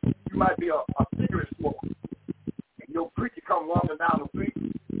you might be a cigarette smoker, and your preacher come walking down the street,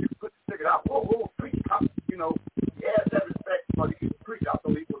 you put the cigarette out, whoa, preacher, come, you know, you have that respect for the preacher. I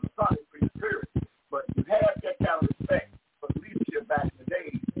thought he was a son, preacher, period. But you have that kind of respect for the leadership back in the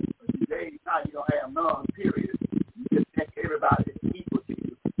days. But today, now you don't have none, period. You just think everybody is equal to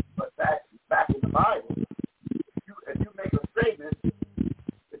you. But back in the Bible, if you make a statement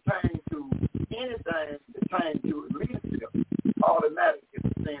pertaining to anything pertaining to leadership, automatically it's a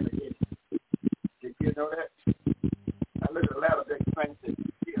sin against you. Did you know that? I look at the latter day saints that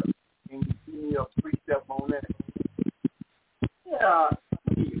here, and you see me a precept on that. Yeah, I'll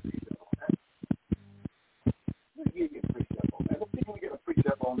give you a precept on that. Let's give you a precept on that. Let's see if we get a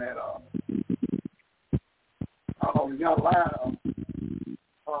precept on that. Young Lion,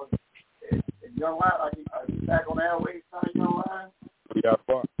 Young Lion, are you back on the airways, son, Young Lion?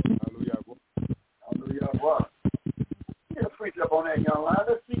 Hallelujah. Get a precept on that, Young Lion.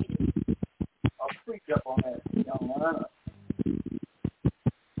 Let's see a precept on that, Young Lion.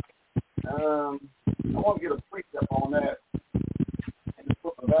 I want to get a precept on that and just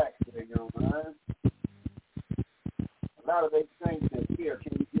put my back today, Young Lion. A lot of they things that here,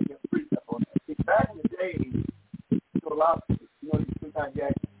 can you give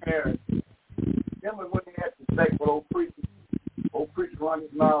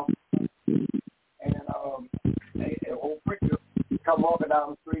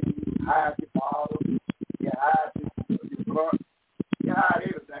down the street, you hide your bottle, you hide your blunt, you hide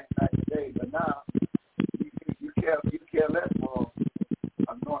everything back in the day. But now, you care less for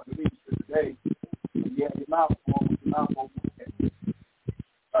anointed leadership today. And yet your mouth won't be.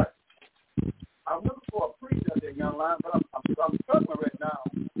 But I'm looking for a precept there, young line, but I'm struggling right now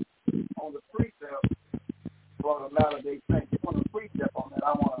on the precept for the Latter-day Saints. If you want a precept on that,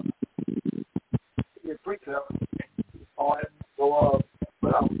 I want to get a precept on it. So,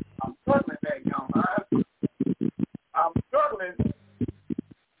 but I'm struggling there, young line. I'm struggling,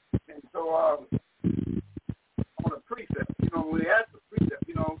 and so on a precept, when they ask for precept,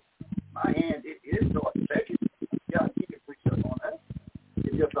 my hand it is sort of shaking. Yeah, I can get a precept on that.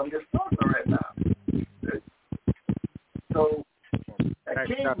 It's just I'm just struggling right now. So that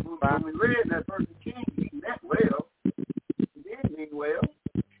king, when we read that verse of King, he meant well. He did mean well,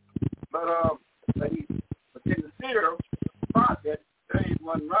 but in the seer thought that things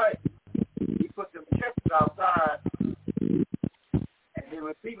wasn't right. He put them chests outside, and then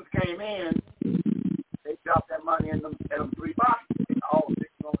when people came in, they dropped that money in them 3 boxes. And all 6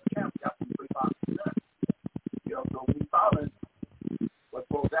 on the camp got them 3 boxes. So we following what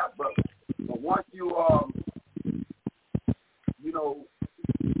goes out. But once you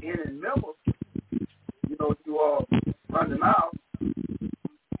in members, you run them out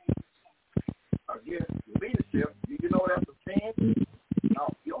against leadership. You know that's a sin? No,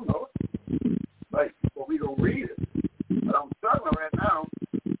 you don't know it. But we gonna read it. But I'm struggling right now.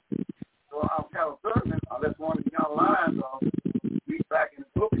 So I'm kind of struggling, unless one of the young lines read back in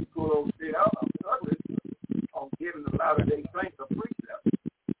the book and pull those shit out. I'm struggling on giving the Latter-day Saints a precept.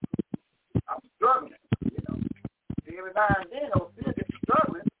 I'm struggling, Every now and then, I'll still get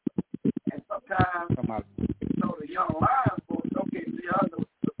struggling. And sometimes, the young lines will okay, see, I know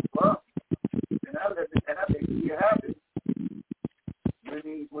it's up. And I let me be happy.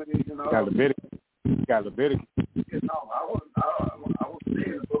 When he Got Leviticus. No, I won't say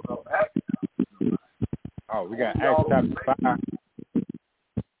in the book of Acts. Oh, we got Acts chapter 5.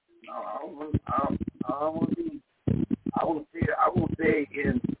 No, I won't say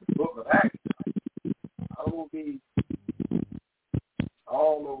in the book of Acts. I won't be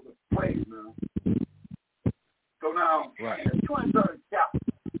all over the place now. So now, right. In the 23rd chapter,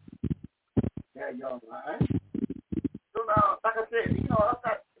 young man. So now, like I said,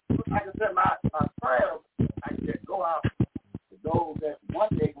 my prayer, I said, go out to those that one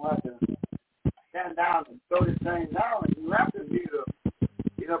day going to stand down and throw this thing down, and you have to be the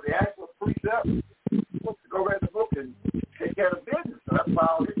actual precept. Go read the book and take care of business. So that's why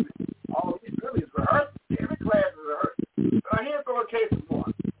all these really is rehearsed. Every class is rehearsed. So here's the case in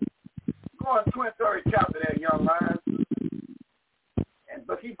point. Go on 23rd chapter there, young man.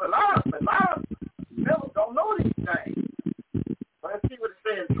 But a lot of members don't know these things. So let's see what it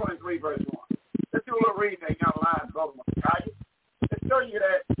says in 23 verse 1. Let's do a little reading there, young lions, brother Messiah. Let's show you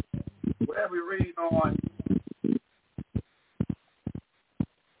that whatever we read on,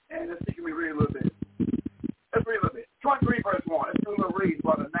 and let's see, can we read a little bit? Let's read a little bit. 23 verse 1. Let's do a little read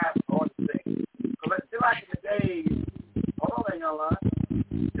for the national order thing. So let's, just like in the days, hold on there, young lions.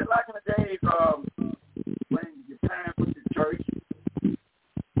 Just like in the days when your parents went to church,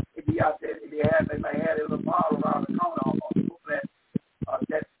 if you out there, they may have a little bottle around the corner almost,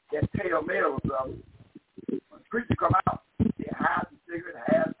 that tail mail or something. When the preacher come out, they hide the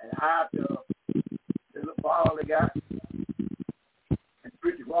cigarette, and hide the little bottle they got. And the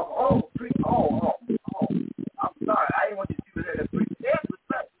preacher walk, I'm sorry, I didn't want you to see that preacher. They have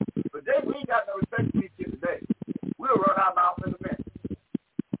respect. But we ain't got no respect for these kids today. We'll run our mouth in a minute.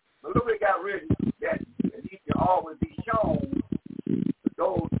 But look what it got written, that it needs to always be shown to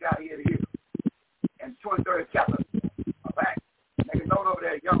those got here to hear. And 23rd chapter of Acts. Make a note over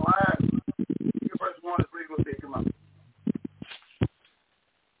there, young lion. Your verse 1 is read what they come up.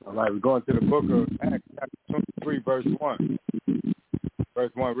 All right, we're going to the book of Acts, chapter 23, verse 1.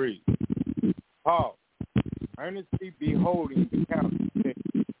 Verse 1 reads, Paul, earnestly beholding the council, said,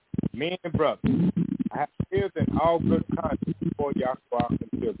 men and brothers, I have lived in all good conscience before Yahweh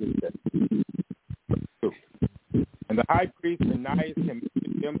until this day. Verse 2. And the high priest Ananias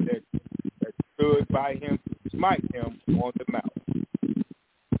committed them that stood by him to smite him on the mouth.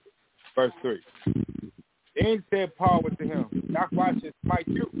 Verse 3. Then said Paul unto him, Yahweh shall smite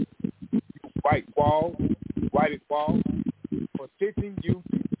you, you whited wall, for sitting you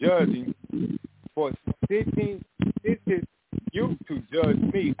to judge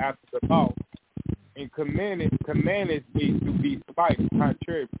me after the law, and commanded me to be spited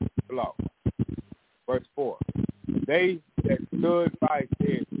contrary to the law. Verse 4. They that stood by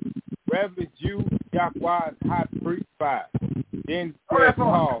said, Reverend you, Yahweh's high priest, 5. Then said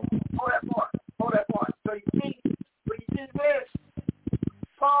Paul. Hold that point. So you see this?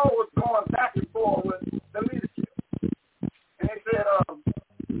 Paul was going back and forth with the leadership. And they said,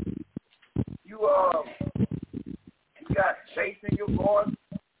 you got faith in your voice,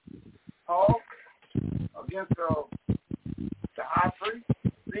 Paul, against the high priest,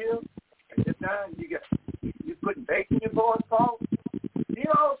 still. At this time, you putting faith in your voice, Paul. You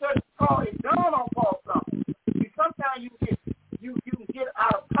know, all of a sudden, Paul, it dawned on Paul something. See, sometimes you can get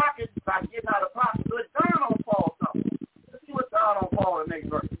out of pocket by getting out of pocket. So it dawned on Paul something. Let's see what dawned on Paul in the next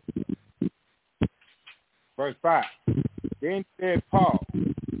verse. Verse 5. Then said Paul,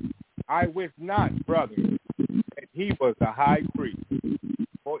 I wish not, brothers, that he was the high priest.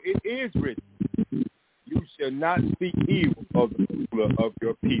 For it is written, you shall not speak evil of the ruler of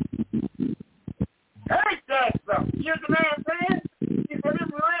your people. Hey, that's something. You hear the man saying? He said, this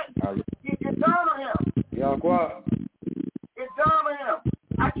is right. It dawned on him. Yahweh. It dawned on him.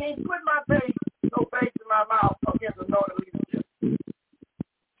 I can't put no faith in my mouth against the Northern leadership.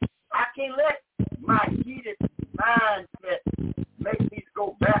 I can't let my heated mindset make me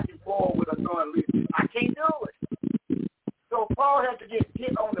go back and forth with a Northern leadership. I can't do it. So Paul had to get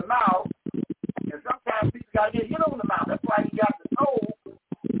hit on the mouth, and sometimes people got to get hit on the mouth. That's why he got to know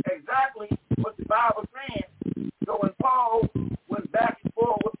exactly what the Bible is saying. So when Paul went back and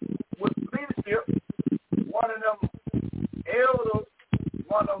forth with leadership, one of them elders,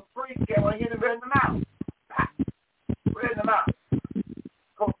 one of them priests came and hit him right in the mouth. Right in the mouth.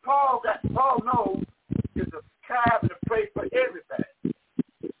 Because Paul knows it's a time to pray for everything.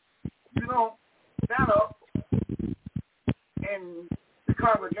 You don't stand up in the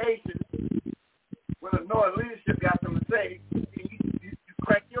congregation when the Northern leadership got something to say, and you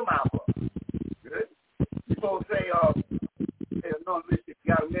crank your mouth up. Good? You're supposed to say, the Northern leadership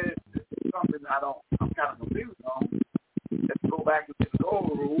got a minute, something I'm kind of confused on. Let's go back into the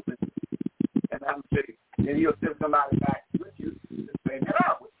old rules and have them say, and you'll send somebody back with you to straighten it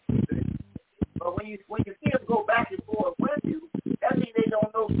out with you. But when you see them go back and forth with you, that means they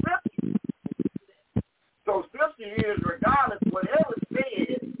don't know Scripture. So Scripture is, regardless of whatever it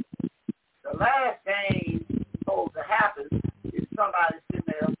says, the last thing supposed to happen is somebody sitting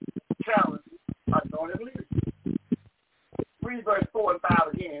there challenging anointed leadership. Read verse 4 and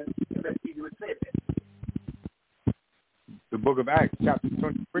 5 again, and let's see what it says. The book of Acts, chapter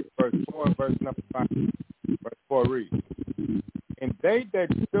 23, verse 4 and verse number 5. Verse 4 reads, and they that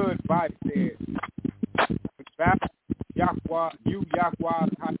stood by said, Yahweh, you Yahweh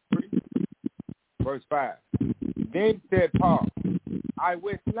high priest. Verse 5. Then said Paul, I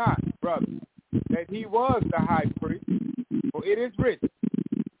wish not, brother, that he was the high priest, for it is written,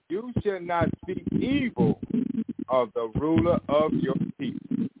 you shall not speak evil of the ruler of your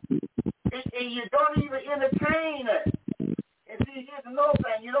people. And you don't even entertain it. And see, here's another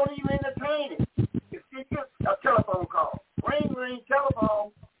thing, you don't even entertain it. If you get a telephone call, ring,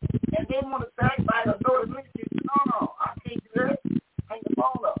 telephone, and they want to backbite or go to leadership, no, I can't do that. Hang the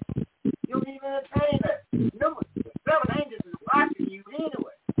phone up. You don't even entertain that. Remember, the 7 angels is watching you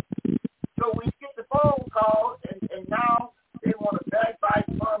anyway. So when you get the phone call, and now they want to backbite,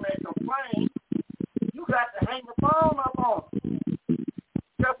 murmur, and complain, you got to hang the phone up on them.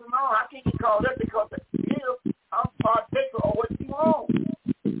 Just no, I can't get called up because I'm partaker of what you own.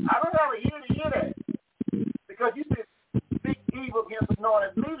 I don't have a ear to hear that. Because you just speak evil against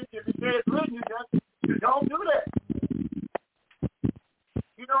anointed leadership. It says written, you don't do that.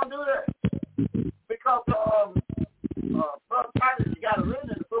 You don't do that. Because Brother Titus got it written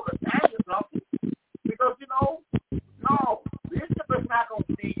in the book of Daniel or something. Because, no, bishop is not going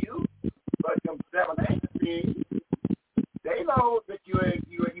to see you, but them 7 angels see you. They know that you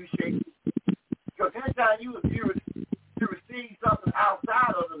shaking. Because anytime you receive something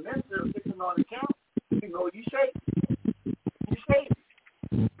outside of the minister sitting on the count, you know you shake. You shake.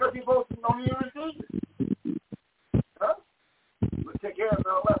 Because you're supposed to know you receive it. Huh? We'll take care of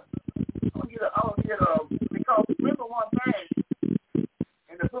all that. Because remember one thing,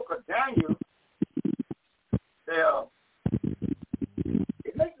 in the book of Daniel,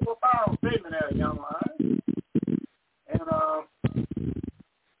 it makes a profound statement there, young man. And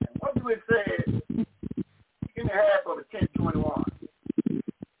what do it say in the half of the 10:21?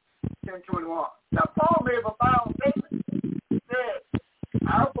 10:21. Now, Paul made a profound statement. He said, I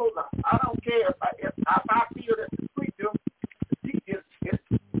don't care if I feel that the preacher is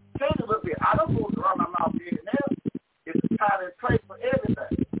changed a little bit. I don't go to run my mouth here and there. It's a time and place for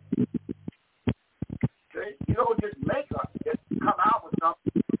everything. Okay? You don't just just come out with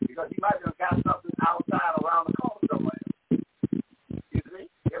something because you might have got something outside around the corner somewhere. You see?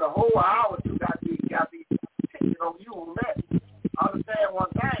 In a whole hour, you got to be taking on you on that.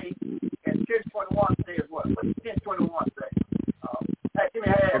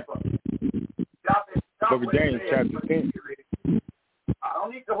 book of Daniel, chapter 10. I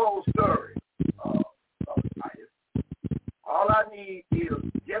don't need the whole story. All I need is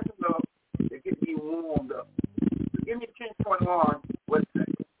just enough to get me warmed up. So give me 10:21. What's that?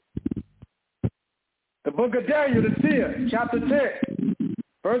 The book of Daniel, the seer, chapter 10,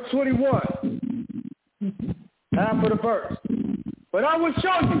 verse 21. Time for the verse. But I will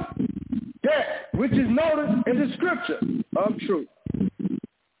show you that which is noted in the scripture of truth.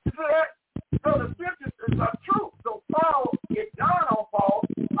 So the scriptures is of truth. So Paul, it dawned on Paul,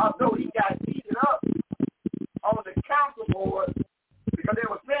 although he got heated up on the council board because they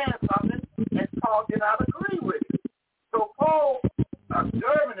were saying something and Paul did not agree with it. So Paul,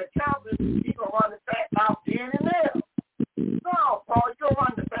 observing the council, he's going to run the fat mouth in and there. No, Paul, you don't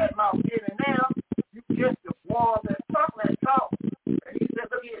run the fat mouth in and there. You get the ones that talk. And he said,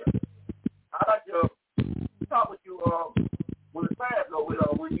 look here, I'd like to talk with you when the class over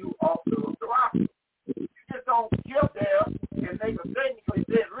when you off the roster. You just don't get there and make a statement because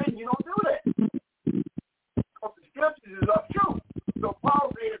it's written. You don't do that. Because the scriptures is of truth. So Paul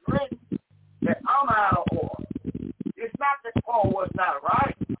said it's written that I'm out of order. It's not that Paul was not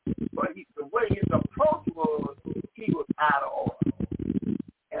right, but the way his approach was, he was out of order.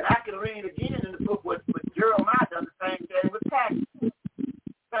 And I can read again in the book with Jeremiah done the same thing with taxes.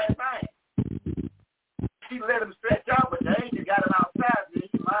 Same thing. He let him stretch out, but the angel got him outside and he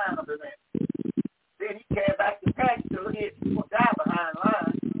lying under that. Then he came back to tax to look at people die behind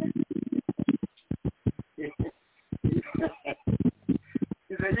line. He said,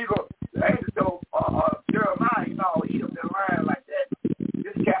 the angel told Jeremiah, he up there lying like that.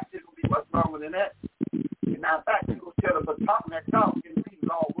 This captain will be much longer than that. And now, in fact, he's going to tell us for talking that talk and he's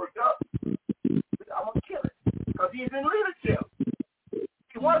all worked up. I'm going to kill it because he's in leadership.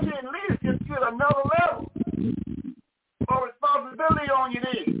 Once you're in leadership, you're at another level. More responsibility on your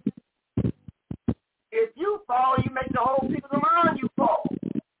knees. If you fall, you make the whole people around you fall.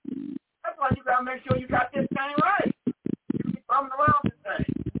 That's why you got to make sure you got this thing right. You keep bumming around this thing.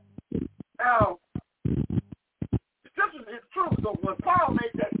 Now, the scripture is true. So when Paul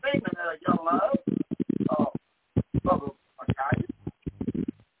made that statement, young love, brother Archias,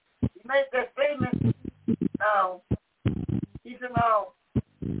 he made that statement. Now, he said,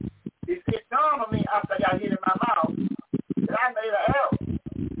 it dawned on me after I got hit in my mouth that I made an error.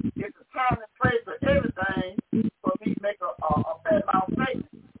 It's a time and place for everything for me to make a bad mouth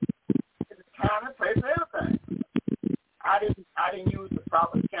statement. It's a time and place for everything. I didn't use the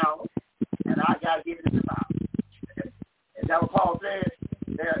proper channel, and I got hit in the mouth. And that what Paul said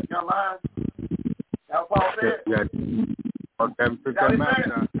there, young man. That what Paul said. Yeah. Okay, took that mouth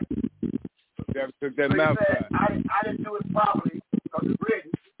down. Took that mouth down. I didn't do it properly because it's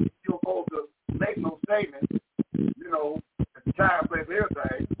written. You're supposed to make no statement, at the time, place for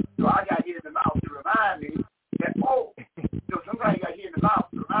everything. So I got hit in the mouth to remind me that, sometimes you got hit in the mouth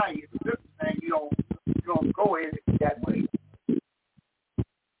to remind you the scripture saying you don't go in it that way.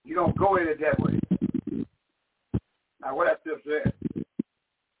 You don't go in it that way. Now, what that scripture says,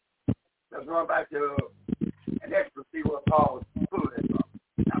 let's run back to an extra see what Paul was pulling that from.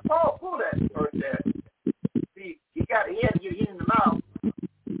 Now, Paul pulled that verse there. See, he had to get hit in the mouth.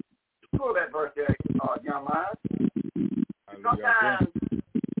 Pull that verse there, young man. Sometimes,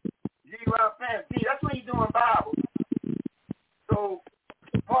 that's when you're doing Bible. So,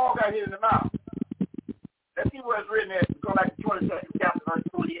 Paul got hit in the mouth. Let's see where it's written there. Go back to 22nd chapter, verse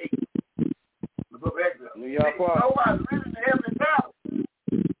 28. The book of Exodus. Nobody's written the heavenly battle.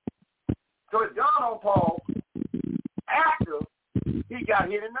 So it dawned on Paul after he got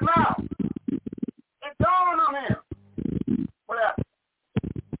hit in the mouth. It dawned on him. What happened?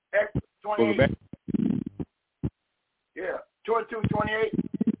 Exodus 28. Yeah, 22, 28.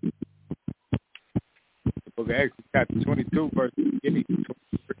 The book of Exodus, chapter 22, verse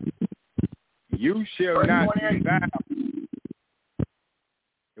 23. You shall not be bound.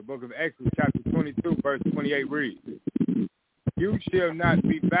 The book of Exodus, chapter 22, verse 28 reads, You shall not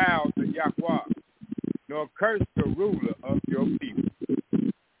be bound to Yahweh, nor curse the ruler of your people.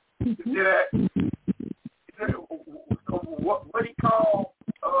 You see that? What he called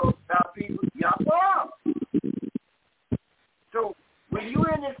our people? Yahweh. So when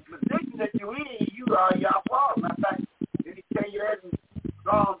you're in this position that you're in, you are Yahweh. Matter of fact, did he tell you that in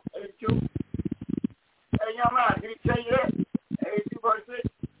Psalm 82? Hey, young man, did he tell you that? 82 verse 6?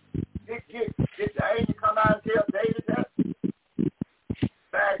 Did the angel come out and tell David that?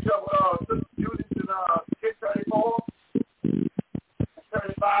 Back up Judas in 634,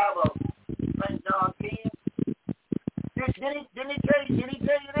 35 of St. John 10. Didn't he tell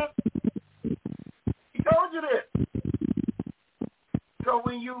you this? He told you this. So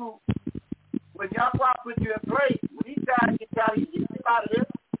when Yahweh put you in place. When he died, get out of this.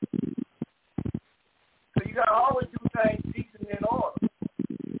 So you got to always do things decent in order.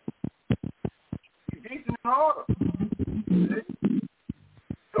 You're decent in order.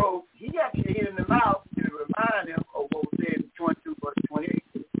 So he actually hit in the mouth to remind him of what was said in 22 verse 28.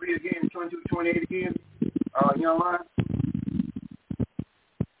 Read again, 22, 28 again. Young man.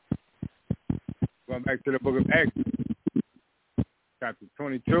 Going back to the book of Exodus, chapter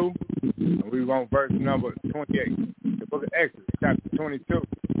 22, and we want verse number 28. The book of Exodus, chapter 22,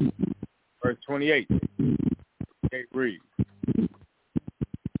 verse 28. It reads.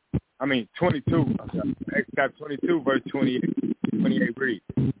 22. Exodus chapter 22, verse 28. 28 reads.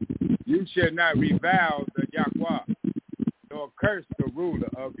 You shall not revile the Yahweh, nor curse the ruler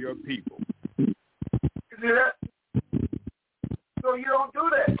of your people. You see that? So you don't do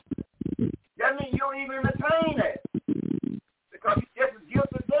that. That means you don't even entertain that. Because you just as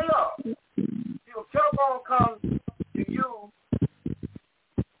guilty as they are. Your telephone comes to you,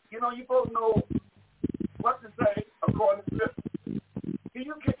 you both know what to say according to scripture.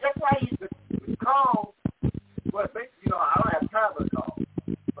 That's why the calls, well, basically, I don't have time for the calls.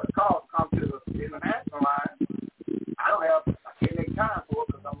 But the calls come to the international line. I can't make time for it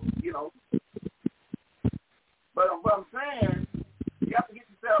because But what I'm saying, you have to get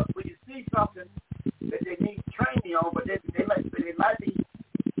yourself, when you see something that they need training on, but they might be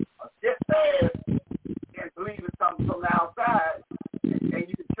steadfast and believing something from the outside, and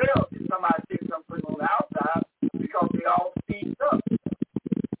you can tell if somebody did something on the outside because they all steamed up.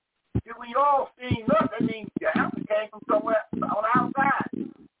 See, when you're all steamed up, that means the answer came from somewhere on the outside.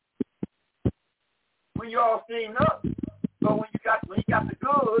 When you're all steamed up, so when you got the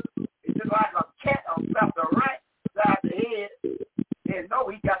goods, it's just like a cat on top of the rat side of the head, and no,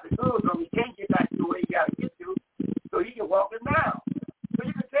 he got the goods on him. He can't get back to where he got to get to, so he can walk it down. So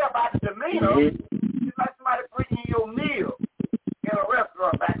you can tell by the demeanor, it's like somebody bringing you your meal in a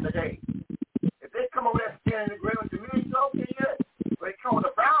restaurant back in the day. If they come over there standing in the grill with your meal, you go, okay, yeah. But they come with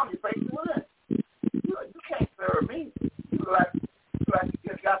a bound, you face it in. You can't serve me. You like you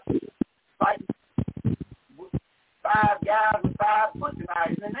just got to fight 5 guys with 5 butcher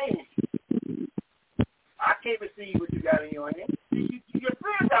knives in their hand. I can't receive what you got in your hand. Your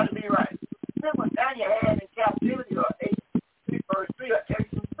spirit got to be right. Remember what Daniel had in captivity, or 8 verse 3, or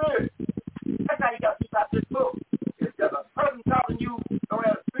extra spirit. That's how you got to keep out this book. If there's a person talking you don't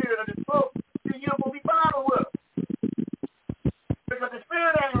have the spirit of this book, then you're going to be bothered with them. Because the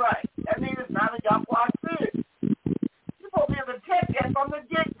spirit ain't right. That means it's not a Yahweh spirit. You're supposed to be able to detect that from the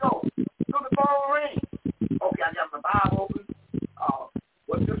get-go, through the phone ring. Okay, I got my Bible open.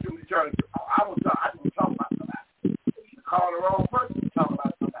 What system we turn to? I don't talk about somebody. You call the wrong person to talk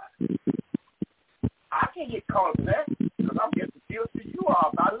about somebody. I can't get caught up in that because I'm getting guilty you are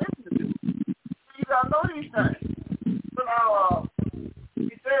about listening to me. You gotta know these things. So now,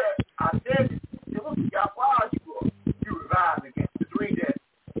 he said, I said, it was Yahweh you revived again. Just read that,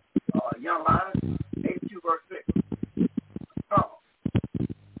 young line, 82 verse 6. Come on.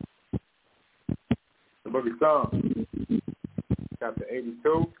 The book of Psalms, chapter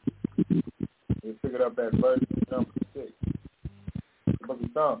 82. We pick it up at verse number 6. The book of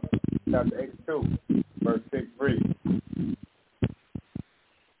Psalms, chapter 82, verse 6 reads.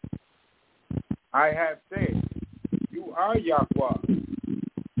 I have said, you are Yahweh,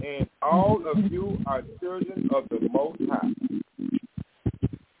 and all of you are children of the Most High.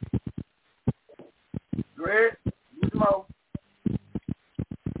 Great.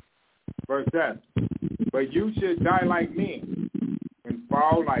 Verse 7. But you should die like men and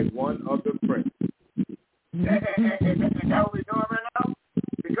fall like one of the princes. And that's what we're doing right now?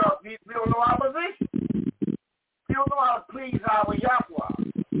 Because we don't know our position. We don't know how to please our Yahweh.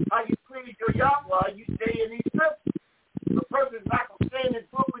 How you please your Yahweh, you stay in these scriptures. If a person is not going to stay in this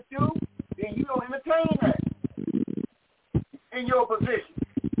book with you, then you don't entertain that in your position.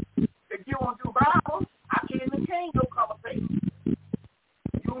 If you want to do Bible, I can't entertain your conversation.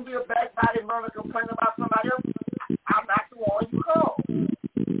 You want to be a backbiting, murmur, complain about somebody else, I'm not the one you call.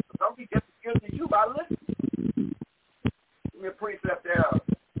 So don't be just as guilty as you by listening. Give me a precept there.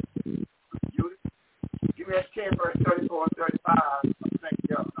 Give me that 10 verse 34 and 35. Thank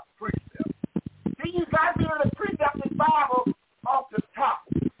you. A precept. See, you got to be able to precept this Bible off the top.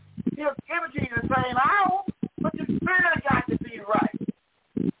 He'll give it to you the same hour, but the spirit got to be right.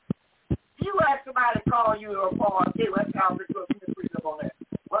 You ask somebody to call you on the phone, okay, let's call this book. Give me a precept on that.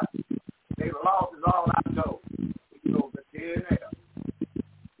 What? They lost is all I know. You go to here and there.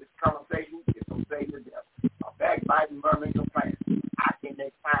 This conversation is going to save the devil. A backbiting, murmuring, complaining. I can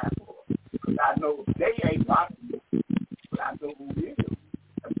make time for it. Because I know they ain't watching me, but I know who it is.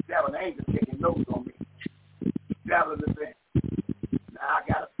 The devil angels taking notes on me.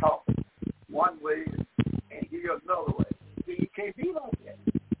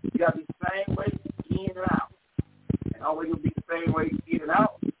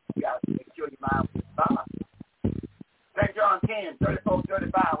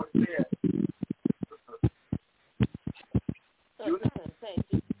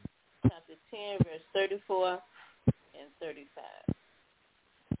 34 and 35.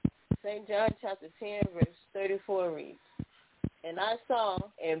 St. John chapter 10, verse 34 reads, "And I saw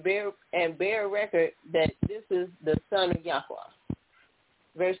and bear record that this is the Son of Yahweh."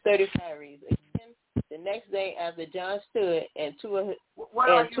 Verse 35 reads, "Again, the next day after John stood and two of his..."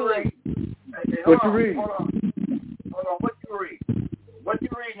 What you read? What you read? Hold on. What you read? What you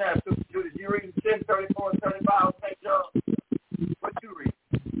read now, Sister Judith? You reading 10, 34, and 35, St. John? What you read?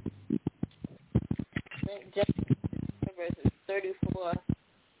 St. John verses 34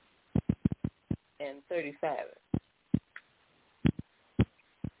 and 35.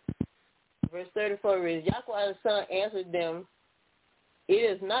 Verse 34 reads, "Yahweh the Son answered them, It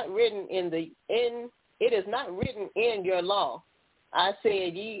is not written in your law. I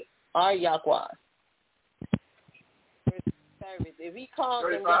said ye are Yahweh." Verse 35 reads, "If he called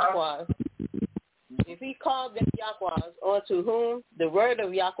them Yahweh, unto whom the word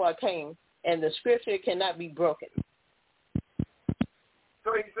of Yahweh came, and the scripture cannot be broken."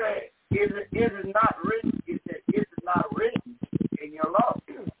 So he said, "Is it not written? Is it not written in your law?"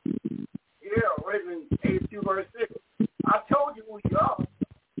 Yeah, written in 82 verse 6. I told you who you are,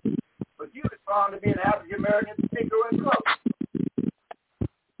 but you respond to being African American, particular and close.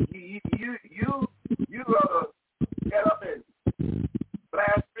 You get up and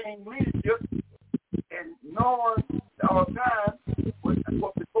blaspheme leadership, and knowing all the time what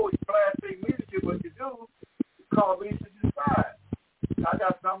before you blaspheme leadership, what you do is call leadership to the side. I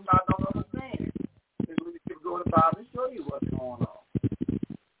got something I don't understand. This leadership go to the Bible and show you what's going on.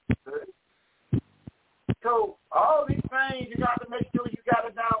 So all these things, you got to make sure you got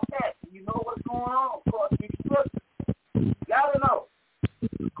it down pat. You know what's going on according to these scriptures. You got to know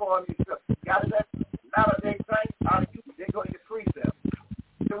according to these scriptures. You got to let nowadays things out of you. They go to your precept.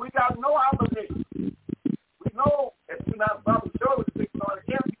 So we got no opposition. We know if you're not Bible show us the on the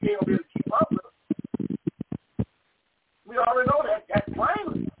camp, you can't be able to keep up with us. We already know that. That's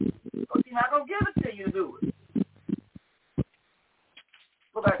plainly. Because he's not going to give it to you to do it.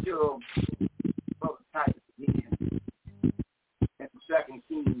 Go back to Brother Titus again. And 2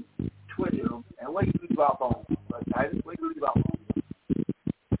 Kings 12. And what do you leave off on, Brother Titus? What do you leave off on?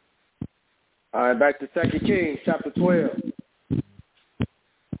 All right, back to 2 Kings chapter 12.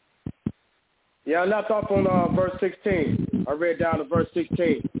 Yeah, I left off on verse 16. I read down to verse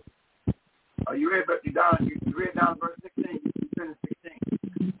 16. Oh, you read down to verse 16. You finished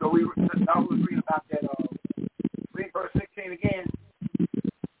 16. So I was reading about that. Read verse 16 again.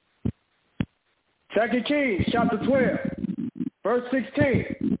 2 Kings chapter 12, verse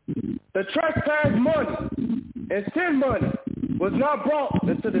 16. "The trespass money and sin money was not brought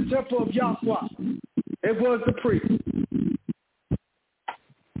into the temple of Yahweh. It was the priest."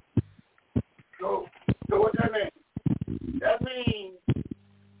 So what that mean? That means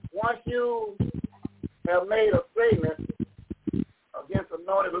once you have made a statement against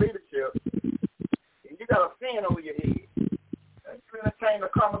anointed leadership, and you got a sin over your head, and you entertain a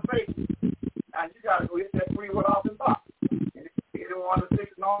conversation, and you got to go hit that free will off the box. And if you don't want to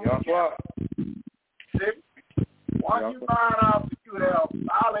fix it on the camera. Once you find out that you have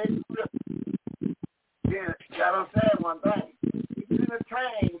violated scripture, then you got to understand one thing. If you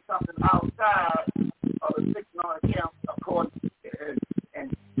entertain something outside of the fixing on the camp, of course,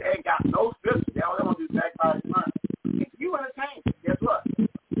 and they ain't got no scripture, they don't do back by the money. If you entertain it, guess what?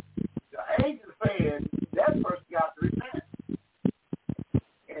 The angel said that person got to repent.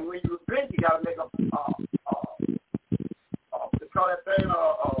 And when you repent, you got to make they call that thing a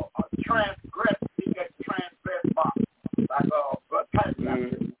transgress. You get transgress box, like type.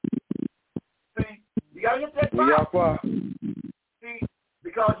 See, you got to get that box. See,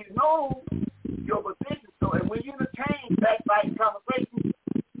 because you know your position. So, and when you entertain backbiting conversation,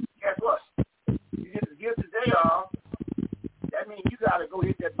 guess what? You get to give the day off. That means you got to go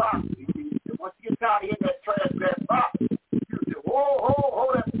hit that box. Once you get tired of hitting that transgress box, you say,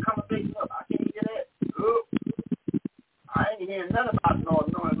 hold that conversation up. I can't hear that. I ain't hearing nothing about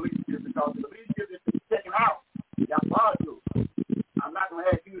knowing leadership because the leadership is checking out. Y'all follow you. I'm not going to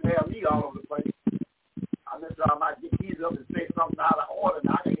have you to have me all over the place. Unless I might get these up and say something out of order.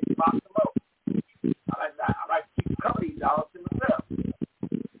 Now I can get the box them up. I like to keep some of these dollars to myself.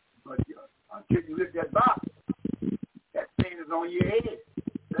 But until you hit that box, that thing is on your head.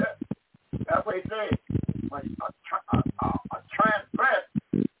 That's what he said. When a transgress,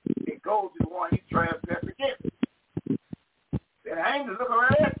 it goes to the one he transgressed against. The angels looking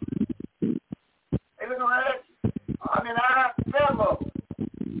right at you. They looking right at you. I mean, I have to tell them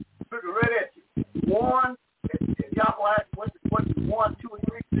looking right at you. One, if y'all ask what's 1, 2, and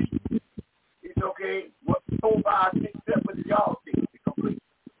 3 feet, it's okay. What 4, 5, 6, 7, what did y'all see? It's complete.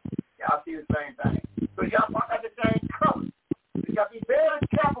 Y'all see the same thing.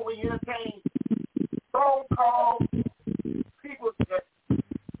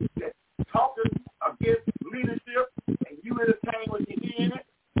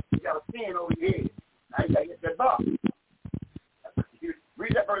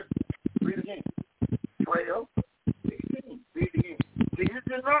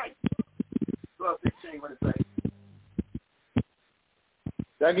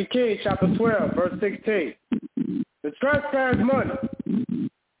 2 Kings chapter 12, verse 16. The trespass money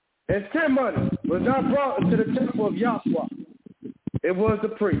and sin money was not brought into the temple of Yahweh. It was the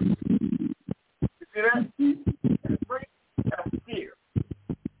priest. You see that? And the priest, that's fear.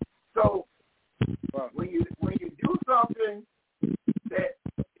 So when you do something that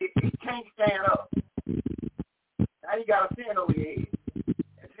it can't stand up, now you got a sin over your head.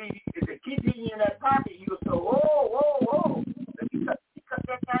 And see, if it keeps hitting you in that pocket, you go, whoa. You cut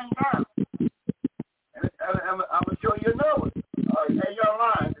that thing down. And I'm going to show you another one. Hey, you're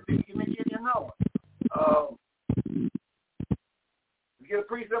lying. Let me give you another one. Get a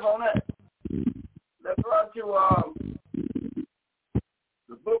precept on that. Let's run to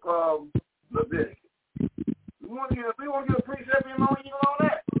the book of Leviticus. We want to get a precept on even on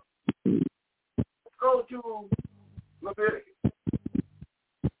that. Let's go to Leviticus,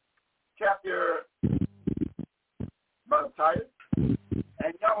 chapter Brother Titus.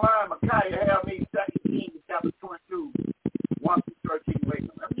 And young man Micaiah have me 2 Kings chapter 22, 1 through 13. Wait,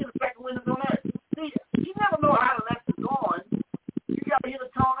 let me get a second witness on that. See, you never know how the lesson's going. You got to hear the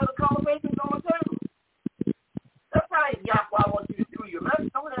tone of the conversations on the table. That's how Yahweh wants you to do your lesson.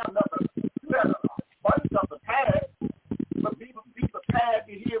 Don't have nothing. You have a bunch of the past, but be prepared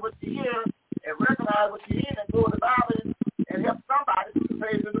to hear what you hear and recognize what you hear and go to the Bible and help somebody to the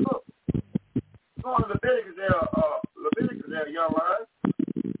page of the book. Going to Leviticus there, young man.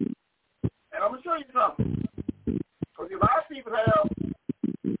 And I'm going to show you something. Because a lot of people have,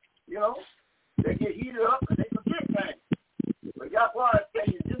 they get heated up and they forget things. But Yahweh is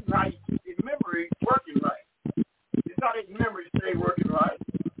telling you this is how your memory is working right. This is how your memory stay working right.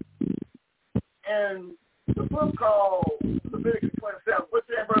 And the book called Leviticus 27, what's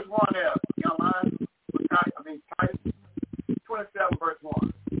that verse 1 there, young man? Titus 27, verse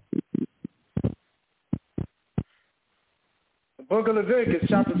 1. The book of Leviticus,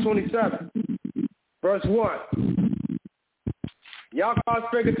 chapter 27, verse 1. Yahweh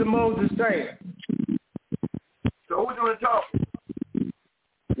speaking to Moses, saying. So who's doing the talking?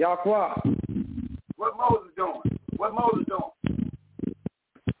 Yahweh. What Moses doing?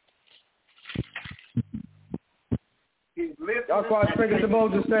 He's listening. Yahweh speaking to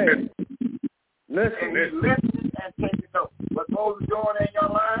Moses, saying. Listen. And he's listening and taking notes. What Moses doing in your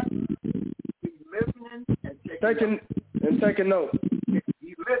line? He's listening and taking notes.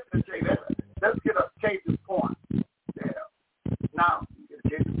 He's listening and taking notes. Let's get a case in point. Yeah. Now, get a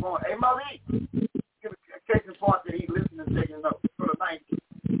case in point. Hey, Malik, get a case in point that he's listening and taking notes. Go to 19.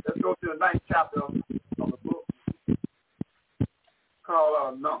 Let's go to the 9th chapter of the book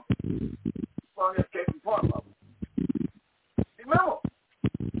called Numbers. Well, this case in point, Malik. Remember,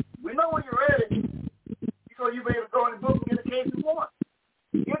 we know when you're ready. You be able to go in the book and get a case in point.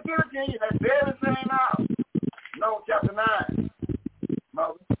 He'll give it to you that very same hour. Numbers chapter 9.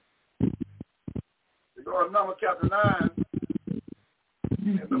 Moses. We go to Numbers chapter 9.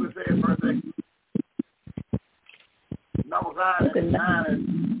 And look what it says, verse 8. Numbers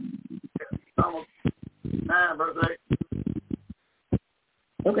 9, verse 8.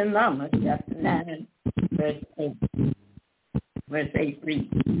 Look at Numbers chapter 9, verse 8. Verse 8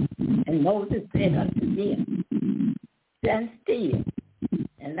 reads, and Moses said unto them, stand still,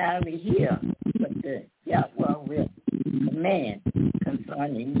 and I will hear what the Yahweh will command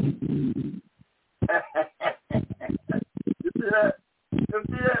concerning you. You see that? You see, look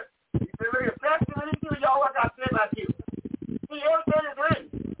at that. What Yahweh got to say about you. See, everything is written.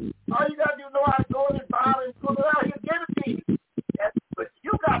 All you got to do is know how to go in the Bible and pull it out. He'll give it to you. But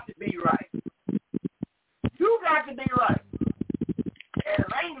you got to be right. You got to be right. And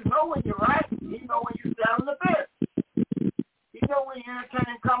the angels know when you're right. He know when you stand on the fence. He know when you're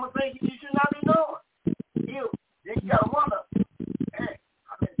entertaining conversations you should not be doing. Then you got to wonder, man,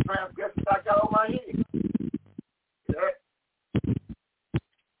 I'm in transgressions I got on my head. Yeah.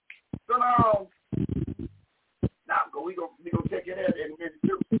 So now we gonna take it in a minute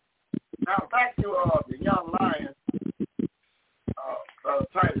too. Now back to the young lion,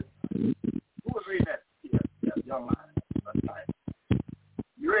 Titus. Who was reading that? Yeah, young lion, Titus.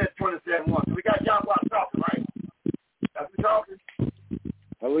 You read 27:1. So we got Yahweh talking, right? That's we talking.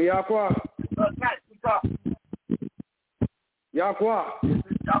 Hello, Yahweh. Titus, we talking. Yahweh. This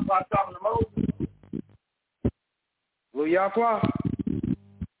is Yahweh talking to Moses. Hello, Yahweh.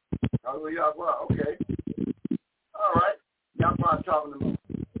 Hello, Yahweh. Okay. All right. Yahweh talking to Moses.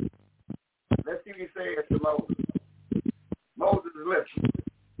 Let's see what he says to Moses. Moses is listening,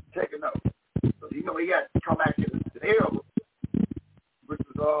 taking notes. So you know he got to come back to the elder, which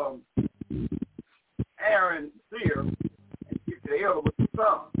was Aaron seer, and get to the elder with the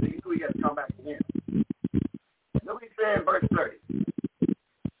son. So you knew he got to come back to him. Look what he said in verse 30.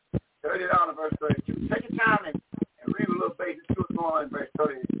 30 down to verse 32. Take your time and read a little bit. Just what's going on in verse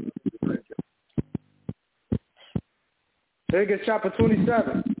 30 to 32. Leviticus chapter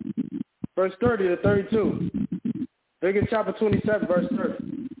 27, verse 30 to 32. Leviticus chapter 27, verse 30.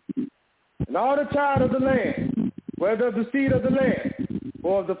 And all the child of the land, whether of the seed of the land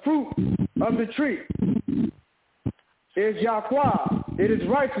or of the fruit of the tree, is Yahweh. It is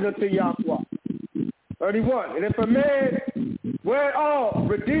righteous unto Yahweh. 31. And if a man wear all,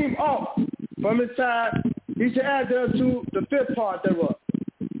 redeem all from his tithe, he shall add thereto the fifth part thereof.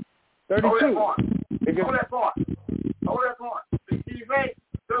 32. Hold that part. You say,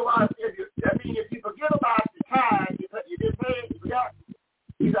 that means if you forget about the tithe, you didn't pay it, you forgot.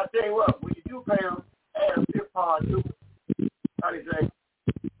 He's got to tell you what, when you do pay them, add a fifth part to it. How do you say?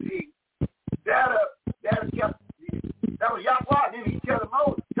 See, that was Yahweh. Then he tell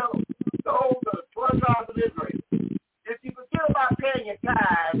Moses, the whole 12 tribes of Israel. If you forget about paying your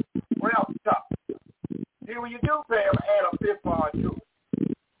tithe, right off the top. Then when you do pay them, add a fifth part to it.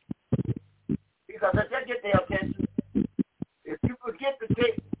 He said, let's get their attention. If you forget to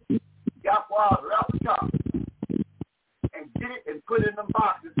take Yahweh right off the top and get it and put it in them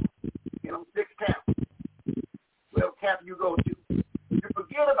boxes, in them 6 camps, whatever camp you go to, you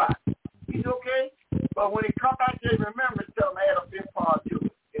forget about it. He's okay, but when he come back to remember, tell him add a fifth part to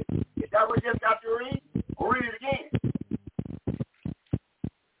it. Is that what you just got to read? Or read it again.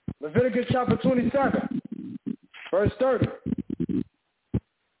 Leviticus chapter 27, verse 30.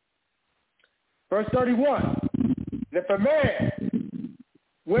 Verse 31. And if a man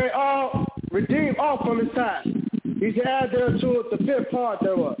wear all, redeem all from his tithe, he shall add thereto the fifth part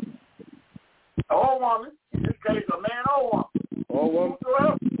thereof. Or woman, in this case, a man or woman. Or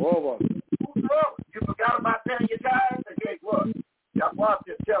woman. Whosoever. You forgot about paying your tithes, and guess what? Yahweh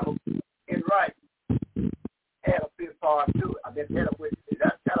just tell them in writing. Add a fifth part to it. I guess that'll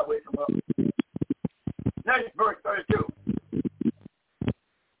wake them up. Next verse 32.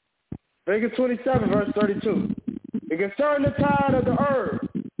 Leviticus 27, verse 32. It concerns the tithe of the herb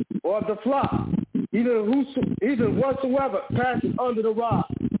or of the flock, either whatsoever passes under the rod.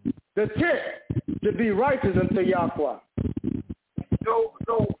 The tenth to be righteous unto Yahweh. So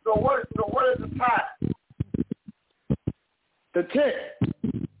what is the tithe? The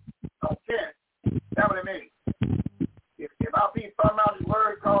tenth. Oh, 10. That's what it means. If our people find out this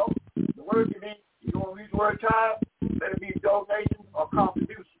word called, the word can mean, you want to use the word tithe, let it be donation or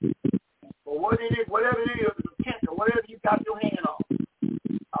contribution. But what it is, whatever it is, a tenth or whatever you got your hand on,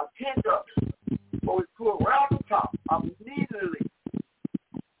 a tenth of it, but we put right on the top, immediately.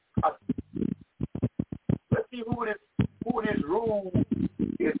 Let's see who this rule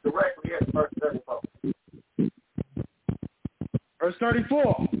is directly at verse 34. Verse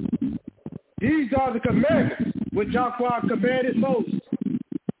 34. These are the commandments which Yahweh commanded Moses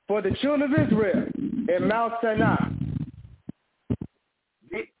for the children of Israel in Mount Sinai.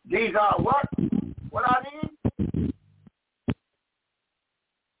 These are what? What I need?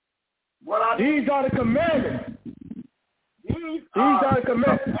 These are the commandments. These are the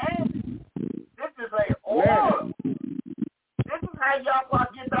commandments. This is an order. This is how Yahweh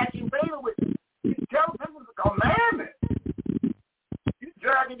get back in favor with you. You tell them this is a commandment. You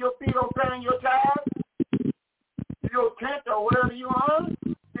dragging your feet on paying your tithe, your tenth or whatever you want.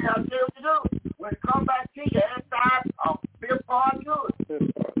 See, I'll tell you what to do. When it comes back to you, add tithe a fifth part to it.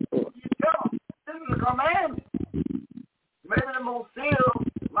 You tell them this is a commandment. Maybe the most seal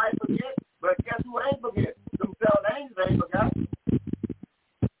might forget, but guess who ain't forget? Themselves angels ain't forgot.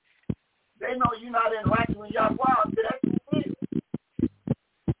 They know you're not interacting with Yahweh until that's fulfilled.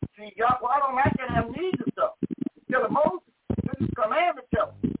 See, Yahweh don't like that amnesia stuff. Tell them, Moses, this is a commandment, tell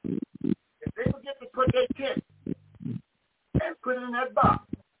them. If they forget to put their tent and put it in that box,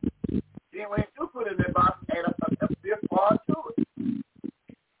 then when they do put it in that box, add a fifth part to it.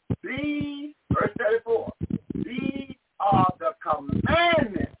 These, verse 34, these are the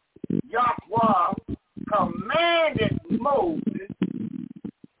commandments Yahweh commanded Moses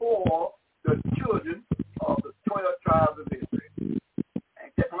for the children of the 12 tribes of Israel.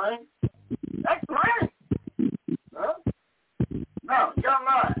 Ain't that plain? That's plain. Huh? Now, young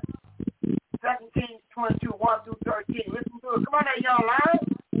line, 2 Kings 22, 1 through 13. Listen to it. Come on there, young line.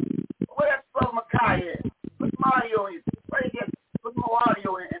 Where that brother Micaiah is? Put some audio in. Put some more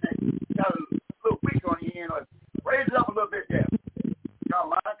audio in there. Got a little weak on your end. Raise it up a little bit there. Young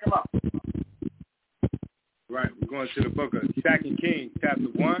line, come on. Right, we're going to the book of 2 Kings, chapter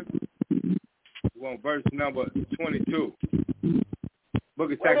 1. We're on verse number 22.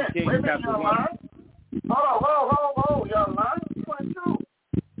 Book of 2 Kings, chapter 1. Hold, young man. 22.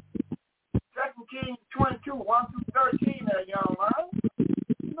 2 Kings 22, 1 through 13 there, young man.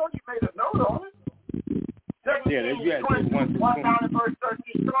 You know you made a on it. Yeah, they got 1 down to verse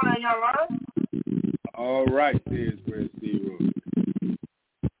 13. Come on, young man. All right, says Where's Zero.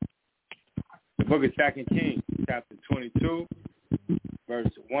 The book of 2 Kings, chapter 22,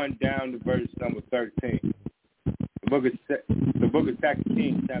 verse 1 down to verse number 13. The book of 2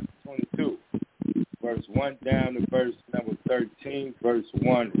 Kings, chapter 22, verse 1 down to verse number 13, verse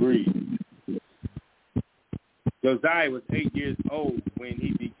 1 reads. Josiah was 8 years old when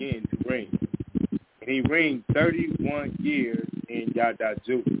he began to reign, and he reigned 31 years in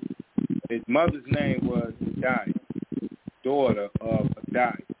Yadaju. His mother's name was Adiah, daughter of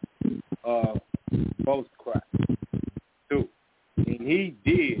Adiah of Boskrai, 2. And he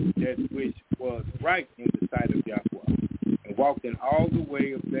did that which was right in the sight of Yahweh, and walked in all the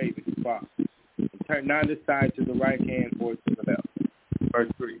way of David his father, and turned not aside to the right hand or to the left.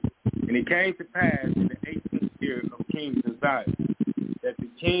 Verse 3. And it came to pass in the 18th year of King Josiah that the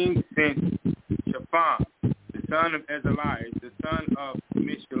king sent Shaphan, the son of Azaliah, the son of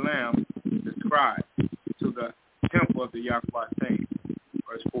Meshullam, the scribe, to the temple of the Yahweh, saying,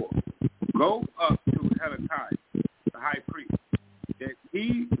 verse 4, go up to Hezekiah, the high priest, that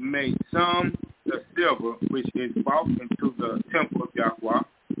he may sum the silver which is brought into the temple of Yahweh,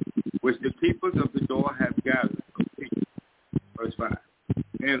 which the keepers of the door have gathered from people. Verse 5.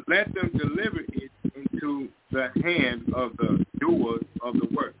 And let them deliver it into the hand of the doers of the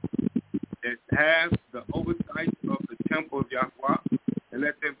work, that have the oversight of the temple of Yahweh, and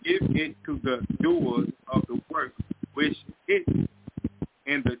let them give it to the doers of the work which is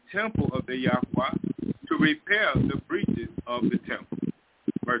in the temple of the Yahweh, to repair the breaches of the temple.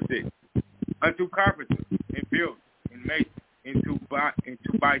 Verse 6. Unto carpenters and builders and masons, and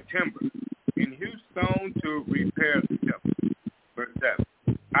to buy timber, and hew stone to repair the temple. Verse 7.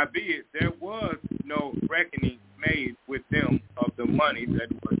 Howbeit, there was no reckoning made with them of the money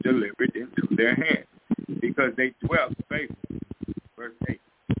that was delivered into their hands, because they dwelt faithfully. Verse 8.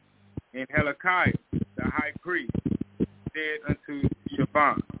 And Hezekiah, the high priest, said unto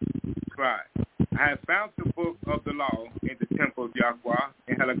Shaphan, scribe, I have found the book of the law in the temple of Yahweh.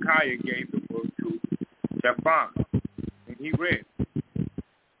 And Hezekiah gave the book to Shaphan, and he read.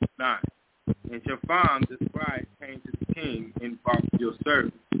 9. And Shaphan, the scribe, came to the king and bought your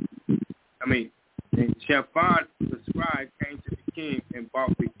servant. And Shaphan, the scribe, came to the king and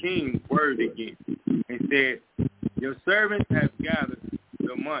bought the king's word again, and said, your servants have gathered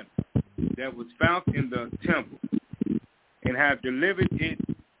the money that was found in the temple, and have delivered it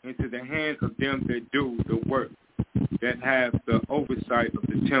into the hands of them that do the work, that have the oversight of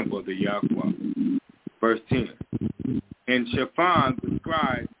the temple of the Yahweh. Verse 10. And Shaphan, the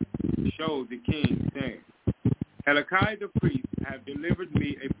scribe, showed the king, saying, Hezekiah the priest have delivered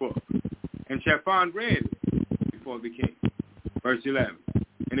me a book. And Shaphan read it before the king. Verse 11.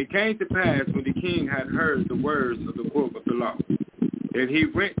 And it came to pass, when the king had heard the words of the book of the law, that he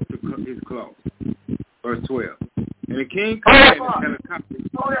rent his clothes. Verse 12. And the king commanded Hezekiah.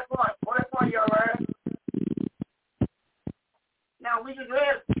 Hold that point, young man. Now, we just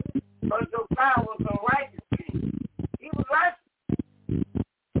read, but Josiah was a righteous king. He was righteous.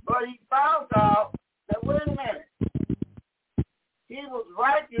 But he found out that, wait a minute, he was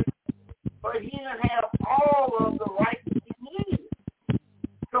righteous, but he didn't have all of the rights he needed.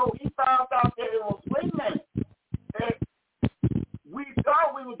 So he found out that it was, wait a minute, that we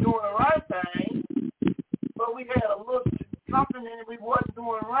thought we were doing the right thing, but we had a little something in it we wasn't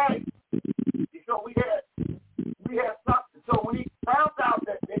doing right. So we had something. So when he found out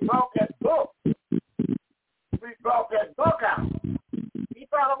that they brought that book, out, he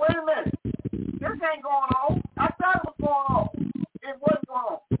thought, wait a minute, this ain't going on. I thought it was going on. It wasn't going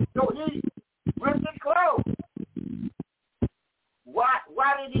on. So he ripped his clothes. Why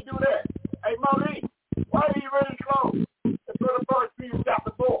did he do that? Hey, Maurice, why did he rip his clothes? Let's go to 1 Peter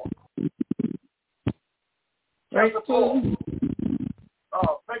chapter 4. Chapter 4.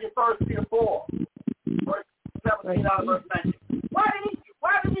 Take it 1 Peter 4. Verse 17 out of verse 19. Why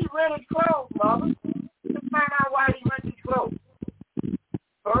did he rent his clothes, mother? Let's find out why he rent his clothes.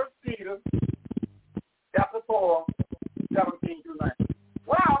 1 Peter chapter 4, 17 through 19.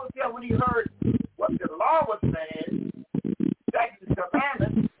 Well, when he heard what the law was saying, back to the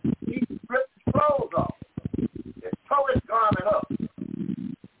commandments, he ripped his clothes off. He tore his garment up.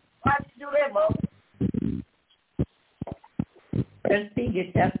 Why did you do that, mother? 1 Peter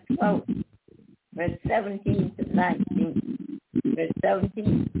chapter 12, verse 17 to 19. Verse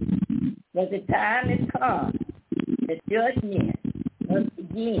 17. But the time is come, the judgment must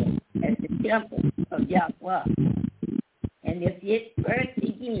begin at the temple of Yahweh. And if it first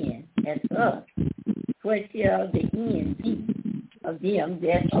begin at us, what shall the end be? of them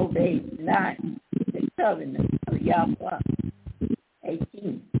that obey not the covenant of Yahweh.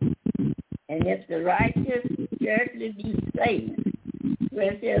 18. And if the righteous scarcely be saved,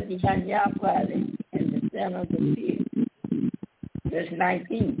 where shall be done Yahweh and the Son of Perdition? Verse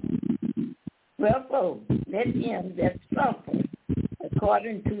 19. Wherefore, let him that suffer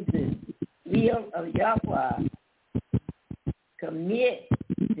according to the will of Yahweh commit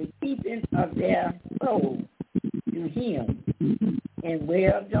the keeping of their soul to him in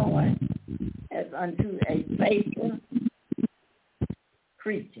well doing as unto a faithful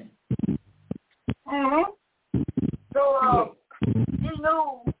creature. Mm-hmm. So he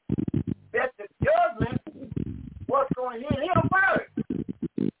knew that the judgment was going to hit him first.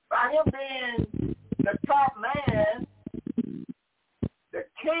 By him being the top man, the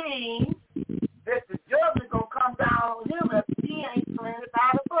king, that the judgment going to come down on him if he ain't cleansed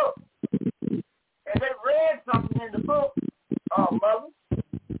out of the book. And they read something in the book, Mother.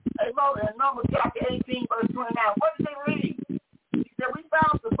 Hey, Mother, in Numbers chapter 18, verse 29, what did they read? He said, we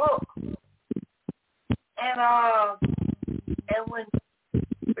found the book. And when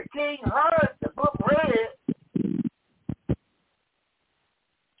the king heard the book read,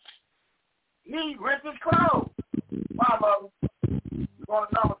 he rent his clothes. Why, Mother? We're going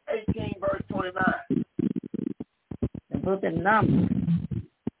to Numbers 18, verse 29. The book of Numbers,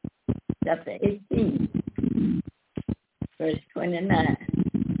 chapter 18, verse 29.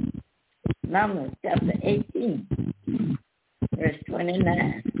 Numbers, chapter 18, verse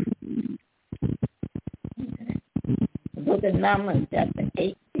 29. The book of Numbers, chapter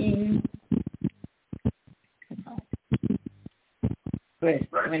 18, verse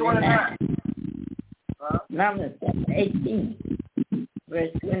 29. Numbers, chapter 18,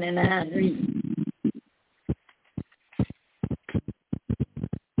 verse 29 reads,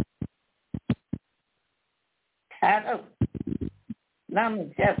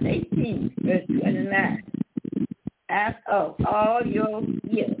 Numbers chapter 18, verse 29. Out of all your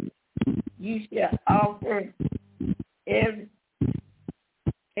gifts, you shall offer every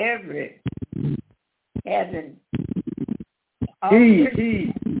having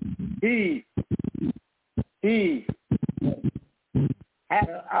out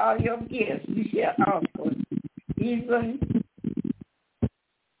of all your gifts, you shall offer even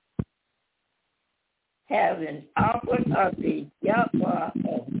having offered of the Yahweh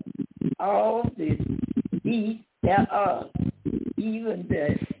of all the beasts thereof, even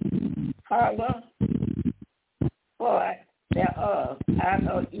the hollow part thereof, out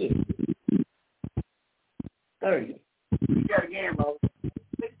of it. 30. You got again, Mo.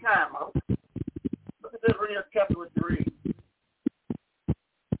 Take time, Mo. Look at this real chapter 3.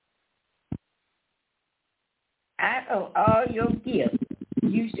 Out of all your gifts,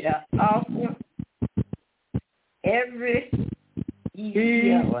 you shall offer every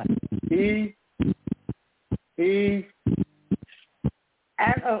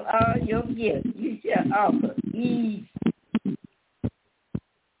out of all your gifts, you shall offer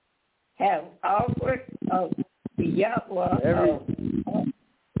have offered of the Yahweh of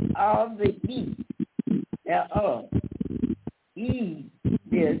all the beasts thereof.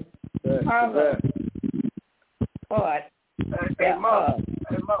 This hollow part thereof.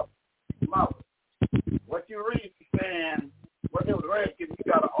 Hey, Mo. What you read is saying, what they was reading, you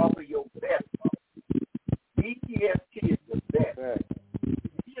got to offer your best. BTST is the best. Right.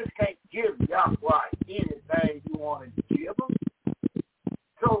 You just can't give Yahweh anything you want to give them.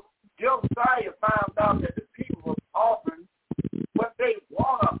 So Josiah found out that the people was offering what they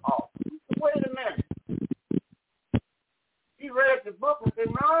want to offer. So wait a minute. He read the book and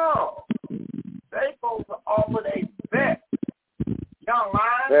said, no, they supposed to offer their best. Young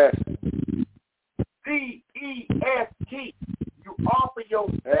lions. C-E-S-T. You offer your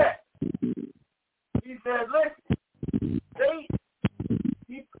best. He said, listen,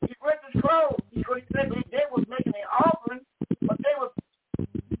 he read his clothes. He said they was making an offering, but they was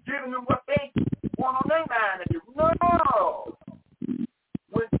giving them what they want on their mind to do. No.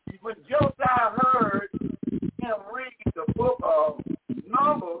 When Josiah heard him read the book of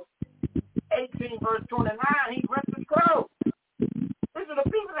Numbers, 18 verse 29, he ripped his clothes. These are the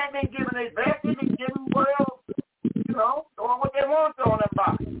people that ain't giving their best. They been giving well, doing what they want to on their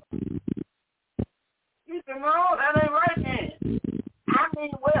body. He said, no, that ain't right then. I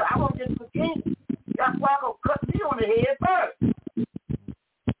mean, well, I want to get the king. That's why I'm going to cut me on the head first.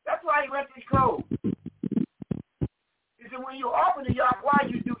 That's why he ripped his clothes. He said, when you offer to Yahweh,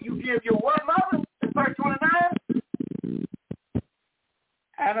 you give your what, mother? In verse 29?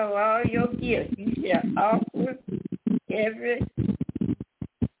 Out of all your gifts, you shall offer every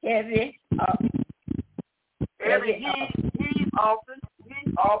heave of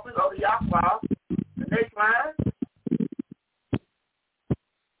office of the Yahweh. The next line.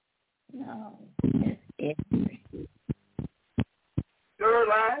 No, that's every. Third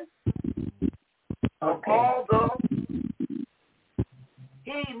line. Okay. All the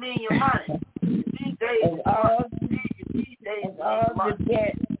he mean your money. These days, of all these days, of all the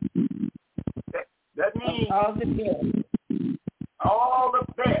debt. That means all the debt. All the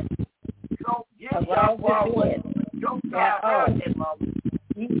best. You don't give Yahweh what your God heard that, mother.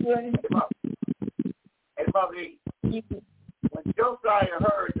 And mother, when Josiah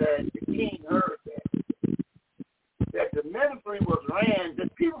heard that, the king heard that the ministry was ran, the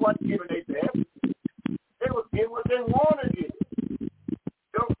people wasn't giving their best. They was getting what they wanted to give.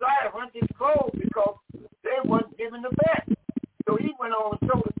 Josiah rent his clothes because they wasn't giving the best. So he went on and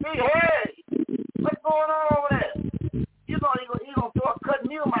told the king, hey, what's going on over there? You're going to start cutting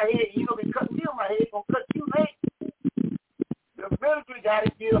me on my head. You're going to be cutting me on my head. You're going to cut you late. The military got to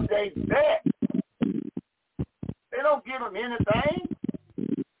give their best. They don't give them anything.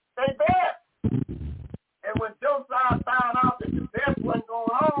 They best. And when Josiah found out that the best wasn't going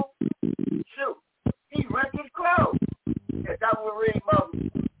on, shoot, he rent his clothes. Is that what we read, Mother?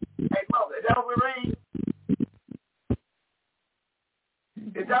 Hey, Mother, is that what we read?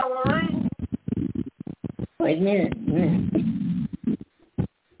 Is that what we read? Wait a minute.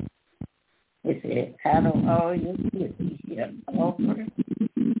 It said, out of all your gifts, you shall offer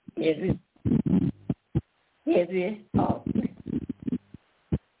every offering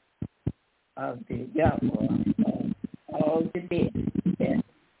of the Yahweh, all the best,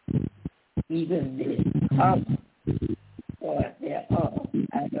 even the offering for their all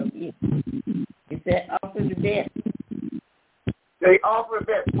out of it. It said, offer the best. They offer the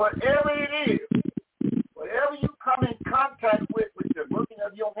best. Whatever it is, whatever you come in contact with the working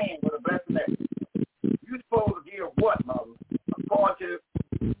of your hand, with a blessing that, you're supposed to give what, Mother? According to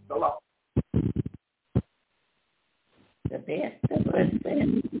the law. The best of what it says.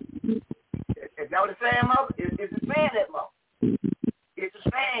 Is that what it's saying, Mother? Is it saying that, Mother? It's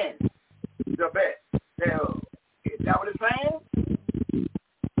saying the best. Is that what it's saying?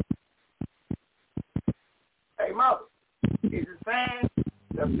 Hey, Mother, is it saying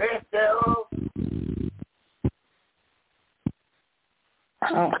the best thereof?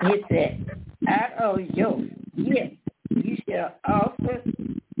 It said, out of your gift you shall offer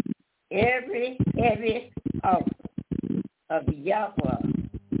every heavy offer of the Yahweh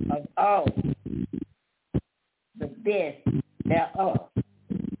of all the best thereof.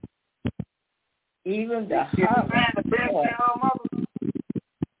 Even the harvest. The best thereof, Mother?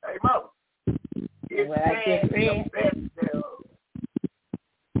 Hey, Mother. It's saying the best thereof.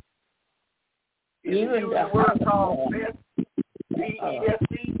 Even the word called best.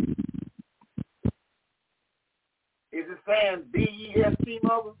 B-E-S-T? Is it saying B-E-S-T,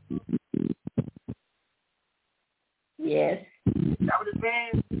 Mother? Yes. Is that what it's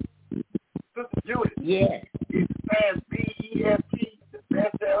saying? Sister Judith? Yes. Is it saying B-E-S-T, the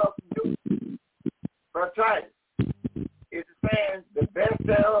best thereof, Judith? Brother Titus? Is it saying the best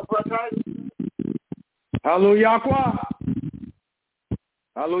thereof, Brother Titus? Hallelujah.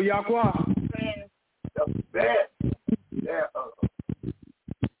 Hallelujah. It's saying the best thereof.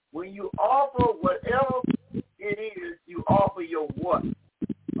 When you offer whatever it is, you offer your what?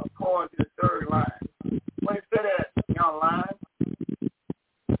 According to the third line. What it said at young line?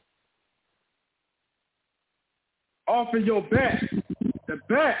 Offer your best. The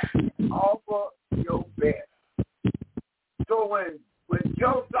best. Offer your best. So when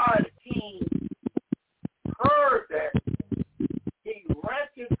Josiah the king heard that, he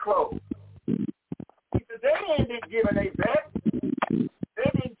rent his clothes. He said, they ain't been giving their best.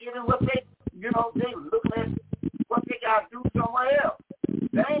 They've been giving what they were looking at what they got to do somewhere else.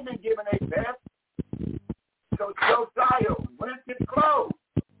 They ain't been giving their best. So Josiah rent his clothes.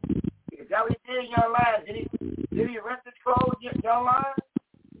 Is that what he did, young lion? Did he rent his clothes, young lion?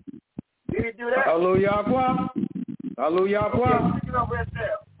 Did he do that? Hallelujah. Hallelujah. Okay, pick it up right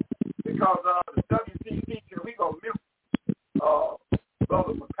there. Because the WCC, we going to mute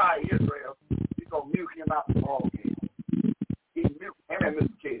Brother Makai Israel. We going to mute him out the ball game. He mute him and Mr.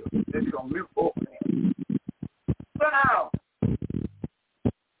 Kill. Then we going to mute both of them. So now,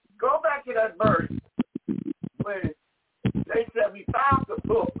 go back to that verse when they said we found the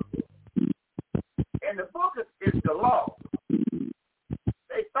book. And the book is the law.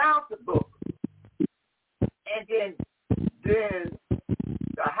 They found the book. And then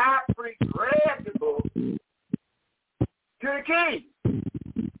the high priest read the book to the king.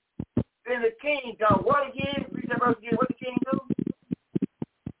 Then the king done what again? Read that verse again. What the king do?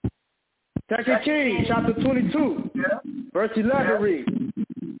 2 Kings chapter 22, verse 11 reads,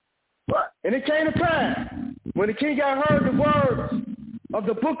 And it came to pass, when the king had heard the words of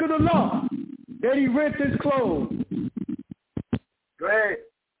the book of the law, that he rent his clothes. Great.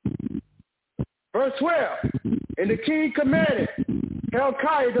 Verse 12, and the king commanded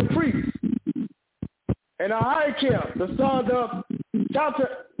Hilkiah the priest, and Ahikam the son of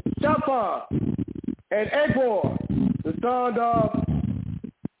Shaphan, and Abor the son of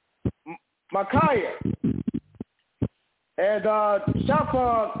Micaiah, and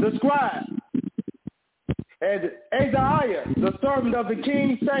Shaphan the scribe, and Azariah the servant of the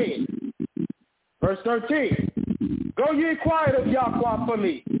king, saying, verse 13, go ye inquire of Yahweh for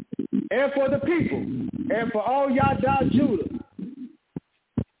me, and for the people, and for all Yada Judah,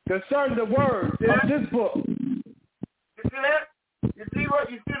 concerning the words of this book. You see that? You see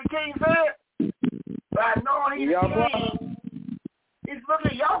the king said? By knowing he's king, he's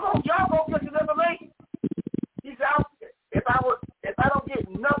looking, y'all go get the information. He said, if I don't get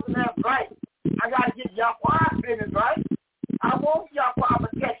nothing else right, I gotta get Yahweh's business right. I want Yahweh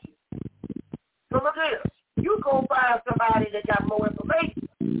protection. So look at this. You go find somebody that got more information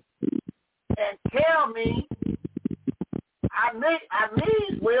and tell me I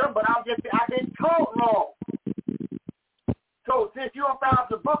mean well, but I've been taught wrong. So since you found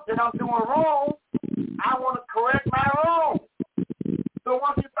the book that I'm doing wrong, I want to correct my wrong. So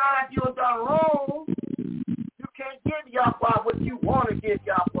once you find you have done wrong, you can't give Yahweh what you want to give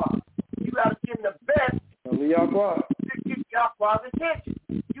Yahweh. You got to give him the best to get Yahweh's attention.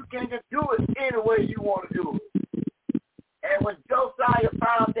 You can't just do it any way you want to do it. And when Josiah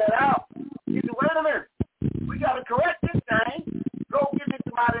found that out, he said, wait a minute, we got to correct this thing. Go give me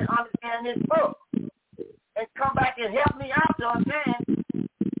somebody to understand this book. And come back and help me out to understand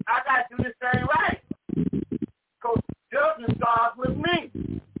I got to do this thing right. Because judgment starts with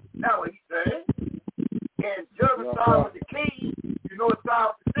me. That's what he said. And judgment starts with the king. You know it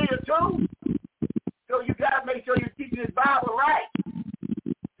starts with the seer too. So you got to make sure you're teaching this Bible right.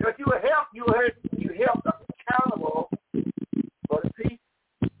 Because you help us accountable for the people.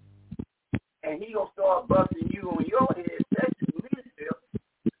 And he going to start busting you on your head. That's just leadership.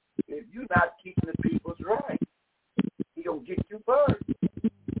 If you're not keeping the people's right, he going to get you first.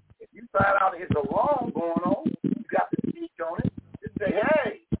 If you find out there's a wrong going on, you got to speak on it and say,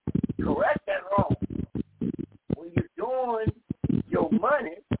 hey, correct that wrong. When you're doing your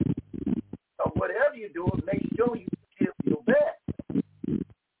money or whatever you're doing, make sure you give your best.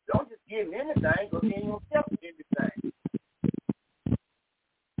 Don't just give anything, because then you'll accept anything.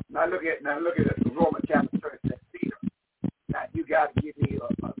 Now look at Romans chapter 13. Peter. Now you got to give me a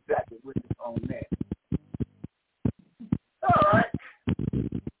exactly witness on that. All right.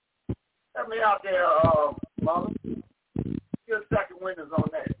 Help me out there, Mother. Give a second witness on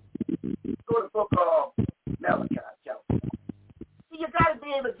that. Go to the book of Malachi chapter 1. See, you got to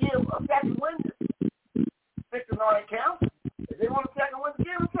be able to give a second witness. Fixing on account. If they want a second witness,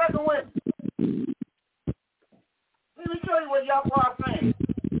 give a second witness. Let me show you what y'all are saying.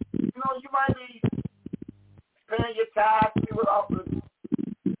 You know, you might be paying your tithes, you offering,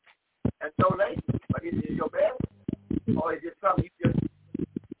 and donate, but is it your best? Or is it something you just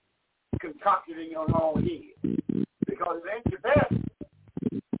concocted in your own head? Because it ain't your best.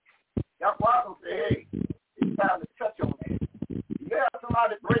 Y'all will say, hey, it's time to touch on that. You have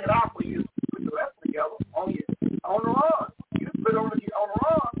somebody bring it out for you, put the rest together on the run. You just put it on the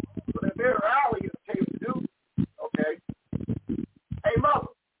run, but in very hour you tell you to do. Okay? Hey, Mother,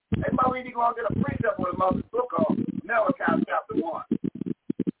 we need to go and get a precept for the Mother's book of Malachi chapter 1.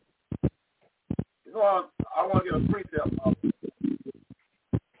 I want to get a precept, Mother.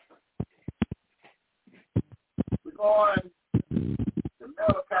 We're going to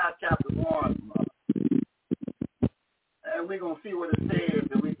Malachi chapter 1, Mother. And we're going to see what it says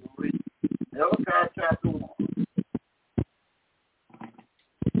that we can read. Malachi chapter 1.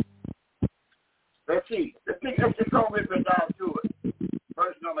 Let's see. Let's just go with it down to it.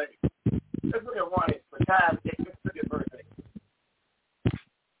 Verse number 8. Let's look at 1 for time. Let's look at verse 8.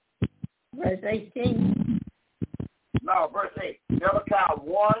 Verse 18. No, verse 8. Malachi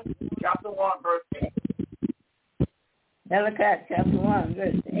 1, chapter 1, verse 8. Malachi chapter 1,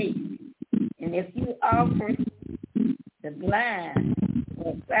 verse 8. And if you offer the blind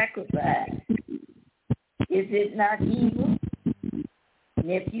for sacrifice, is it not evil? And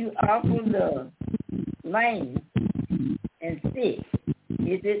if you offer the lame and sick,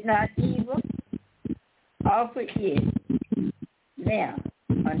 is it not evil? Offer it now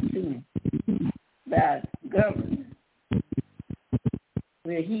unto thy governor.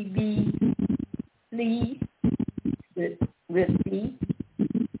 Will he be pleased with thee,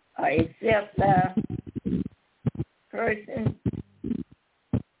 or accept thy person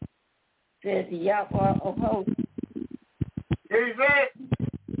said the Yahweh of hosts. He said,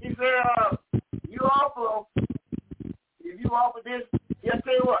 you offer, if you offer this, just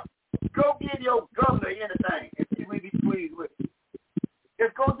tell you what, go give your governor anything and see what he's pleased with.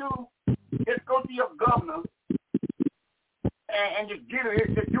 Just go to your governor and just give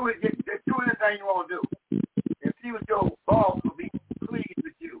it, just do anything you want to do. And see what your boss will be pleased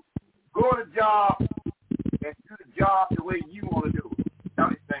with you. Go to the job and do the job the way you want to do it.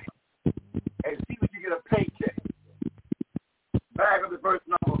 Understand? And see what you get a paycheck. Back up to verse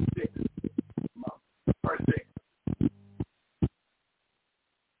number 6. Verse 6.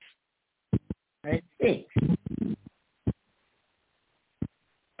 Verse 6.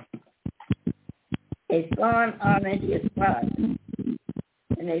 A son honored his father,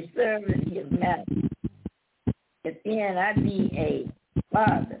 and a servant his master. If then I be a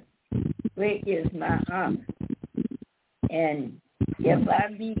father, great is my honor. And if I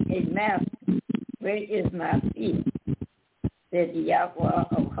be a master, great is my fear, said the Yahweh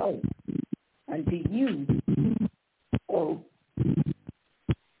of hosts. Unto you, O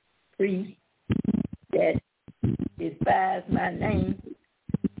priest, that despise my name,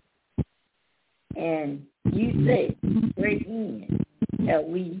 and you say, great end shall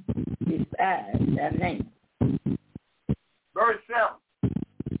we despise thy name. Verse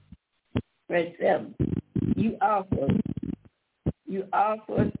 7. You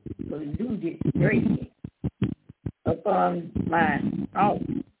offer polluted bread upon my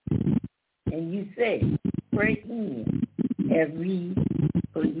altar, and you say, break in have we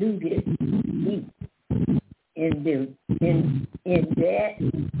polluted meat. In that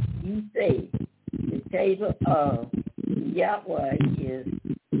you say, the table of Yahweh is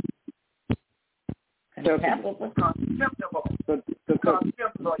contemptible.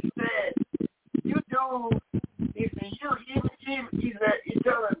 He said, you do. He said, he's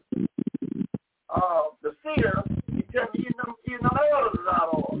telling the seer. He's telling you know elders out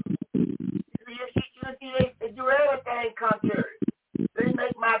of order. They do everything contrary. They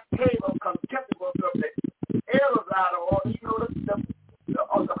make my table contemptible of the elders out of order. You know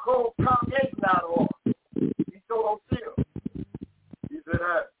the whole congregation out of order. He told those seers. He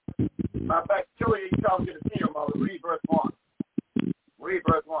said, my back show you. He's talking to the seer. Mother, read verse 1. Read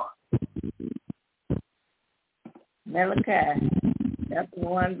verse 1. Malachi, chapter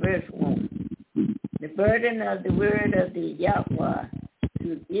 1, verse 1. The burden of the word of the Yahweh to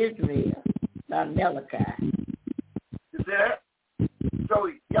Israel by Malachi. You see that? So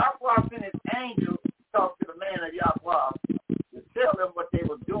Yahweh sent his angel to talk to the man of Yahweh to tell them what they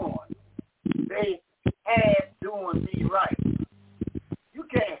were doing. They had doing me right. You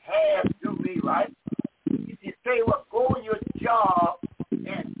can't have do me right. You can say what, go on your job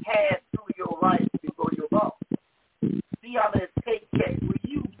and have do your right before your boss. See how many paychecks will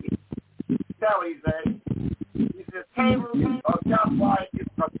you get? That's what he's saying. He says, table of Yahweh is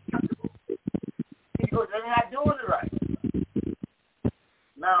acceptable. He goes, they're not doing it right.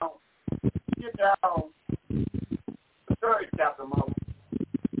 Now, get down the 3rd chapter, Mother,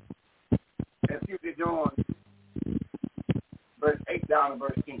 and see what they're doing. Verse 8 down to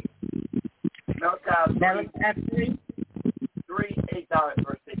verse 10. Malachi 3, 8 down to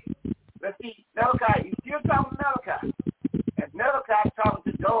verse 6. Let's see, Malachi, you still talking to Malachi. And Malachi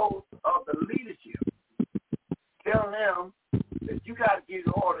talking to those of the leadership, telling them that you got to get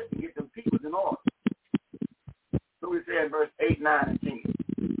in order and get them people in order. So we say in verse 8, 9, and 10.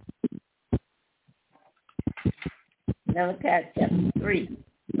 Malachi chapter 3,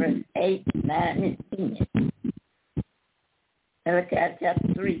 verse 8, 9, and 10. Malachi chapter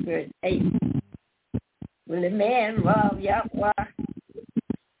 3, verse 8. Will a man rob Yahweh?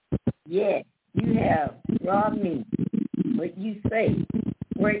 Yes, you have robbed me. But you say,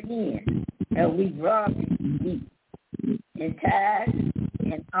 break in, and we robbed thee, and tithes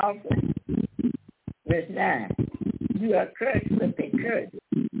and offerings. Verse 9. You are cursed with a curse,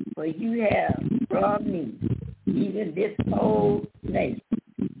 for you have robbed me, even this whole nation.